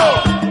roll call.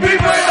 Be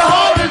ready to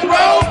hold this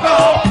roll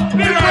call.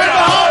 Be ready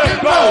to hold this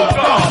roll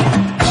call.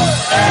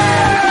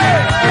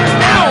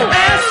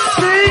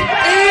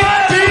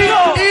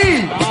 S-C-E-D-E.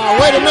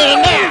 Wait a minute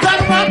now.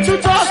 Talking about two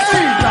tall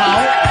Steve,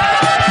 y'all.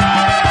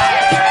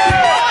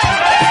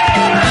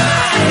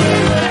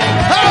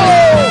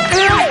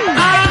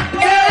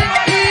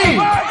 M-I-K-E.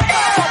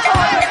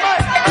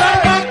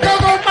 Talking about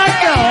Double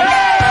Mike, y'all.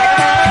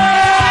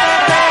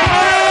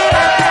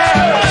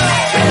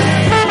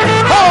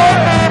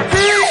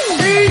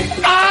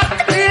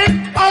 D-E-R-N-O-N.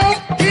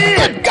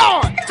 Good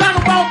God.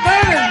 Talking about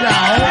Vernon,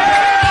 y'all.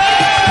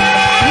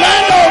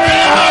 Lando in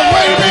the house.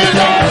 Wait a minute,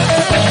 y'all.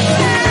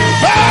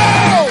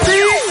 Oh!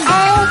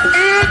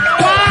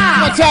 T-O-N-Y.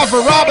 One time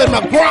for Robin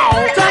McGraw.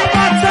 Talking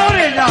about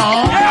Tony,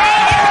 y'all.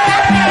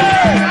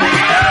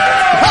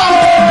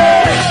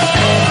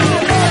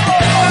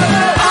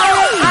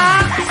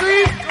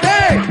 R-I-C-K.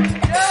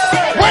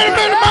 Wait a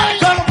minute, man.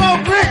 Talking about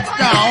Rick,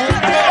 y'all.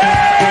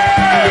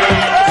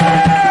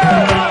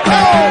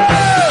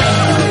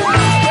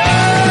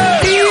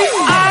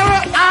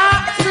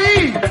 E-R-I-C.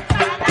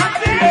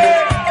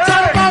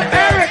 Talking about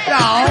Eric,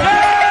 y'all.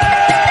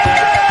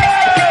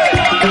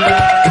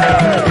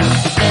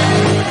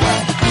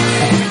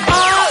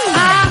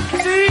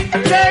 R-I-C-K.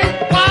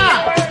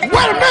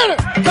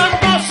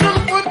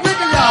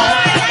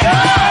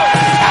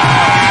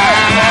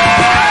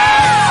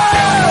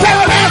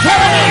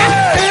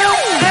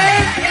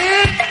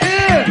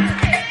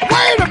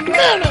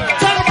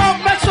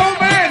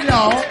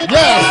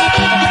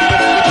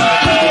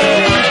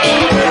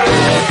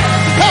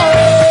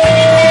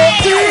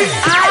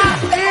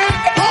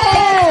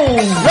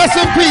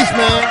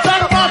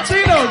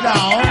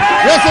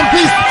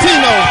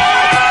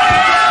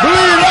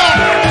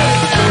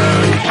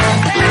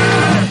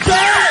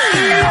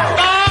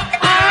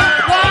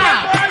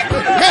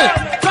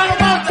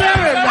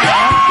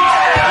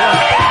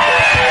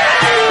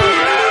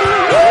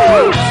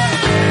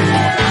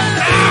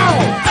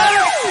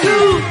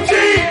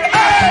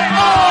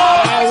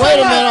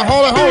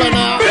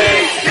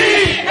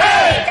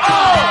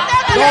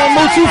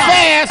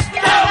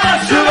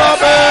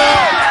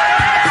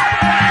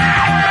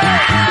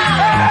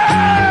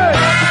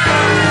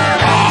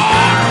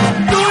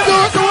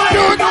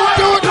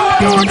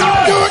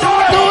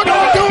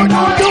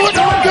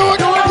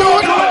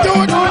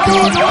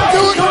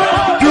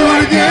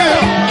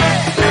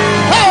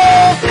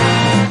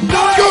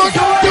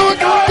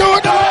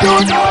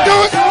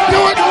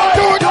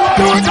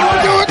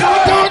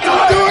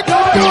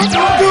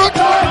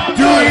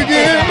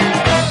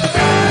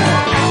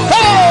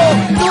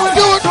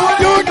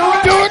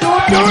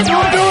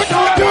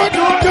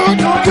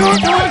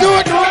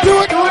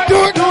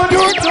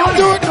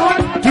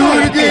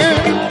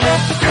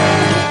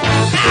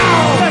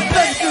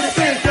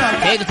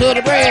 to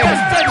the bread.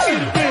 Let's take it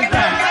to the biz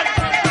now.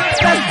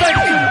 Let's take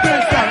it to the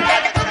biz now.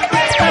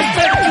 Let's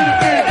take it to the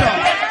biz now.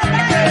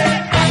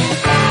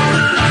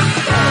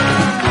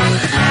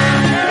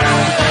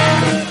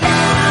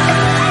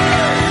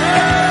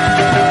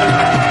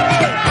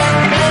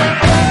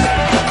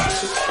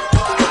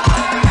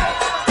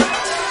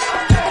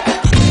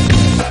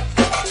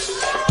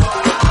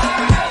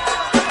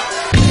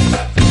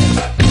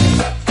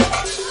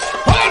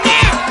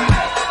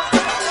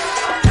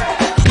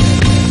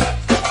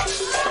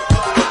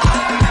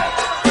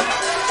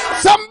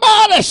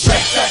 Somebody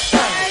shake that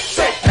thing.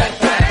 Shake that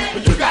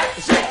thing. You got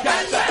to shake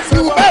that thing.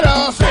 You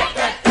better Shake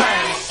that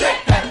thing.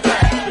 Shake that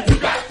thing. You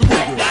got to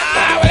wiggle.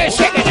 well,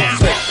 shake it now.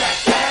 Shake that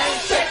thing.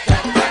 Shake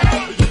that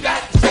thing. You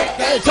got to shake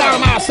that Hey,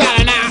 talking about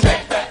Sally now.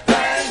 Shake that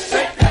thing.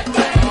 Shake that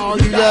thing. Oh,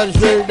 you gotta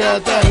shake that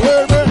thing. Wait a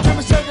minute. Let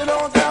me shake it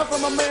on down for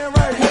my man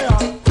right here.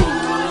 Let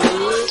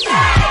me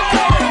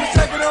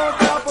shake it on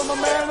down for my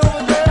man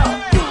over there.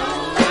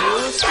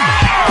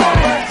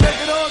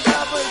 Shake it on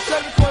down for the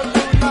Chevy Club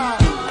tonight.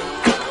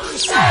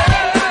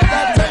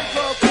 That Chevy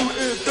Club crew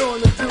is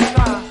doing it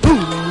tonight.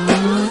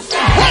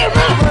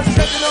 Let's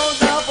shake it on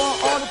down for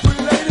all the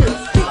pretty ladies.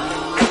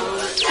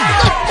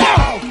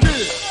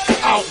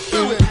 Out,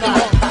 do it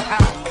now.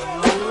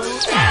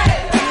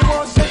 You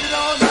want to shake it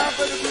on down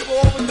for the people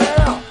over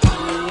there.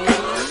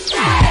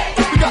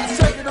 We got to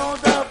shake it on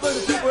down for the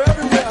people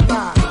everywhere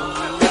now.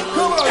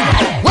 Come on,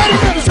 y'all. Wait a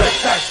minute. Shake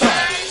that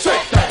thing,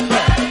 shake that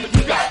thing.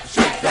 You got to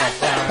shake that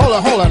thing. Hold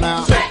on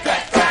now. Shake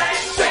that thing,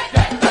 shake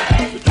that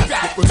thing. You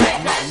got to put it on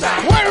now.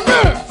 Wait a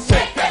minute.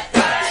 Shake that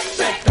thing,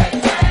 shake that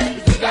thing.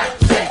 You got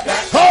to shake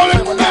that. Hold it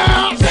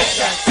now. Shake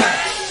that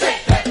thing,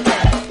 shake that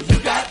thing. You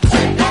got to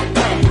shake that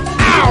thing.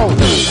 Ow.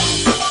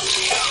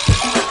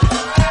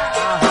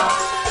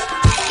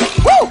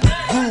 Woo.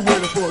 Groove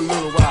with it for a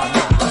little while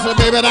now. That's it,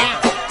 baby, now.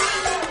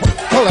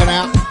 Hold it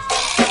now.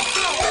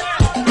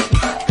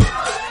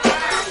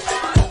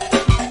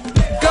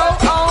 Go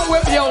on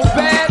with your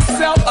bad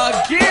self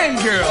again,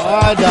 girl.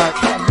 All right, Doc.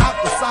 Knock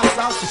the socks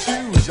out the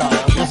shoes, y'all.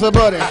 Yes, sir,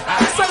 buddy.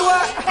 Say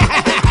what?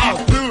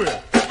 I'll do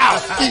it.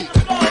 Out. Eat.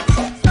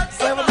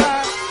 Say what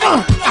now?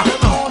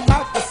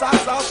 Knock the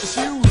socks out the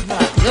shoes now.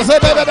 Yes, sir,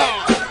 baby,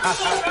 now.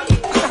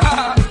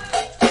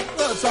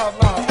 What talk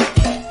about?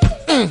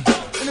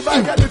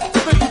 Anybody got this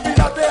 50 feet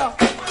out there?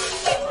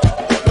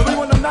 So we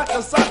want to knock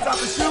the socks out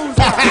the shoes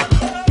out.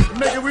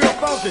 Make it real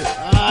funky.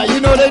 You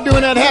know they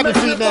doing that happy Make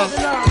it feet real now.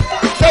 funky now.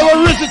 Say what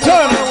Richard I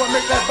Turner. know what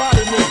make that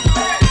body move.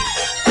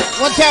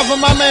 One time for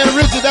my man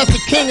Richard, that's the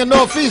king of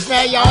Northeast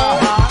now, y'all.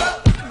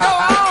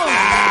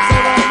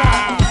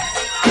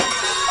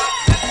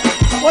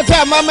 One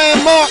time my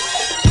man Mark,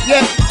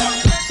 yes,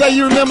 say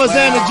you remember us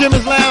in the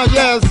Jimmy's Lounge,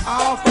 yes.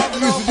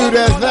 You used to do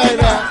that thing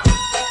now.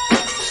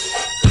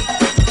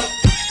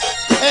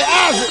 Hey,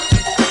 Isaac.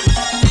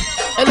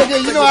 Hey, look here,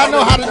 you know I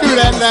know how to do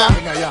that now.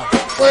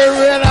 Wait a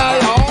minute now,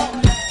 y'all.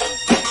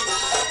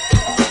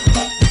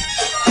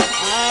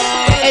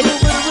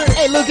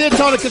 Hey, look here,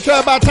 Tony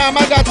Control. By the time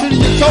I got to the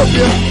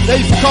Utopia, they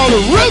used to call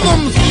it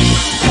rhythms.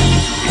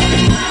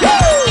 Woo!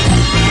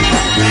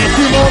 A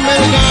few more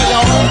minutes now,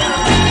 y'all.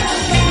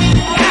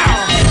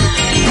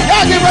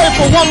 Y'all get ready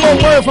for one more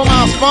word from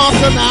our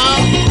sponsor now.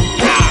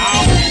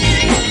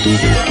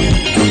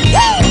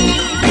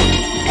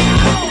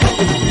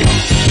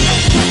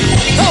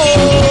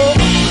 Oh.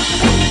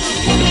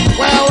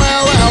 Well.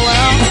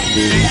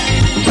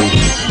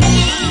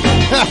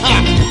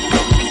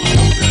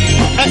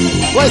 Hey,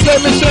 what's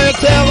that, Miss Sharon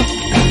Taylor?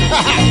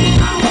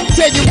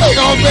 Take your wig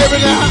off, baby,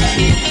 now.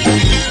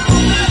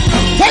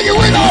 Take your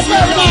wig off,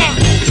 baby, now.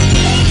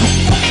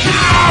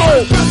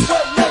 Ow!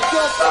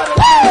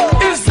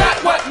 Is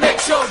that what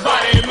makes your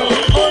body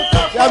move?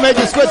 Y'all make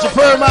you sweat your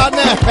perm out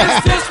now.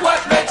 Is this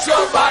what makes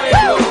your body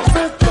move?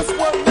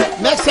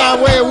 Next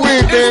time, wear a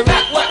wig, Is baby.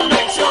 that what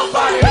makes your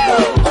body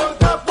move?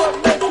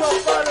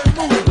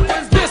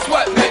 Is this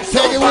what makes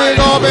Take your your wig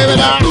body off, baby,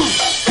 now.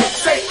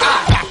 Say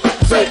I.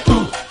 Say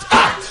ooh.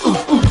 I. Ooh.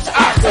 Ooh.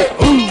 I. Say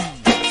ooh.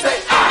 Say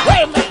I.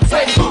 Wait a minute.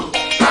 Say ooh.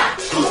 I.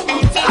 Ooh.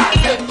 Ooh. I.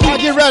 Say ooh. Y'all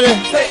get ready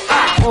Say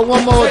I. for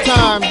one more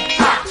time.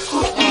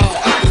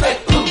 Say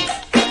ooh.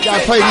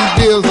 Gotta play these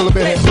deals a little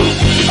bit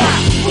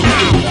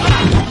here.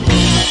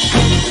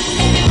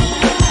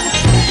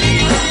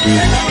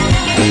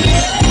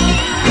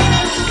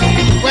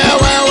 Well.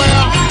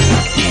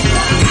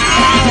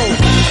 Ow.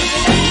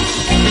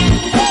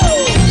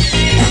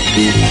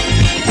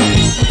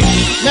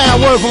 Now, a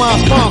word from our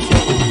sponsor.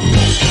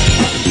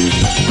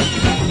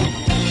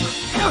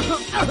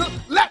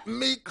 Let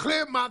me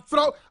clear my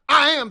throat.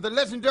 I am the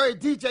legendary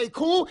DJ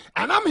Cool,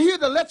 and I'm here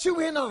to let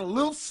you in on a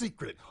little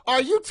secret. Are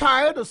you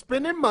tired of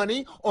spending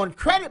money on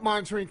credit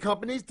monitoring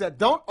companies that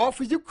don't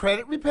offer you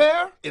credit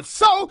repair? If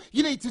so,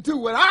 you need to do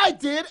what I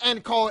did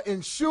and call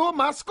Insure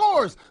My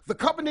Scores, the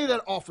company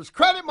that offers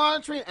credit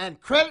monitoring and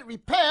credit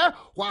repair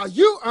while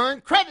you earn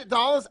credit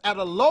dollars at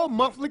a low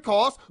monthly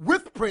cost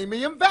with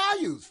premium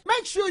values.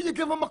 Make sure you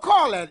give them a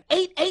call at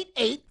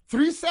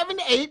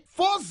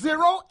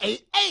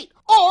 888-378-4088,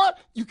 or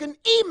you can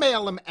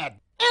email them at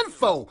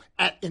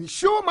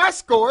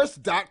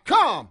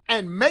info@insuremyscores.com.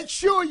 And make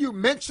sure you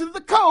mention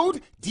the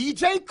code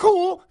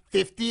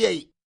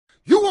DJCool58.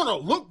 You want to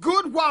look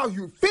good while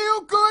you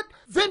feel good?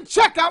 Then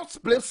check out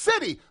Spliff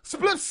City.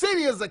 Spliff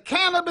City is a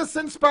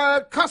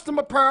cannabis-inspired custom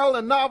apparel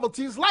and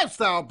novelties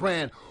lifestyle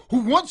brand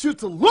who wants you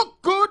to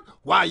look good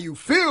while you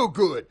feel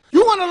good.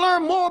 You want to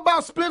learn more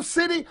about Spliff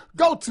City?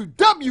 Go to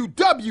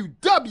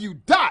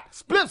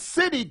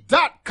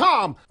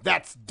www.spliffcity.com.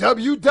 That's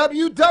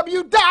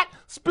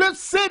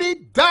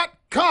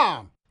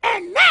www.spliffcity.com.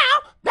 And now,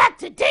 back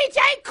to DJ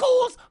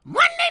Cool's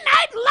Monday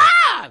Night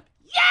Live.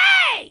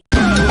 Yay!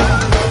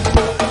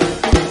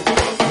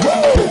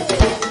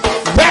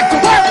 Back to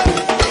work.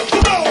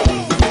 Come on.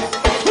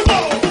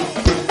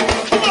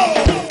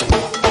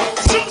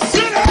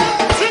 Sit down.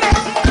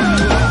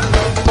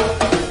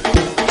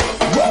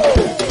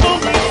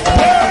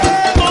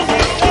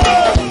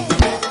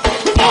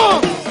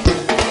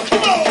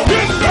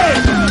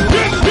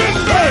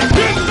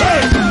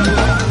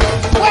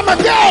 Where my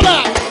girl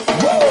at?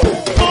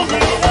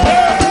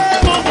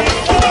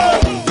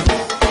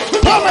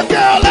 Where my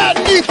girl at,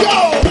 Nico?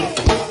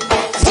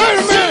 Wait a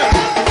minute.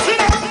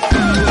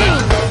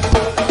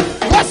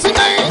 What's her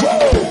name?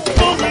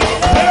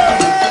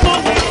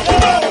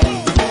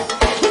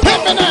 Hit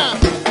me now.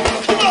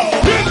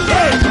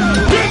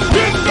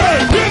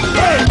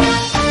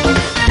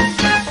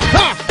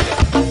 Ha!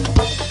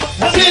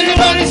 Has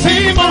anybody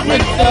seen my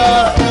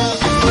window?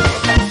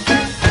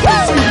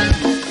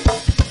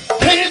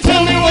 Can you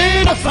tell me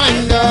where to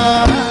find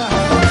her?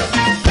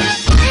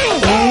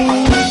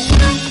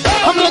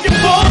 I'm looking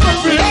for my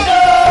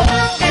window.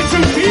 It's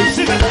too deep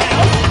in the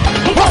house.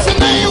 What's her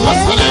name?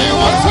 What's her name?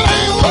 What's her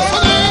name? What's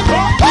her name?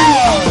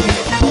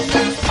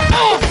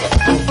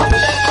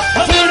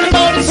 Has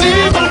everybody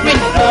seen my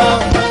window?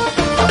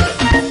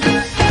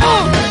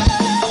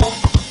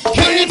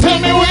 Can you tell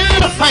me where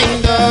to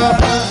find her?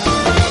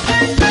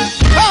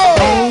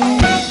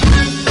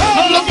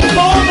 I'm looking for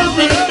my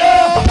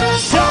window.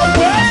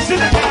 Southwest in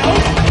the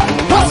house.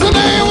 What's her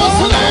name? What's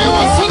her name?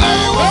 What's her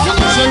name? What's her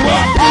name? Say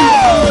what?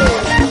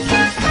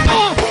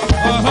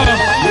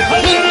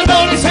 Has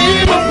everybody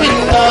seen my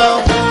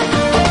window?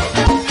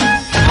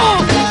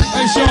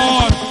 Hey,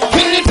 Sean.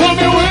 Can you tell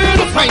me where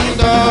to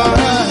find her?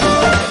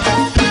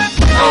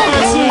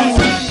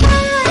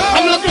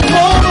 I'm looking for a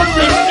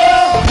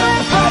window.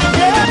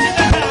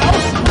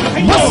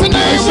 What's her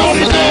name? What's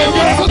her name?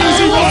 What's her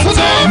name? What's her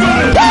name?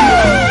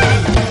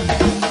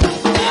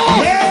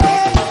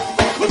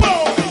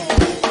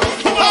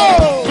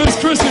 Miss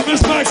Chrissy,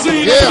 Miss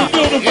Maxine, Yeah, in the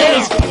building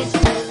yeah. first.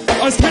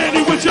 Us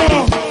Candy with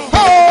y'all.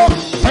 Oh,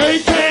 Hey,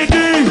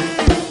 Candy.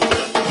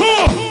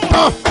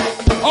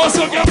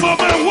 Also got my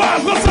man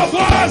Wise. What's up,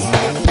 Wise?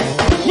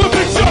 With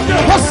Big Chuck.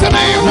 what's her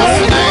name? What's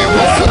her name?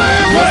 What's her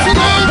name? What's her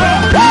name?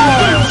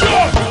 Big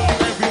Chuck.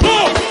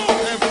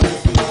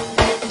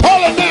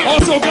 Hold it now.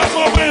 Also got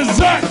my man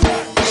Zach.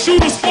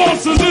 Shooter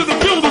sponsors in the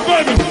building,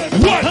 baby.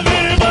 What?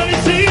 Anybody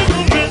see him?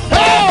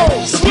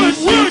 Oh, Slick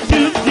Rick.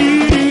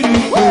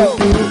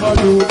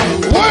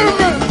 wait a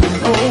minute.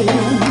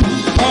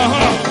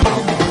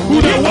 Who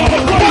that wanna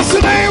play? What's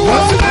her name?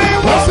 What's her name?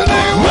 What's her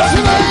name? What's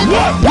her name?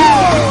 What?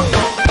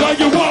 Like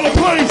you wanna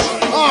play?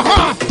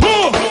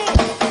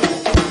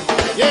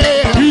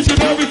 Yeah. Each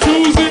and every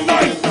Tuesday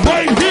night,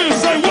 right here,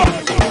 say what?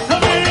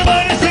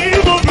 Everybody see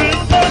him?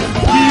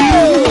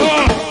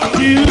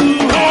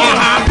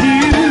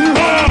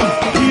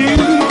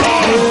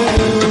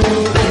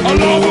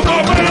 Along with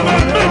my man,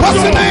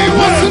 What's her name?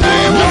 What's her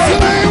name? What's her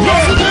name?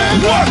 What's her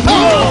name?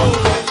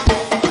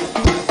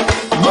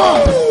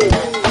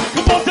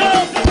 Come on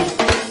down.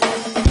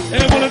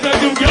 And one of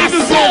them gave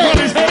this song,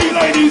 buddies. Hey,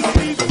 ladies.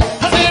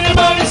 Has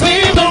anybody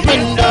seen the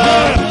window?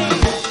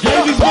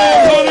 Gave this song,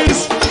 buddies.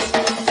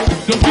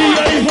 The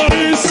VA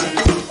buddies.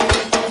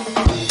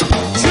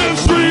 10th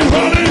Street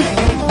buddies.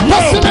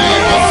 What's her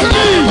name? What's her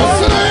name? What's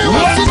her name?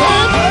 What's her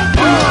name?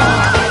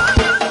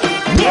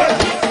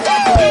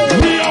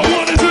 We are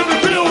one is in the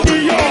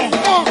building, y'all.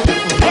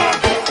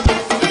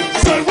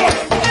 Say what?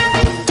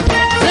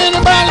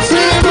 Anybody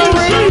seen the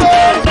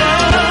window?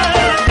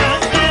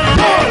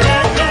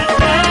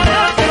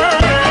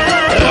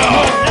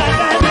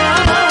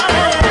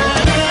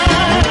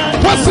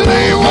 What's her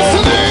name? What's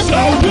her name?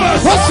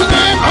 Southwest. What's her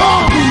name?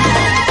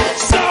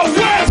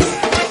 Southwest.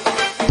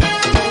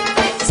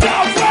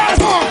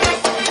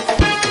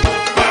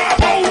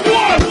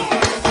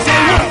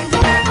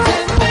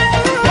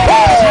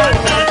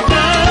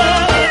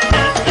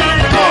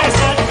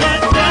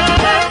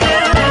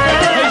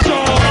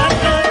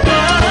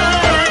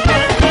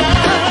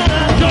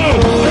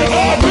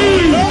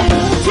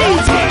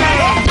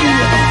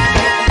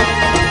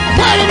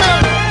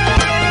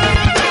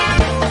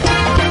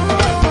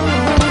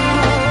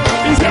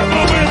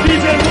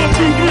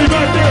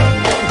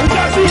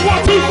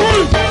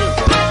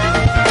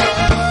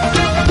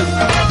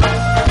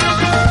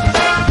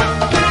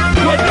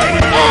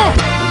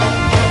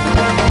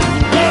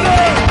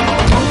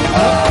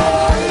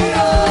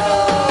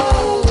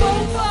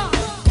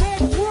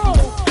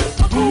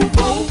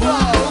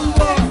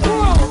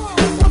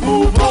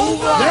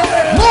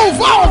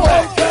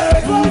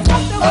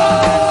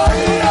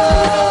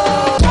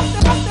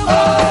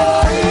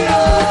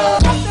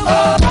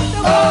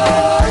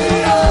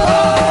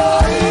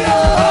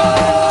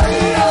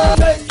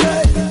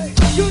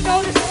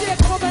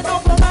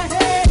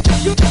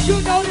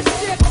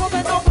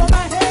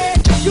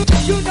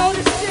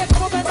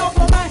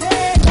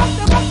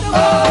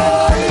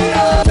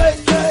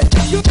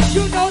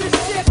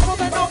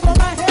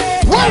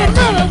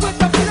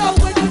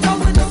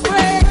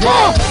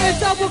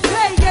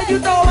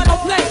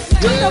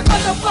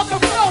 motherfucker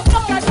flow.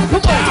 Fuck I do.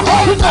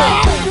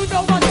 You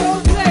know I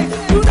don't play.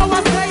 You know I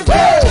stay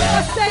real.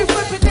 I stay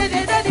ripping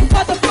in any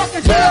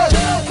motherfucking shit.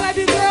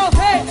 Baby girl,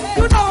 hey,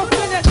 you know I'm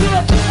finna do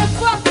it. And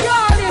fuck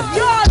y'all if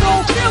y'all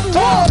don't give me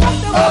one.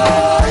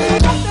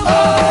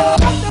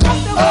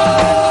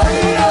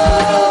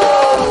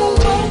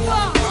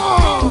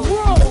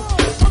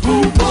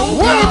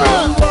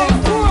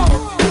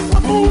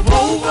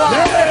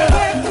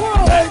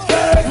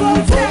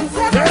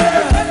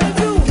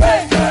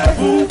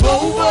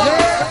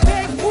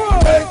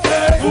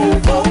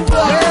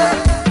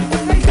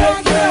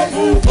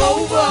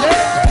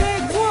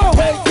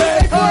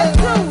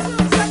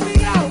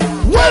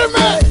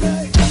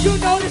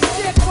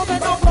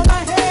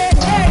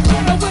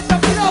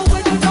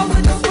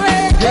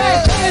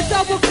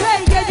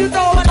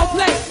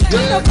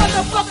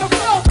 Motherfucker,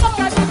 flow, fuck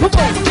I do.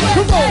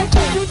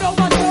 You know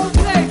I don't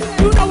play.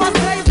 You know I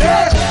stay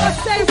real. I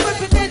stay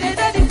ripping in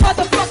any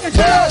motherfucking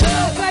shit.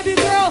 Baby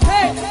girl,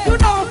 hey, you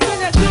know I'm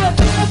finna do it.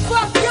 And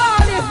fuck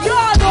y'all if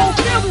y'all don't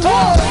give me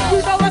one. You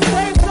know I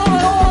stay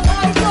flowing all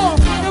night long.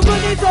 It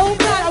really don't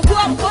matter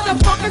what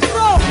motherfucking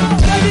song.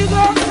 Baby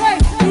girl, hey,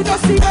 you know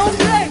she don't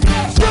play.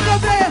 Sugar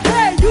man,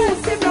 hey, you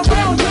see me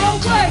around your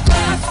way.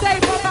 I stay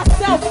by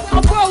myself. I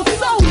roll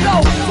solo.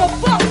 So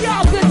fuck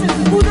y'all bitches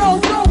who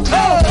don't know.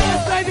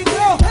 Baby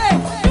girl, hey,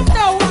 you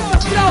know I'm a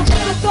flow.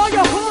 So throw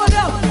your hood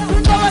up. You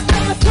know I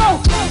take a throw.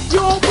 You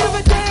don't give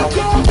a damn,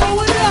 you don't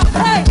throw it up.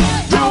 Hey,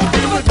 you don't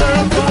give a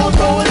damn, you don't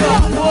throw it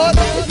up. What?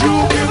 You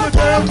don't give a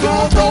damn, you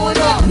don't throw it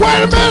up.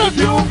 Wait a minute.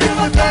 You don't give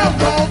a damn, you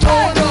don't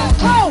throw it up.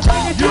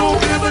 You don't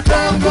give a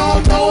damn, you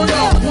don't throw it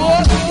up.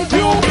 What? If you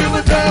don't give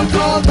a damn, you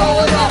don't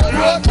throw it up.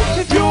 What?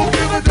 If you don't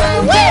give a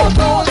damn, you don't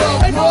throw it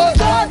up. Ain't no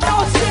start,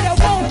 no shit, it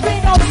won't be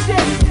no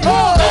shit.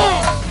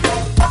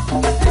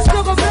 It's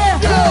Sugar Man.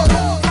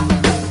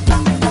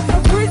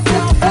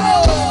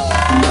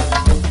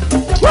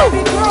 Baby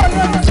girl,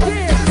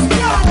 understand.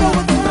 Y'all know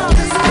what time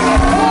it is.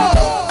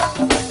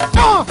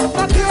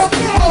 My girl,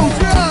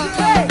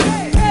 hey,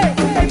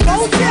 go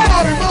down.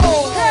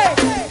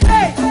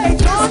 Hey,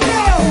 calm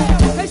down.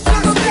 Hey,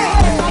 Sugar Man,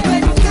 my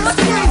baby, can't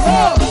scream.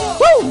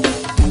 Woo!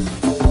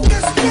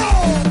 Let's go.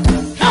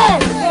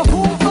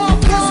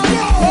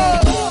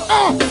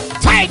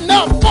 Tighten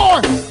up, boy.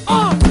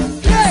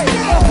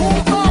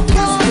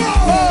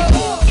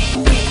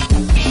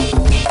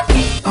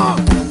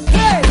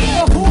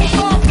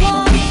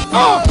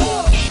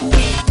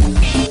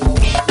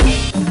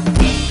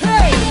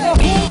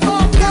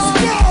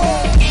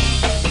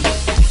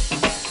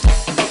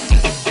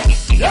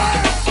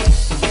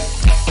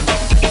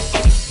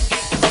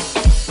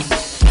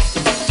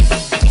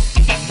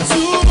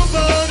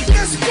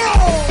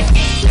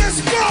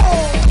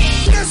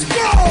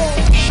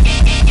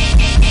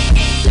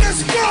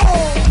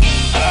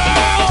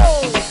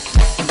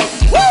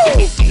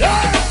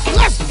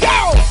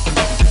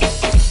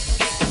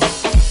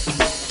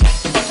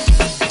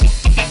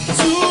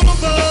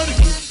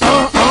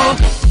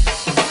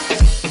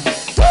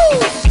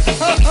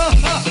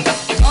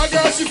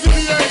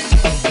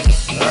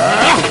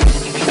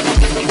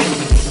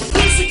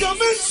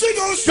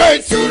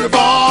 Straight to the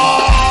bar.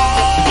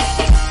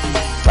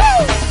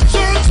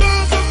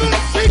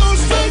 We go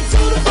straight to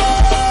the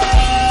bar.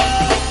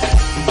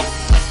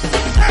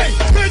 Hey,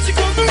 when she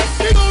come in,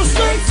 we go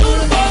straight to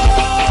the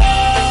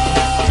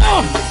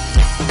bar.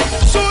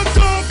 Short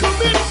time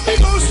come in, we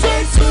go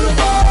straight to the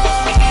bar.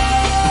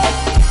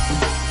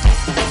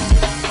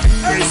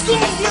 Hey,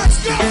 school, let's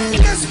go,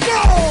 let's go,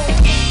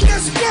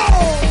 let's go,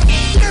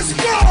 let's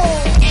go,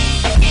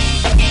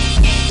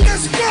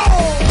 let's go.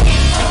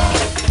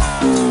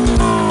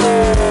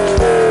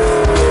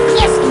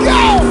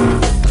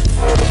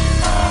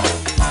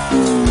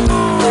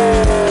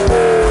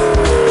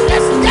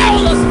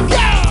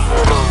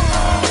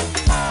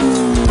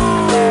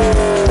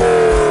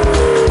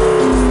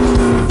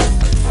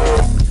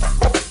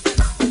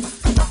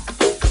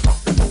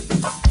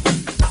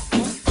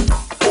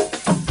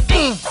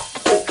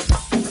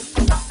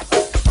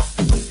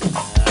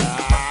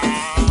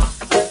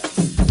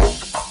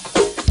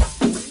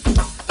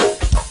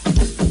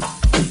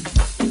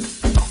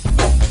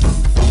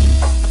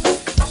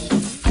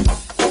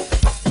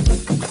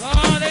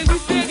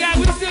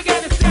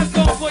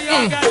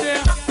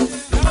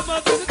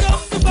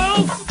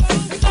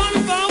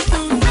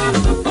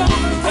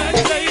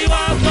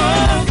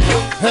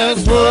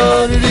 That's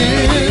what it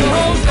is.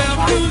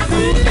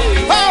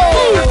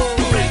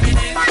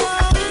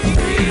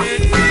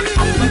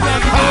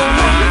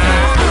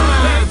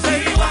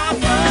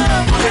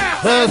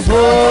 That's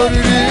what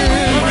it is.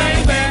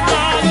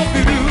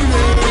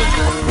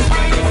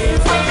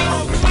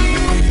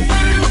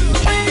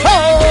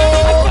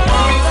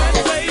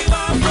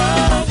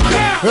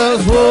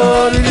 That's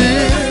what it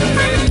is.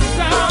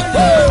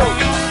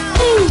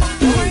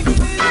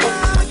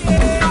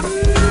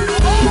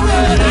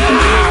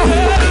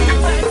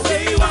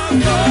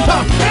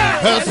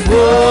 That's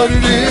what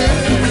it is.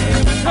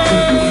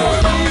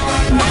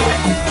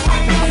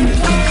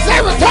 Say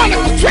return to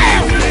the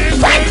trail.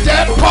 Strike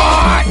that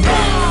part.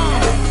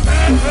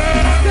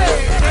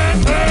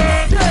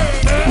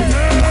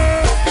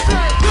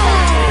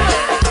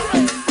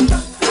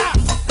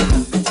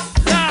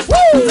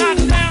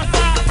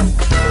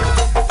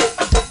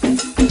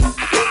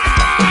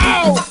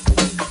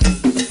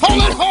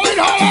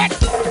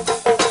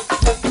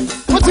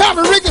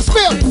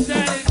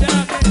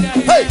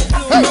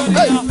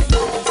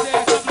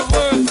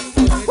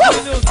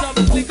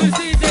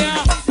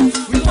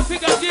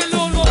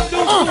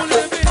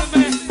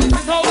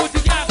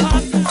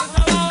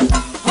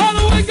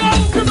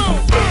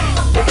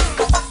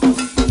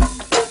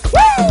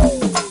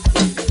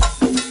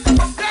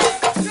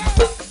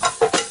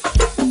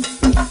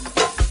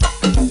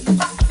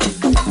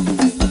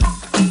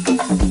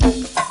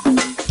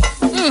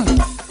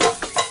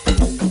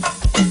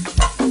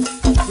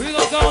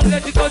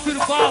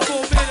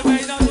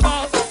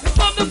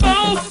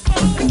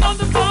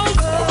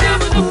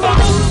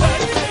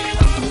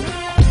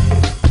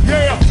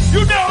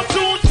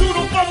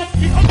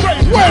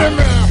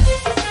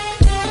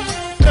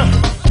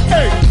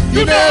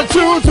 You now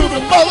tuned to the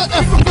mother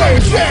effing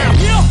greatest. Yeah.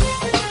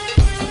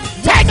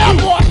 Take that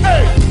boy.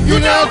 Hey. You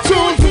now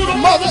tuned to the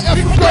mother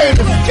effing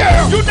greatest.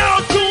 Yeah. You now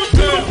tuned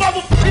to the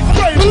motherfucking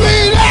greatest.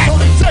 Believe that.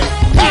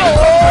 Hey.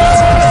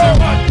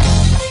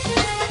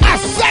 I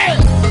said.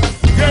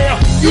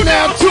 Yeah. You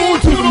now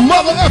tuned to the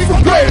mother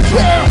effing greatest.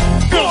 Yeah.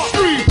 5th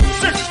Street,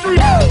 6th Street,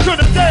 to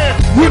the dance.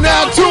 You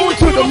now tuned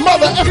to the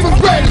mother effing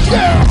greatest.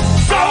 Yeah.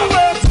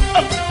 Southwest.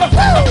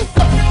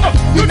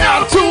 You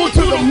now tuned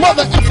to the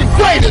mother effing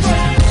greatest.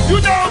 You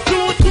now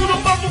tuned to the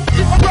motherfucking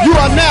greatest. You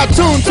are now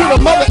tuned to the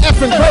mother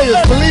effing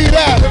greatest. Believe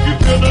that. If you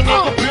feeling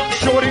like a pimp,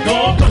 shorty, go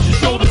on, brush your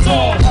shoulders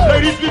off.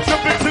 Ladies be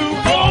tripping too,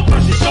 go on,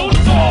 brush your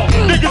shoulders off.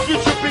 Niggas be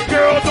tripping,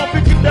 girls, don't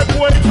forget that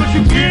boy, cause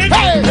you get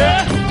Hey.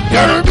 yeah.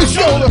 Get up the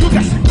shoulder. You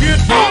got to get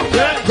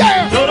yeah.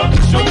 Yeah. Get up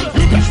the shoulder.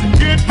 You got to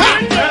get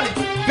yeah.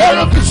 Get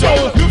up the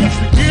shoulder. You got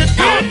to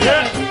get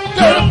yeah.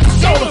 Get up the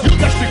shoulder. You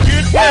got to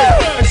get yeah.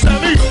 Hey,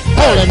 Sammy.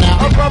 Hold it now.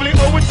 I probably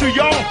owe it to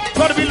y'all.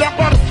 Try to be locked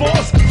by the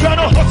force. Trying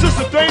to hustle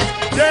some things.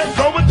 Then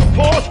go with the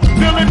pause.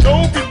 Feeling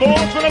no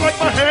remorse. Feeling like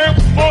my hand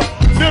was off.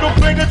 Middle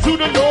finger to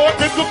the Lord.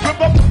 Nigga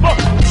grip up the fuck.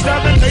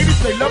 Stabbing ladies,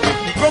 they love me.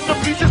 From the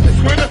beaches, they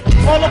screaming.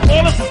 All the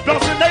ballers is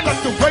bouncing. They like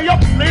the way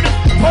up leaning.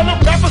 All the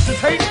rappers is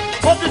hating.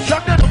 All the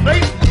chocolate are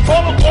made.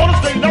 All the waters,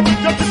 they love me.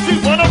 Just to see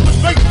one of the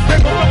face. They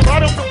go from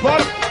bottom to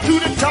bottom. To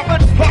the top of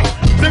the pop.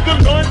 Nigga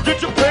learn to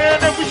Japan.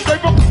 And we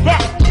straight up the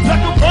block.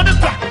 Like a running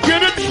back.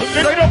 Get it.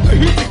 Straight up the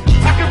easy.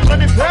 I can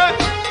run it back.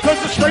 Cause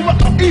it's straight up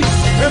the east.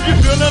 If you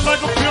feeling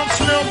like a film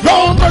slim.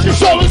 Don't brush your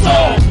shoulders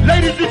off.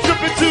 Ladies be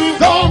tripping too.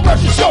 Don't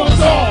brush your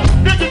shoulders off.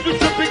 Niggas be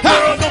tripping,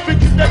 girl. Don't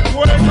forget that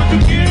quarter. You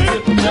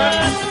get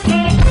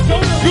yeah.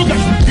 You got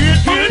to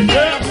get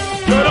yeah.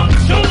 Get up the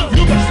shoulder.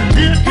 You got to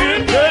get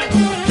yeah.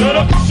 Get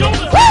up the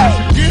shoulder. You got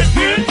to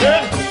get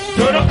yeah.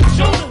 Get up the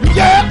shoulder. You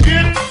got to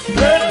get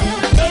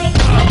yeah.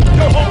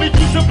 Yo, homie,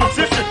 do some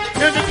position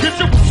in the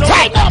kitchen with soda.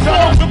 Tighten up,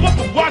 trying to whip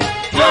up a watch.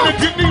 Trying to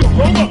get me a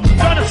roller.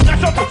 Trying to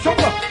snatch up a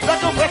choker.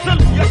 Like a wrestler,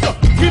 yes sir.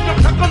 Keep the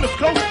pack on the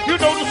floor. You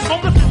know the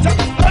smokers and top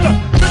fella.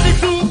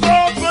 52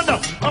 bars runner.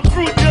 I'm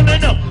through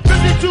dealing up.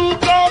 52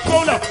 bars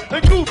roller.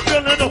 And you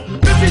feeling up.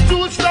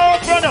 52 star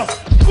runner.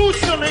 Who's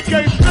feeling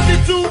gay?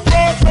 52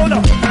 bars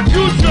roller.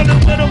 You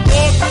feeling with a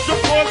boss. With your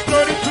boss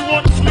 32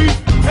 on the sleeve.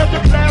 And the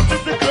class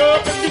is the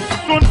club. And you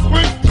on the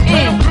screen.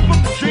 And I'm grip up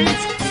the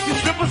jeans. You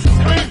slippers is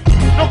clean.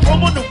 No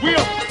foam on the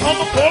wheel. I'm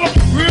a ball up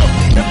the grill.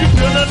 If you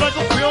feeling like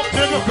a real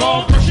nigga,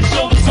 go brush your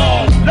shoulders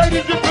off.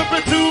 Ladies be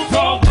tripping too.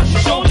 Go brush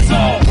your shoulders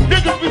off.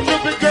 Niggas be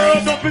tripping, girl.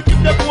 Don't forget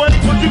that boy.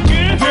 What you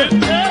get? Yeah.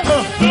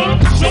 Get up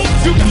the shoulder.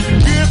 You got to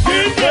get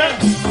yeah.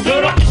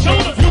 Get up the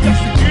shoulder. You got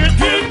to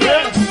get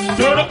yeah.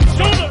 Get up the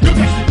shoulder. You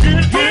got to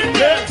get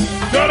yeah.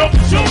 Get up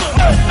the shoulder.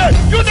 Hey, hey,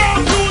 you now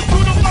do it to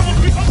the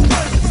motherfucker.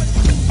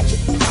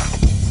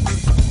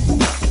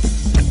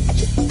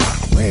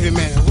 Wait a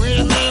minute. Wait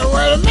a minute.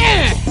 Wait a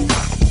minute.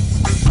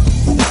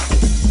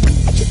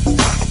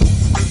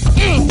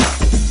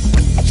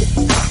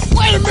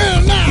 Wait a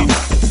minute now.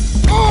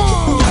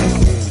 Oh.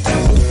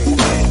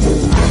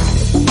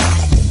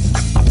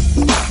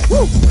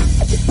 Woo.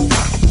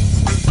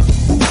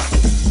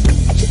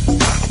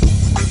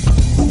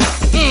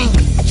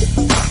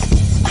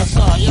 Yes,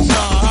 sir. Yes,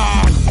 sir.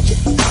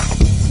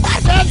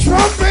 Got that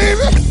Trump,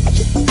 baby.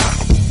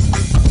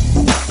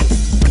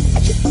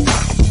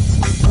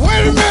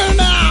 Wait a minute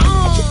now.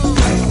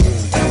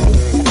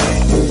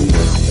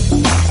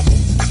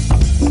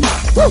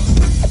 Woo.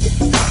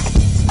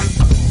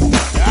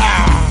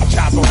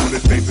 Chop on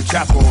it, baby.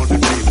 Chop on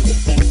it, baby.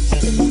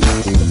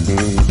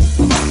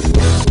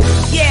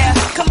 Yeah,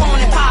 come on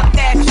and pop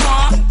that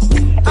trunk.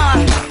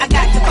 I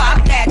got to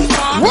pop that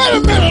trunk. Wait a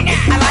minute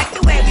now. I like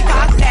the way we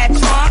pop that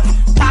trunk.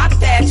 Pop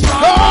that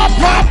trunk. Oh,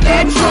 pop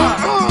that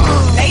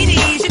trunk.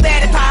 Ladies, you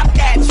better pop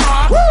that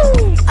trunk.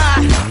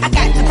 I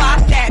got to pop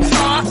that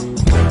trunk.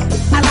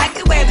 I like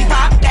the way we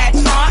pop that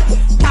trunk.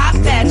 Pop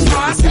that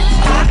trunk.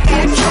 Pop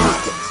that trunk.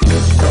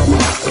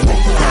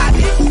 Pop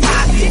it,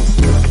 pop it.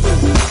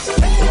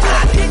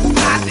 Pop it,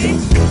 pop it.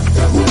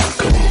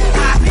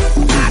 Pop it,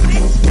 pop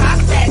it. Pop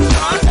that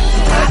trunk.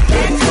 Pop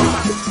that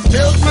trunk.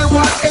 Tell me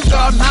what is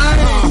your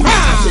name? I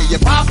see you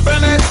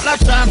popping it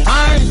like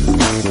champagne.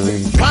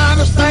 Trying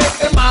to stay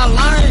in my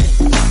lane,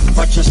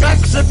 but you're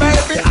sexy,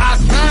 baby. I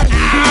can't.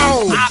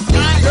 Ow. I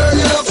can't. Girl,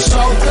 you look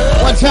so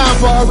good. One time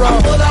for a row.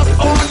 Put up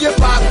on your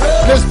body.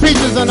 There's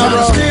peaches in a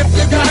row. See if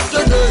you got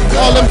the good.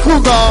 All them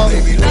cougars.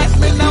 Baby, let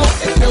me know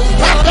if you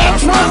Pop want. that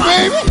trunk,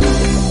 baby.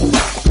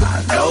 I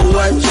know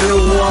what you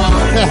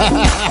want.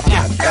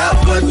 I got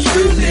what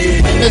you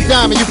need. Miss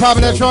Diamond, you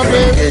popping that trunk,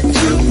 baby? Get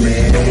to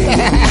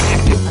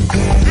me.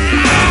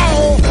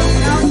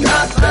 You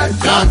got that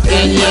junk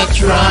in your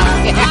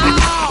trunk.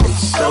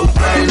 So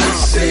plain to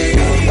see.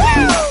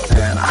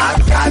 And I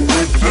got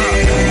the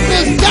key.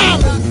 Miss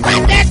Diamond,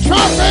 pop that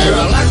trunk, Girl,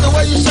 I baby. like the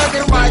way you shake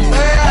it right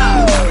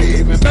there.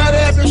 Even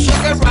better if you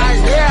shake it right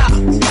here.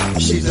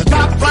 She's a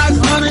top price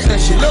honey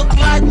and she look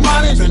like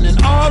money. Spending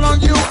all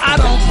on you, I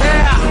don't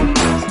care.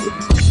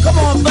 Come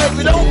on,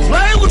 baby, don't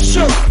play with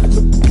sugar.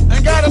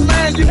 Ain't got a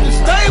man you can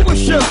stay with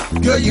sugar.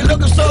 Girl, you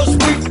looking so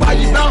sweet while you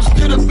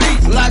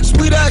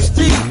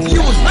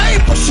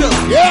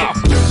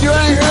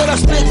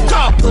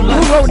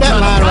wrote that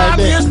line right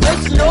there. Years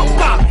next to your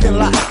parking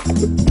lot.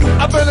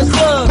 Up in the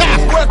club,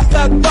 work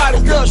that body,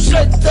 girl,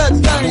 shake that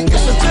thing.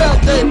 It's a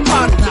tailgate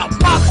party now.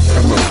 Pop it.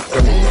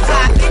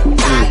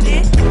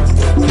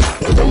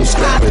 Don't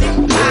stop it.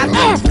 Come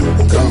on.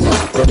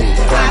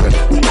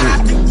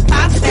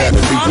 Gotta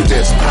be with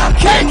this.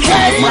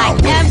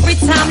 Like every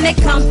time they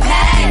come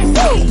past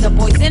me, the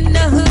boys in the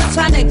hood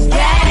tryna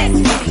gas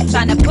me,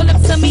 tryna pull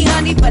up to me,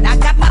 honey, but I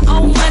got my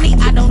own money.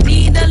 I don't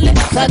need a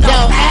lift, so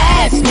don't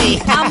ask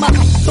me. I'm a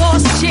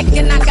boss chick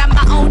and I got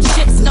my own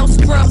chips, no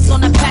scrubs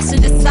on the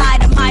passenger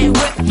side of my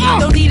whip.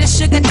 Don't need a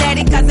sugar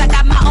daddy 'cause I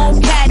got my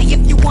own caddy.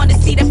 If you wanna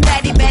see the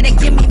fatty, better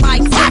give me my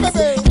tips.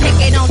 Take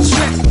it on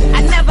trip.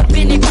 I never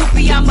been a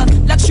groupie. I'm a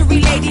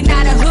luxury lady,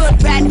 not a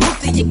hood rat.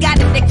 Hoopty, you got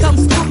it, then come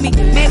scoop me.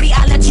 Maybe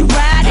I'll let you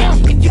ride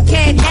it. If you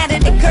can't handle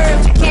the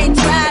curves, you can't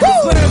drive it.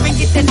 Swerve and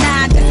get the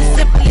nine, just as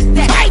simple as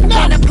that.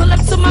 Wanna pull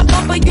up to my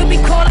bumper, you be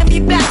calling me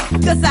back.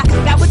 'Cause I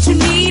got what you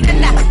need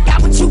and I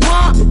got what you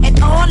want.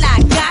 And all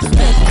I got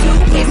to do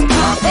is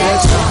pump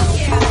that trunk.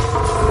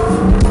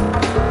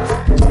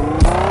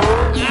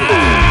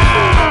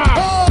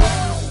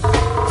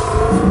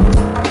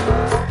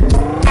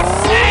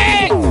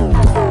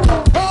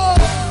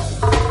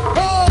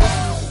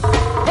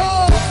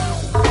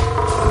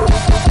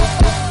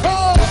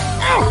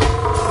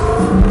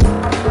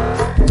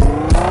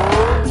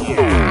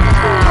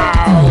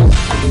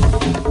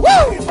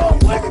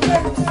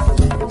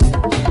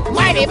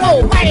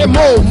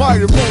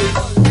 Mighty Mo.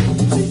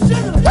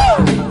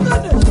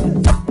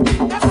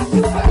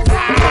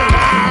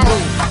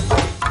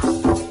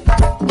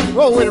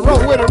 Roll with it, roll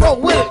with it, roll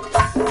with it.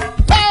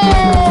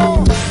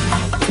 Oh!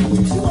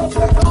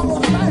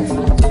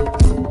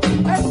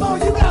 Hey, Mo,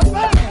 you got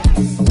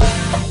fans.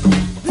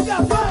 You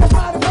got fans,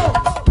 mighty Mo.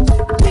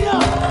 Yo,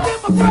 give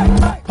him a break.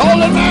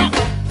 Hold it now.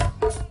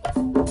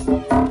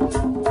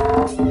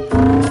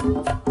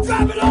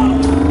 Drop it on.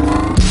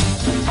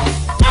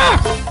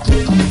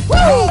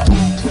 Woo!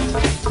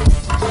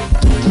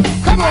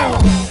 Come on!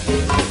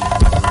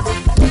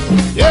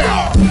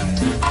 Yeah!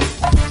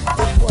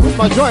 This is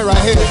my joint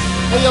right here.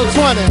 Hey, yo,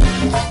 20.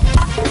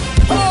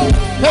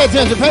 Pay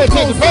attention, pay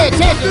attention, pay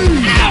attention.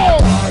 Ow!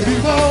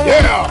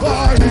 Yeah!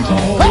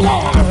 Come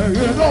on!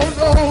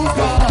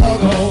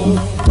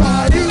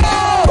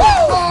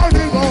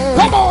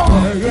 Come on!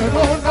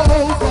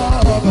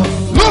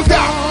 Look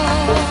out!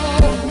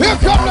 Here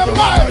come the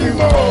mighty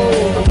Mo!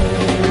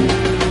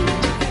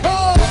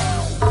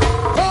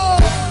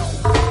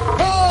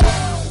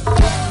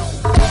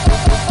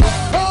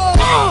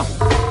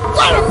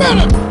 Wait a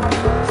minute!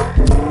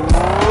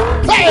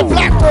 Play it,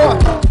 black boy!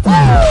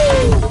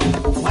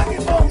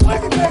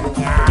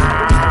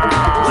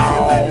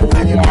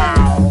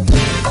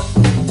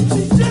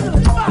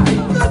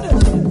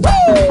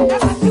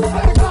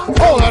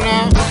 Hold on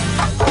now.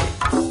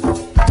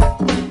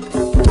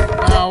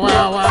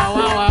 Wow.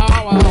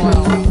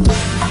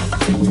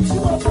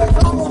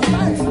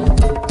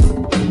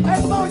 Hey,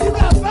 Mo, you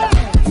got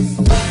fans.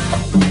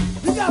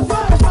 You got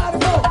fans, mighty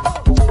Mo.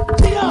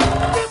 Yo,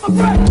 give him a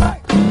break.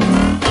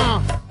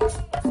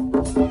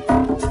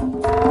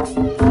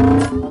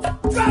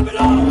 Drop it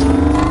on.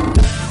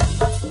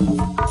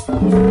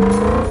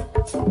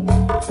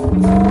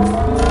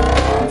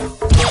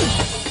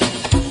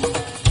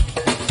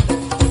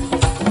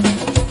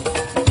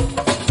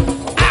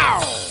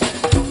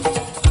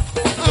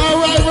 All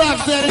right,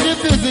 Roxanne, get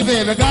busy,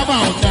 baby. Come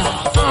on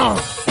now.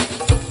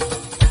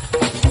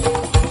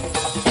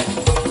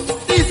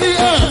 Easy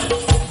up.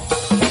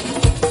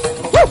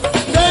 Woo!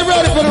 They ain't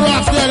ready for the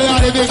Rocksteady on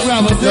the big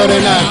brother. No, they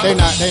not.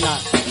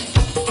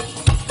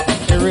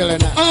 They really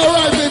not. All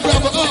right, big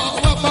brother.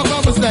 My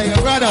mistake.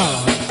 Right on.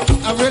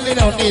 I really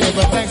don't need it,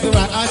 but thanks a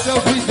lot. I so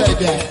appreciate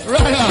that.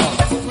 Right on.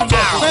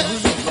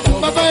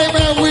 My baby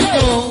man, we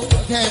go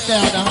came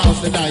down the house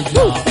tonight,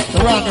 y'all. To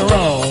rock and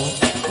roll.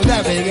 What's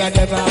that, baby? You got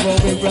that Bible,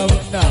 big brother?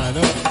 Nah,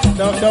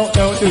 don't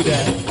do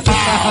that.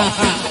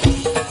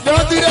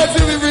 Don't do that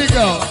to me,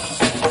 Rico.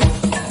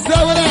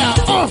 Slow it out.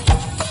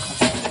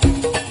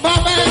 My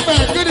man,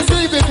 good to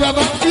see you, big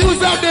brother. You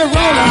was out there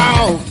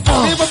rolling.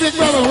 Me and my big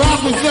brother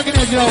Rock was looking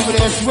at you over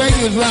there. Swing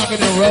was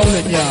rocking and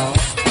rolling, y'all.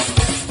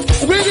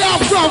 Where y'all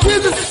from?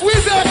 Where's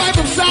everybody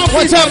from South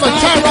Beach? What's up,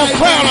 Tyrone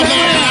Crowder,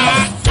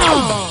 man?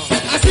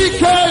 I see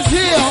Curse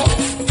Hill.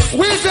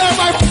 Where's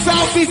everybody from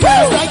South Beach?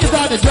 I just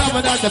out the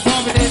drumming out the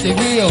bumping in the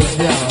wheels,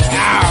 y'all.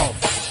 Ow.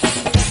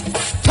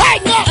 Hey,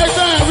 man,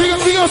 we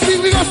gonna see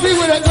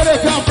where they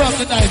come from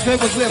tonight.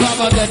 Famous Live, how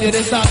about that?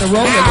 They start to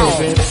roll a little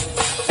bit.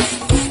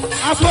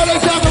 I swear they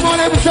jumping on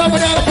every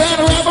jumping out of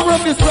Panorama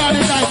Room this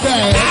Friday night,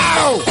 man.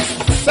 Ow!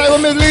 Say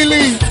with Miss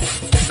Lee.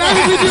 Now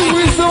we do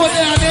it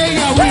down there,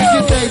 y'all. We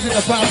get things in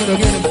the pocket to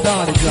get them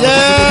started, y'all.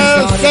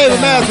 Yes,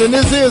 David Master, and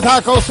this is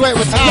Hardcore Sweat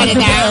with Tony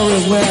now.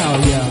 Very well,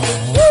 y'all.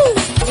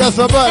 Yes,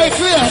 sir, buddy. Hey,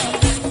 Cliff,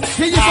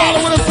 can you follow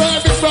with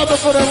us, big brother,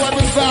 for the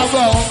 155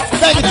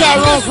 Thank you,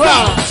 Tyrone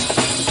Crowder.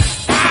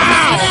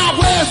 Now,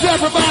 where's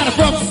everybody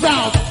from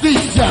South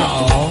Beach,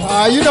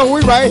 y'all? You know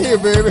we right here,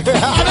 baby.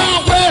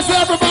 Now, where's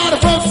everybody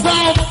from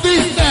South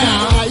Beach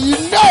now? You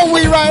know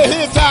we right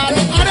here, Tyler.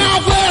 And now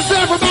bless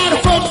everybody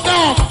from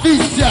South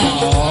Beach,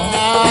 y'all.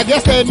 I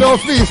guess they ain't no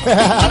feast.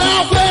 And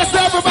now bless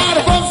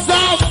everybody from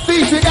South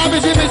Beach. You got me,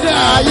 Jimmy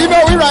Down. You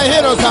know we right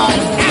here, though,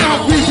 Tyler.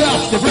 Now we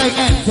got to break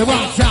and to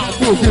watch out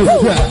for you.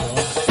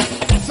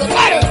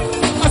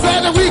 I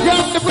said that we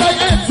got to break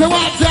and to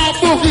watch out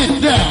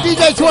boogie down.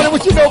 DJ 20,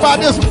 what you know about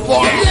this one,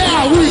 boy?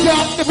 Yeah, we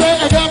got to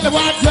break and got to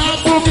watch out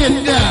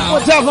boogie down.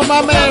 What's up for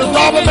my man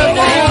Robert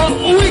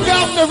McMahon? We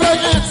got to break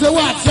and to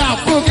watch out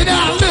boogie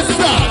down. Listen,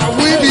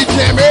 We be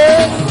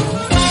jamming.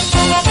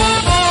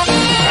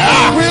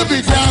 we'll be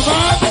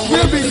jamming,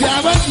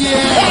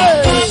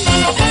 yeah.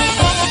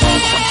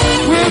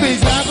 We'll be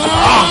jamming,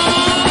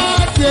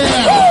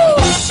 yeah.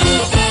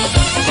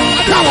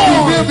 Come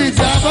on. We'll be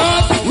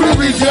jamming, We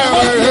be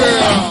jamming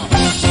here.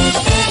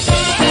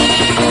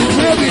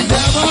 we'll be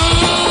jamming.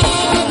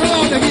 Come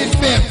on, get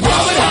fit.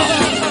 Pump it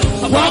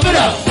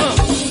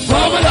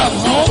up,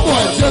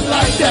 homeboy, just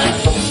like that.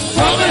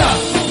 Pump it up,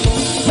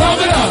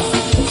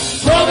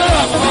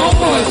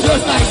 homeboy,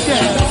 just like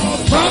that.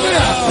 Pump it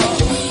up,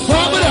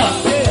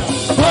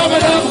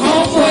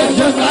 homeboy,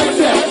 just like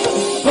that.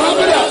 Pump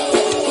it up,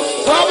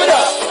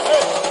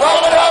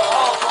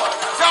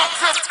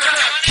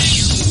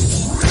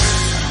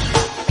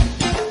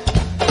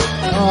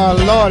 Oh,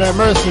 Lord have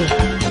mercy.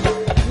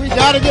 We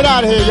gotta get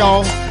out of here,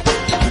 y'all.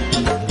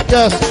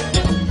 Yes.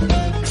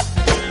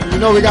 You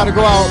know we gotta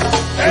go out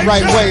the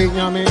right way, you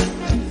know what I mean?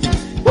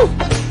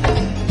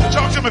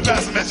 Talk to me,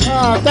 Pastor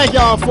Messi. Thank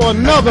y'all for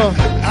another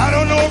I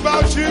don't know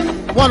about you.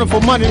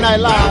 wonderful Monday Night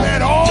I've Live.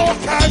 had all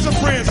kinds of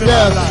friends in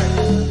Yes. my life.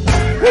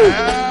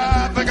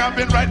 I think I've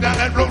been right down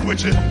that road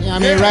with you. You know what I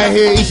mean? Right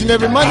here each and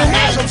every I Monday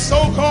had night. some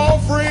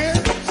so-called friends.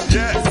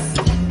 Yes.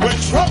 When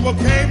trouble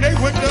came, they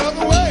went the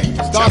other way.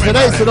 Starts at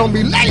 8, so don't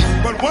be late.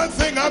 But one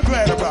thing I'm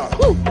glad about,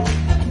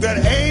 that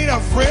ain't a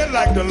friend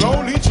like the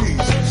lonely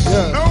Jesus.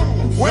 Yeah. No.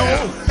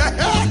 Well,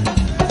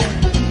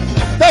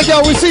 Thank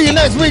y'all. We see you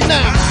next week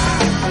now.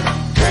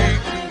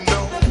 can't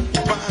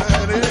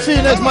nobody See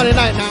you next Monday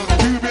night now.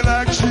 do me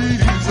like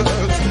Jesus.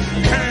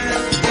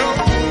 Can't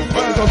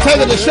nobody So take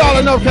it to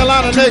Charlotte, North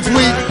Carolina next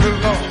week.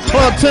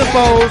 Club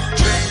Tempos.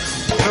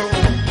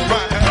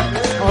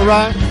 All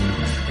right.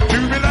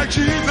 do me like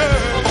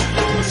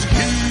Jesus.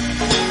 He's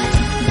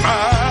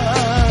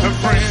my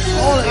friend.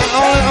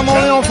 I'm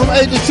only on from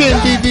 8 to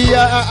 10, DB.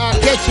 I'll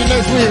catch you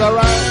next week, all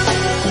right?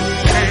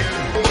 Can't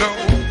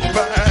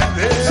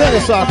nobody Send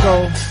it,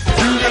 Sacco. do me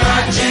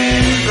like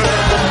Jesus.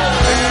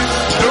 Ain't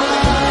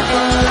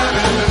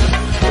nobody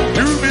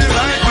do me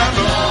like my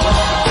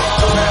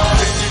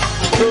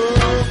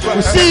Lord.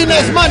 We'll see you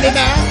next Monday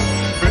now.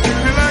 Do me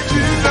like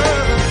Jesus.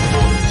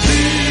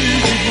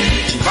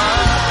 He's my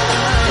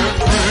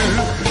friend.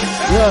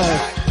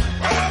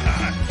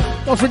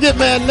 Yeah. Don't forget,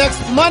 man, next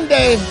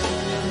Monday,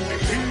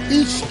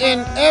 each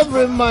and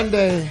every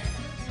Monday.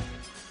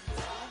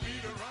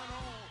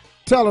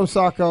 Tell them,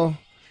 Sacco.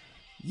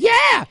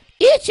 Yeah,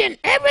 each and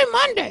every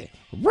Monday,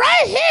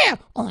 right here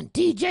on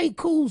DJ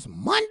Cool's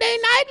Monday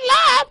Night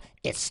Live.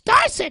 It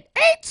starts at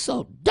 8,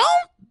 so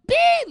don't be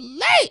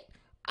late.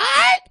 All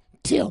right?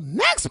 Till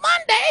next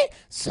Monday,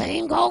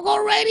 same Go-Go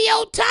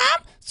Radio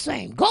time,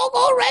 same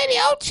Go-Go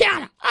Radio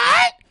channel. All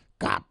right?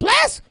 God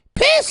bless,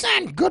 peace,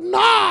 and good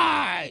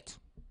night.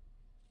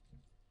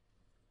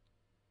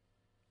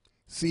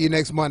 See you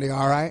next Monday,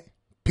 all right?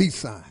 Peace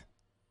sign.